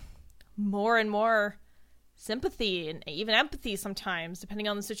developing more and more sympathy and even empathy sometimes, depending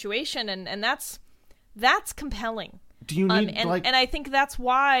on the situation, and that's compelling. Do you need and I think that's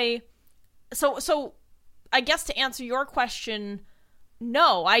why. So I guess to answer your question,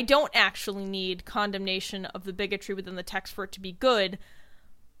 no, I don't actually need condemnation of the bigotry within the text for it to be good,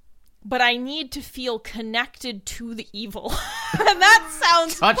 but I need to feel connected to the evil. And that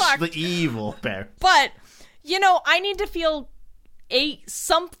sounds touch fucked. the evil, Bear. But, I need to feel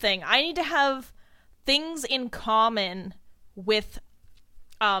something. I need to have things in common with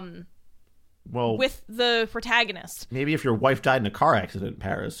with the protagonist. Maybe if your wife died in a car accident in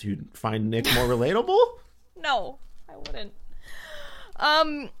Paris, you'd find Nick more relatable? No, I wouldn't.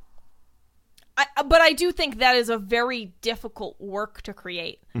 But I do think that is a very difficult work to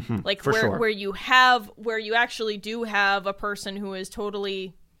create. Like where you actually do have a person who is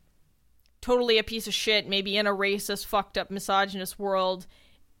totally a piece of shit, maybe in a racist, fucked up, misogynist world,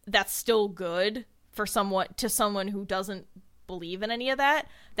 that's still good for someone who doesn't believe in any of that.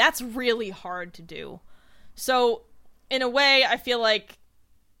 That's really hard to do. So in a way, I feel like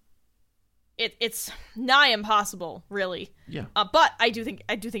it's nigh impossible, really. Yeah. But I do think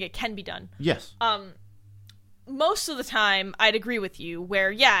it can be done. Yes. Most of the time, I'd agree with you.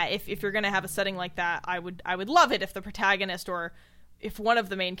 Where, yeah, if you're gonna have a setting like that, I would love it if the protagonist, or if one of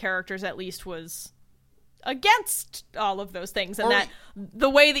the main characters at least, was against all of those things, and that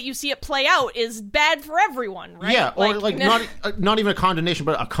the way that you see it play out is bad for everyone, right? Yeah, or not even a condemnation,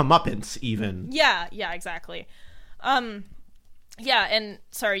 but a comeuppance, even. Yeah, exactly. Yeah, and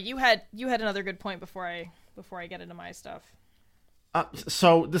sorry, you had another good point before I get into my stuff.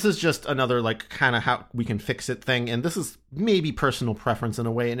 So this is just another kind of how we can fix it thing, and this is maybe personal preference in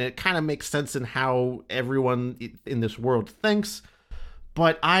a way, and it kind of makes sense in how everyone in this world thinks,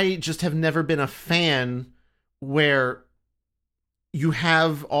 but I just have never been a fan where you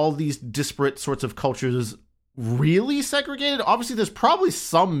have all these disparate sorts of cultures really segregated. Obviously, there's probably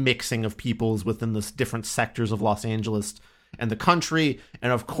some mixing of peoples within the different sectors of Los Angeles and the country,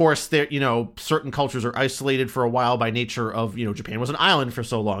 and of course there certain cultures are isolated for a while by nature of Japan was an island for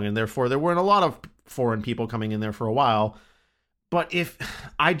so long, and therefore there weren't a lot of foreign people coming in there for a while. But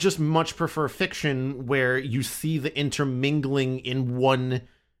I just much prefer fiction where you see the intermingling in one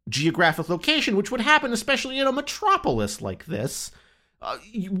geographic location, which would happen especially in a metropolis like this.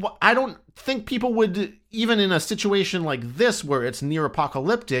 I don't think people would, even in a situation like this where it's near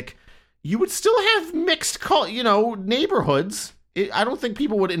apocalyptic, you would still have mixed, neighborhoods. I don't think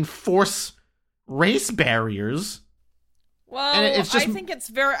people would enforce race barriers. Well, I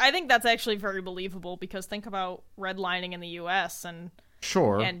think that's actually very believable, because think about redlining in the U.S. and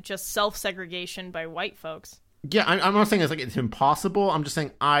just self-segregation by white folks. Yeah, I'm not saying it's impossible. I'm just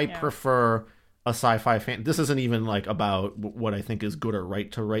saying I prefer a sci-fi fan. This isn't even about what I think is good or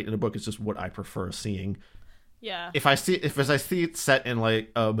right to write in a book. It's just what I prefer seeing. Yeah. If I see it set in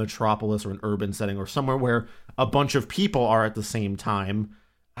a metropolis or an urban setting or somewhere where a bunch of people are at the same time,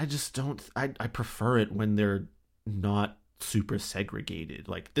 I just don't. I prefer it when they're not super segregated.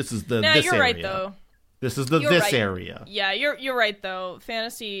 This is this you're area. Right though. This is this area. Yeah, you're right though.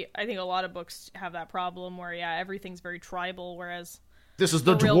 Fantasy, I think a lot of books have that problem where everything's very tribal, whereas this is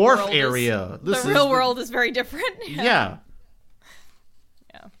the dwarf area. The real world is very different. Yeah.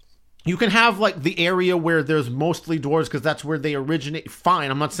 You can have the area where there's mostly dwarves because that's where they originate.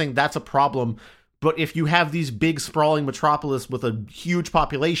 Fine, I'm not saying that's a problem, but if you have these big sprawling metropolis with a huge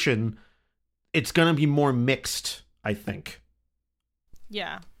population, it's going to be more mixed, I think.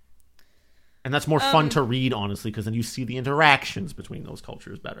 Yeah. And that's more fun to read, honestly, because then you see the interactions between those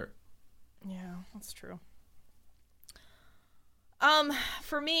cultures better. Yeah, that's true.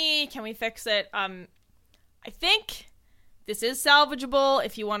 For me, can we fix it? I think this is salvageable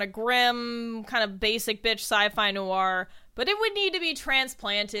if you want a grim, kind of basic bitch sci-fi noir, but it would need to be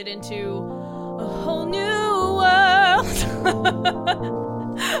transplanted into a whole new world.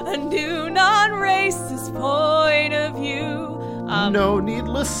 A new non-racist point of view. No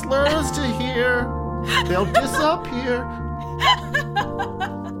needless slurs to hear. They'll disappear.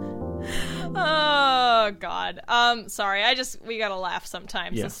 Oh, God. Sorry, we gotta laugh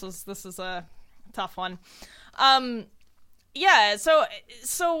sometimes. Yeah. This is a tough one. Yeah, so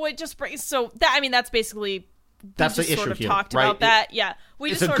it just brings, that's basically, that's the issue sort of here, talked right? about that. Yeah,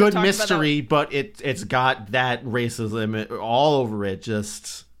 it's a good mystery, but it's got that racism all over it.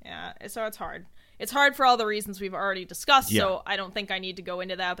 Just so it's hard. It's hard for all the reasons we've already discussed, Yeah. so I don't think I need to go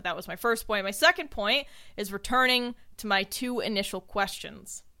into that, but that was my first point. My second point is returning to my two initial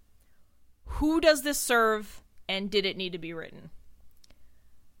questions. Who does this serve, and did it need to be written?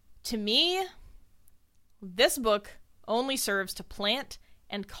 To me, this book only serves to plant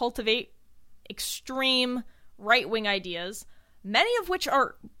and cultivate extreme right-wing ideas, many of which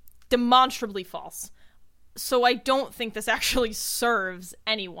are demonstrably false. So I don't think this actually serves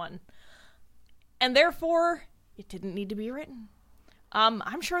anyone. And therefore, it didn't need to be written.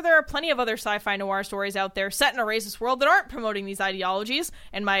 I'm sure there are plenty of other sci-fi noir stories out there set in a racist world that aren't promoting these ideologies,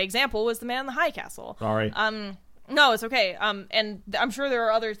 and my example was The Man in the High Castle. Sorry. No, it's okay. And I'm sure there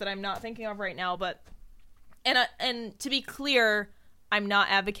are others that I'm not thinking of right now, but and to be clear, I'm not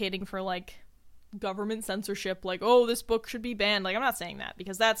advocating for like government censorship, like, oh, this book should be banned. Like, I'm not saying that,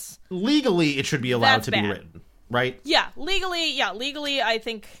 because that's Legally, it should be allowed that's to bad. be written, right? Legally, I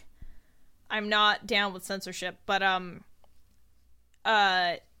think I'm not down with censorship, but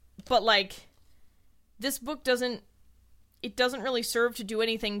like, this book doesn't really serve to do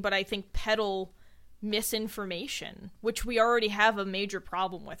anything but I think peddle misinformation, which we already have a major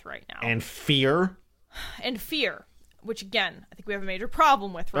problem with right now. And fear. And fear, which again, I think we have a major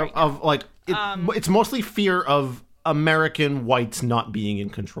problem with right now. Of like, it's mostly fear of American whites not being in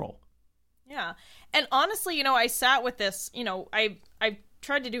control. Yeah. And honestly, I sat with this, I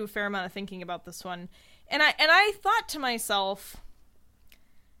tried to do a fair amount of thinking about this one. And I thought to myself,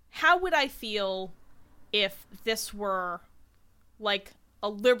 how would I feel if this were like a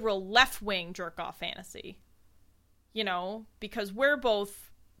liberal left-wing jerk-off fantasy? Because we're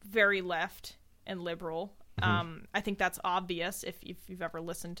both very left and liberal. Mm-hmm. I think that's obvious if you've ever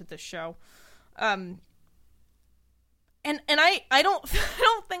listened to this show. And I don't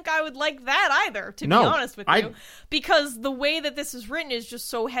think I would like that either, to be honest with you, because the way that this is written is just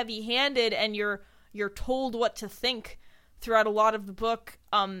so heavy-handed, and you're told what to think throughout a lot of the book,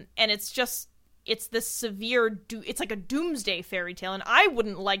 and it's this severe it's like a doomsday fairy tale, and I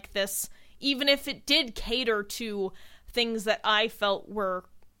wouldn't like this even if it did cater to things that I felt were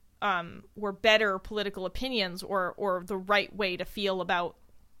better political opinions or the right way to feel about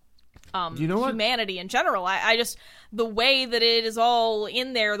humanity in general. I just, the way that it is all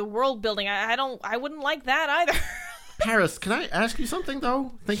in there, the world building, I wouldn't like that either. Paris, can I ask you something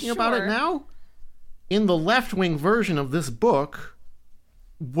though? Thinking Sure. about it now? In the left-wing version of this book,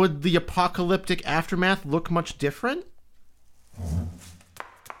 would the apocalyptic aftermath look much different?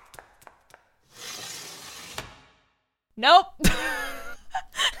 Nope.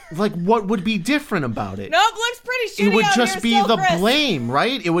 Like, what would be different about it? Nope, looks pretty shitty. It would out just here be still, the Chris. blame,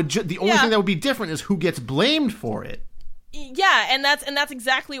 right? It would the only Yeah. thing that would be different is who gets blamed for it. Yeah, and that's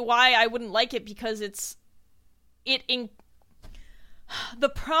exactly why I wouldn't like it, because the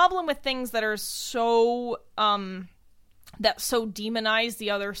problem with things that are so that so demonize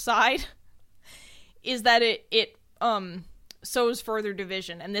the other side is that it sows further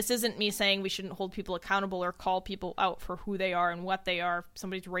division. And this isn't me saying we shouldn't hold people accountable or call people out for who they are and what they are. If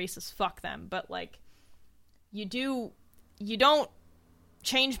somebody's racist, fuck them. But like, you don't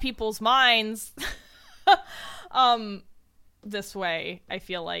change people's minds this way, I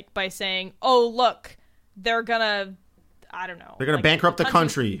feel like, by saying, oh, look, they're gonna, I don't know, They're going to bankrupt the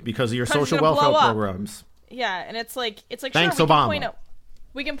country because of your country's social gonna welfare blow up. programs. Yeah, and it's like Thanks, sure, Obama.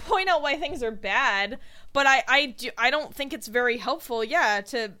 we can point out why things are bad, but I don't think it's very helpful,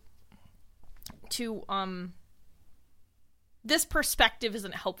 to this perspective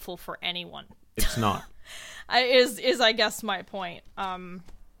isn't helpful for anyone. It's not. is I guess my point.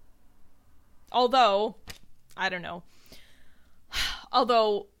 Although I don't know.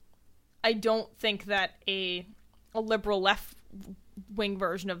 Although I don't think that a liberal left-wing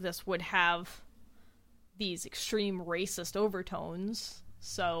version of this would have these extreme racist overtones,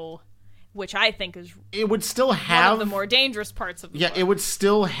 which I think is It would still one have of the more dangerous parts of the book. it would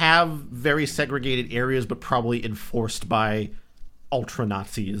still have very segregated areas, but probably enforced by ultra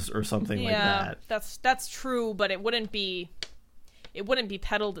Nazis or something like that. That's true, but it wouldn't be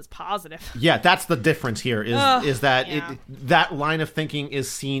peddled as positive. Yeah, that's the difference here. Is that yeah. that line of thinking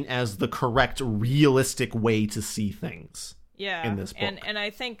is seen as the correct, realistic way to see things. Yeah, in this book. And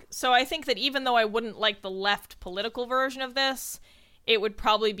I think that even though I wouldn't like the left political version of this, it would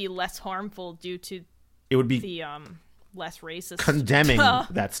probably be less harmful due to It would be the less racist condemning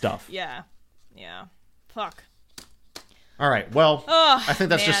that stuff. Yeah. Fuck. All right. Well, I think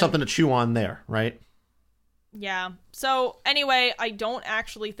that's just man. something to chew on there, right? Yeah. So anyway, I don't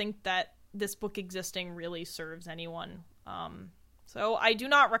actually think that this book existing really serves anyone. So I do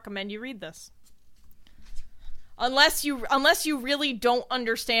not recommend you read this. Unless you really don't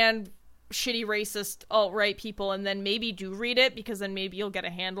understand shitty racist alt-right people, and then maybe do read it, because then maybe you'll get a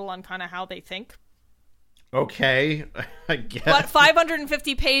handle on kind of how they think. Okay, I guess. But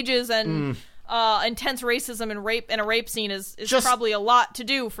 550 pages and intense racism and rape and a rape scene is just probably a lot to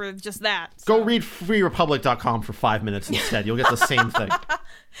do for just that. So. Go read freerepublic.com for 5 minutes instead. You'll get the same thing.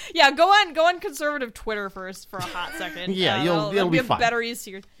 Yeah, go on conservative Twitter first for a hot second. Yeah, it'll be fine. Better,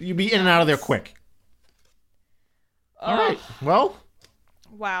 easier. You'll be in and out of there quick. All right. Well.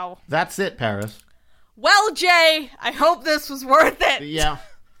 Wow. That's it, Paris. Well, Jay, I hope this was worth it. Yeah.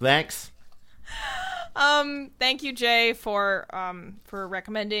 Thanks. Thank you, Jay, for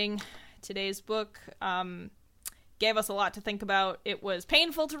recommending today's book. Gave us a lot to think about. It was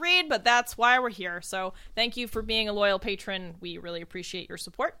painful to read, but that's why we're here. So thank you for being a loyal patron. We really appreciate your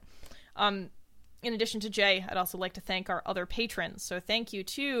support. In addition to Jay, I'd also like to thank our other patrons. So thank you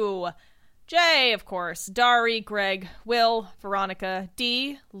to Jay, of course, Dari, Greg, Will, Veronica,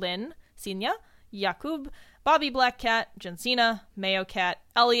 Dee, Lynn, Sinya, Yakub, Bobby Black Cat, Jensina, Mayo Cat,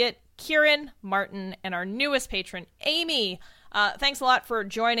 Elliot, Kieran, Martin, and our newest patron, Amy. Thanks a lot for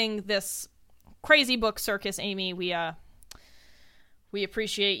joining this crazy book circus, Amy. We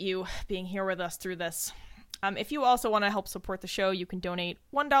appreciate you being here with us through this. If you also want to help support the show, you can donate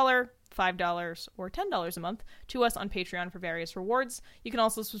 $1, $5, or $10 a month to us on Patreon for various rewards. You can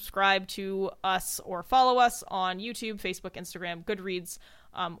also subscribe to us or follow us on YouTube, Facebook, Instagram, Goodreads,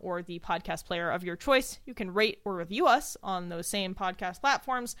 or the podcast player of your choice. You can rate or review us on those same podcast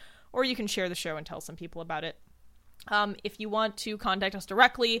platforms, or you can share the show and tell some people about it. If you want to contact us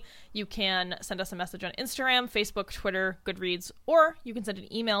directly, you can send us a message on Instagram, Facebook, Twitter, Goodreads, or you can send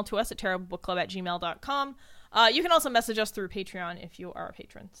an email to us at terriblebookclub@gmail.com. You can also message us through Patreon if you are a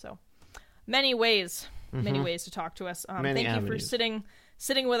patron. So many ways to talk to us. Thank you for sitting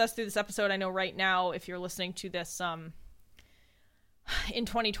with us through this episode. I know right now, if you're listening to this in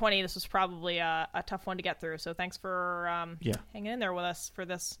 2020, this was probably a tough one to get through. So thanks for hanging in there with us for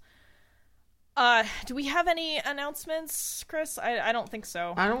this. Do we have any announcements, Chris? I don't think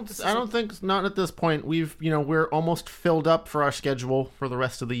so. I don't think, not at this point. We're almost filled up for our schedule for the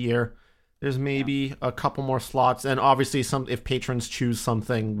rest of the year. There's maybe a couple more slots, and obviously if patrons choose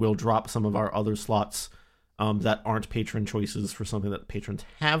something, we'll drop some of our other slots that aren't patron choices for something that patrons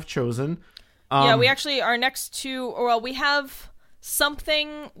have chosen. We actually, our next two, we have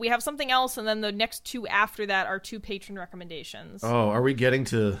something else, and then the next two after that are two patron recommendations. Oh, are we getting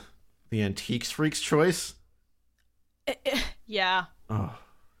to the Antiques Freaks choice? Yeah. Oh.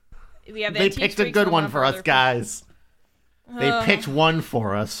 We have they picked a good one for us, guys. They picked one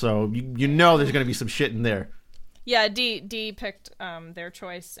for us, so you know there's going to be some shit in there. Yeah, D picked their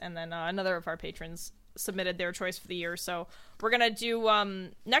choice, and then another of our patrons submitted their choice for the year. So we're going to do...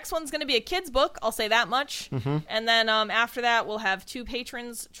 next one's going to be a kid's book, I'll say that much. Mm-hmm. And then after that, we'll have two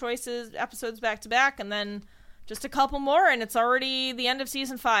patrons' choices, episodes back-to-back, and then just a couple more, and it's already the end of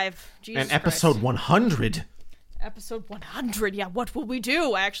season 5. Jesus and episode Christ. 100. Episode 100, yeah, what will we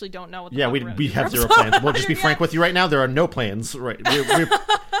do? I actually don't know what the fuck we have zero plans. We'll just be frank with you right now, there are no plans. Right, we've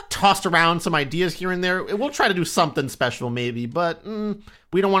tossed around some ideas here and there. We'll try to do something special maybe, but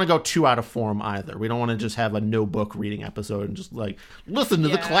we don't want to go too out of form either. We don't want to just have a no book reading episode and just listen to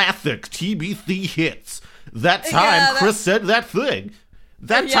the classic TBC hits. That time Chris said that thing.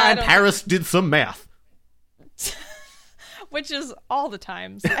 That time Paris did some math. Which is all the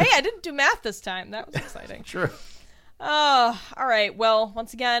times. Hey, I didn't do math this time. That was exciting. Sure. All right. Well,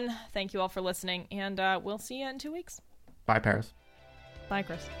 once again, thank you all for listening, and we'll see you in 2 weeks. Bye, Paris. Bye,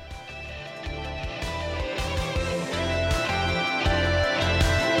 Chris.